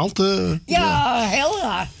een naald... ja, heel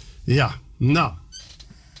raar. Ja, nou.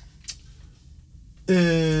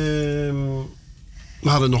 We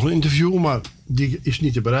hadden nog een interview, maar die is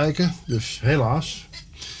niet te bereiken. Dus helaas.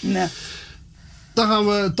 Nee. Dan gaan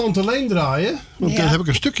we Tante Leen draaien. Want daar heb ik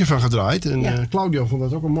een stukje van gedraaid. En Claudio vond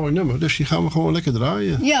dat ook een mooi nummer. Dus die gaan we gewoon lekker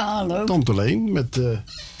draaien. Ja, leuk. Tante Leen met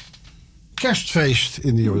Kerstfeest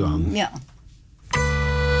in de Jordaan. Ja.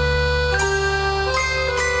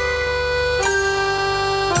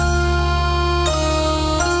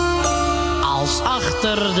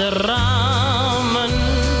 achter de ramen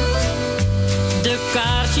de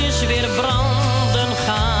kaarsjes weer branden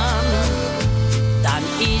gaan, dan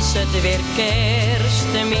is het weer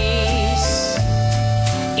Kerstmis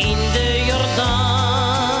in de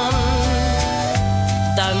Jordaan.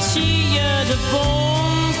 Dan zie je de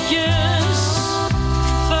boompjes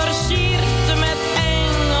versierd met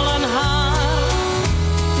engelenhaar,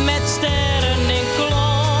 met sterren en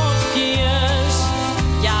klokjes,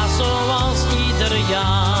 ja, zoals ieder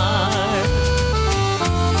jaar.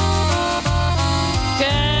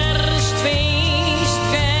 Kerstfeest,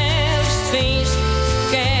 kerstfeest,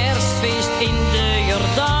 kerstfeest in de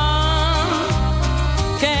Jordaan.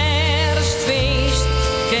 Kerstfeest,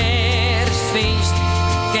 kerstfeest,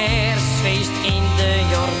 kerstfeest in de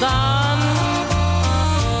Jordaan.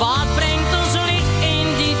 Wat brengt ons licht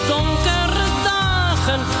in die donkere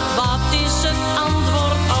dagen? Wat is het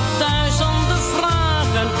antwoord op duizenden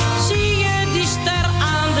vragen? Zie je die ster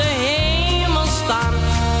aan de hemel staan?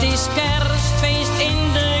 Het is kerstfeest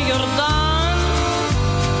in de Jordaan.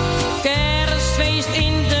 Kerstfeest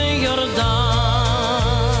in de Jordaan.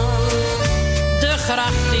 De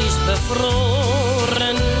gracht is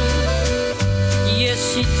bevroren. Je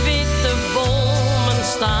ziet witte bomen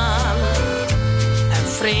staan. Een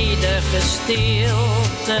vredige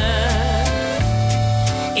stilte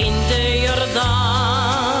in de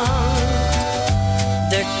Jordaan.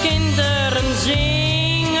 De kinderen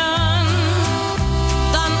zingen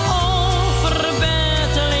dan over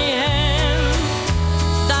Bethlehem.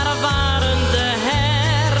 Daar waren de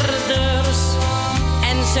herders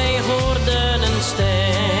en zij hoorden een stem.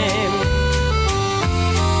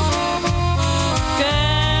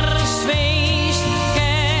 Kerstfeest,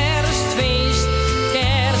 kerstfeest,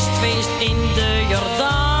 kerstfeest in de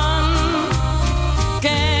Jordaan.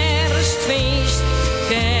 Kerstfeest,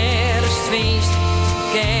 kerstfeest,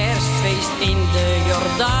 kerstfeest in de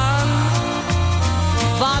Jordaan.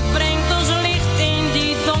 Wat brengt ons licht in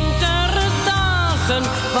die donkere dagen?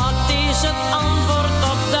 Wat is het antwoord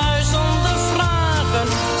op duizenden vragen?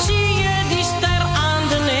 Zie je die ster aan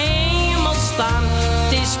de hemel staan?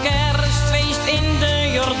 Het is kerstfeest in de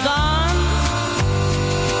Jordaan.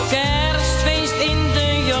 Kerstfeest in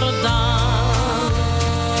de Jordaan.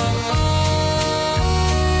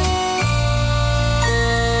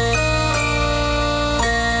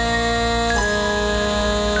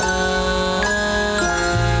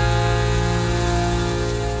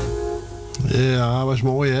 Ja, was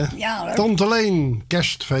mooi, hè? Ja, leuk. Tante Leen,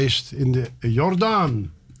 kerstfeest in de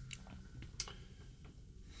Jordaan.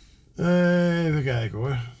 Even kijken,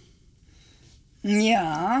 hoor.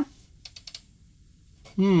 Ja.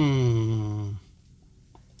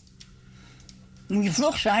 Moet je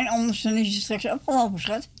vlug zijn, anders dan is het straks opgelopen,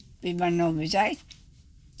 schat. Weet maar nou weer tijd.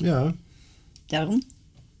 Ja. Daarom.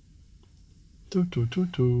 Toe, toe, toe,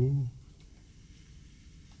 toe.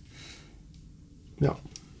 Ja.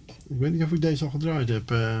 Ik weet niet of ik deze al gedraaid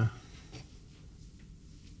heb.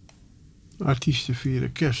 Artiesten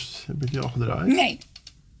vieren kerst. Heb ik die al gedraaid? Nee.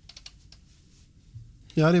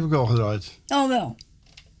 Ja, die heb ik al gedraaid. Oh, wel.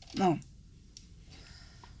 Nou.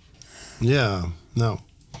 Ja, nou.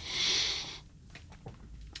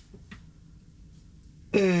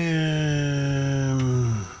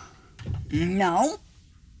 Nou.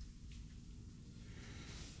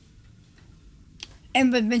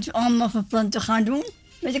 En wat bent u allemaal van plan te gaan doen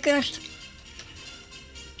met de kerst?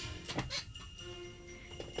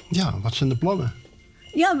 Ja, wat zijn de plannen?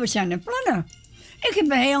 Ja, wat zijn de plannen? Ik heb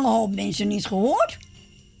een hele hoop mensen niet gehoord.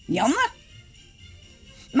 Jammer.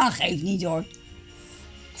 Maar geeft niet hoor.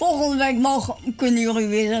 Volgende week kunnen jullie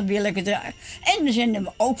weer lekker draaien. En dan zenden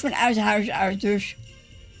we ook vanuit huis uit, dus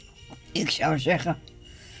ik zou zeggen,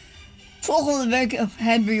 volgende week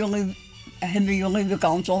hebben jullie de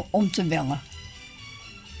kans om te bellen.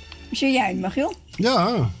 Zie jij het, Michiel?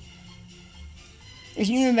 Ja. Het is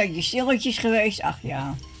nu een beetje stilletjes geweest, ach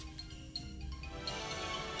ja.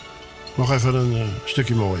 Nog even een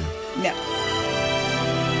stukje mooier. Ja.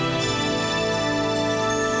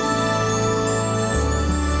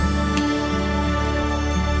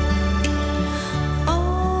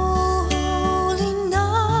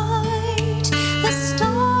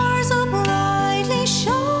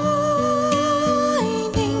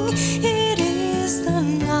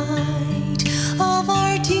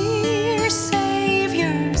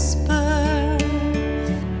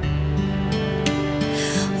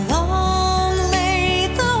 Long lay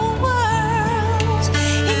the world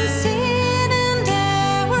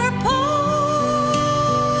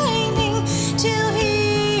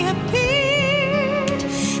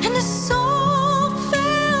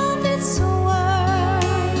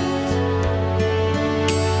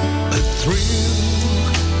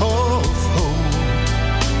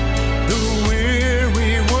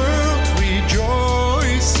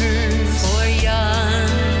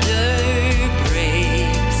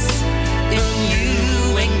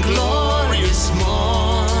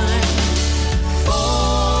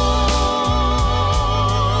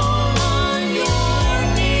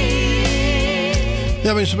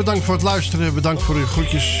Ja mensen, bedankt voor het luisteren. Bedankt voor uw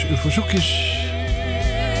groetjes, uw verzoekjes.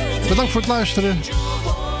 Bedankt voor het luisteren.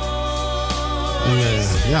 En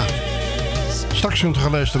ja, straks kunt u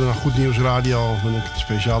gaan luisteren naar Goed Nieuws Radio met een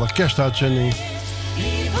speciale kerstuitzending.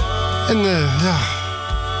 En ja,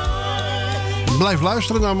 blijf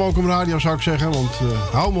luisteren naar Mokum Radio zou ik zeggen, want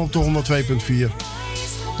hou me op de 102.4.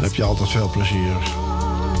 Dan heb je altijd veel plezier.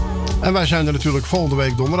 En wij zijn er natuurlijk volgende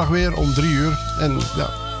week donderdag weer om 3 uur. En ja,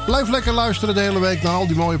 blijf lekker luisteren de hele week naar al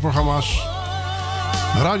die mooie programma's.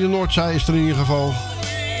 Radio Noordzij is er in ieder geval.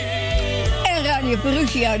 En Radio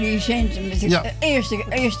Perugia die zendt met de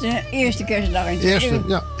eerste kerstdag en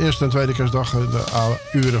eerste en tweede kerstdag, de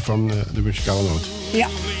uren van de muzikale noot. Ja.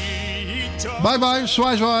 Bye bye,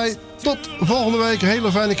 zwaai zwaai. Tot volgende week.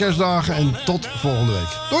 Hele fijne kerstdagen en tot volgende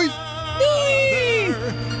week. Doei! Doei!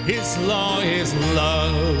 His law is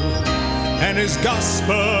love and his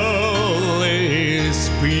gospel is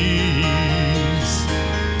peace.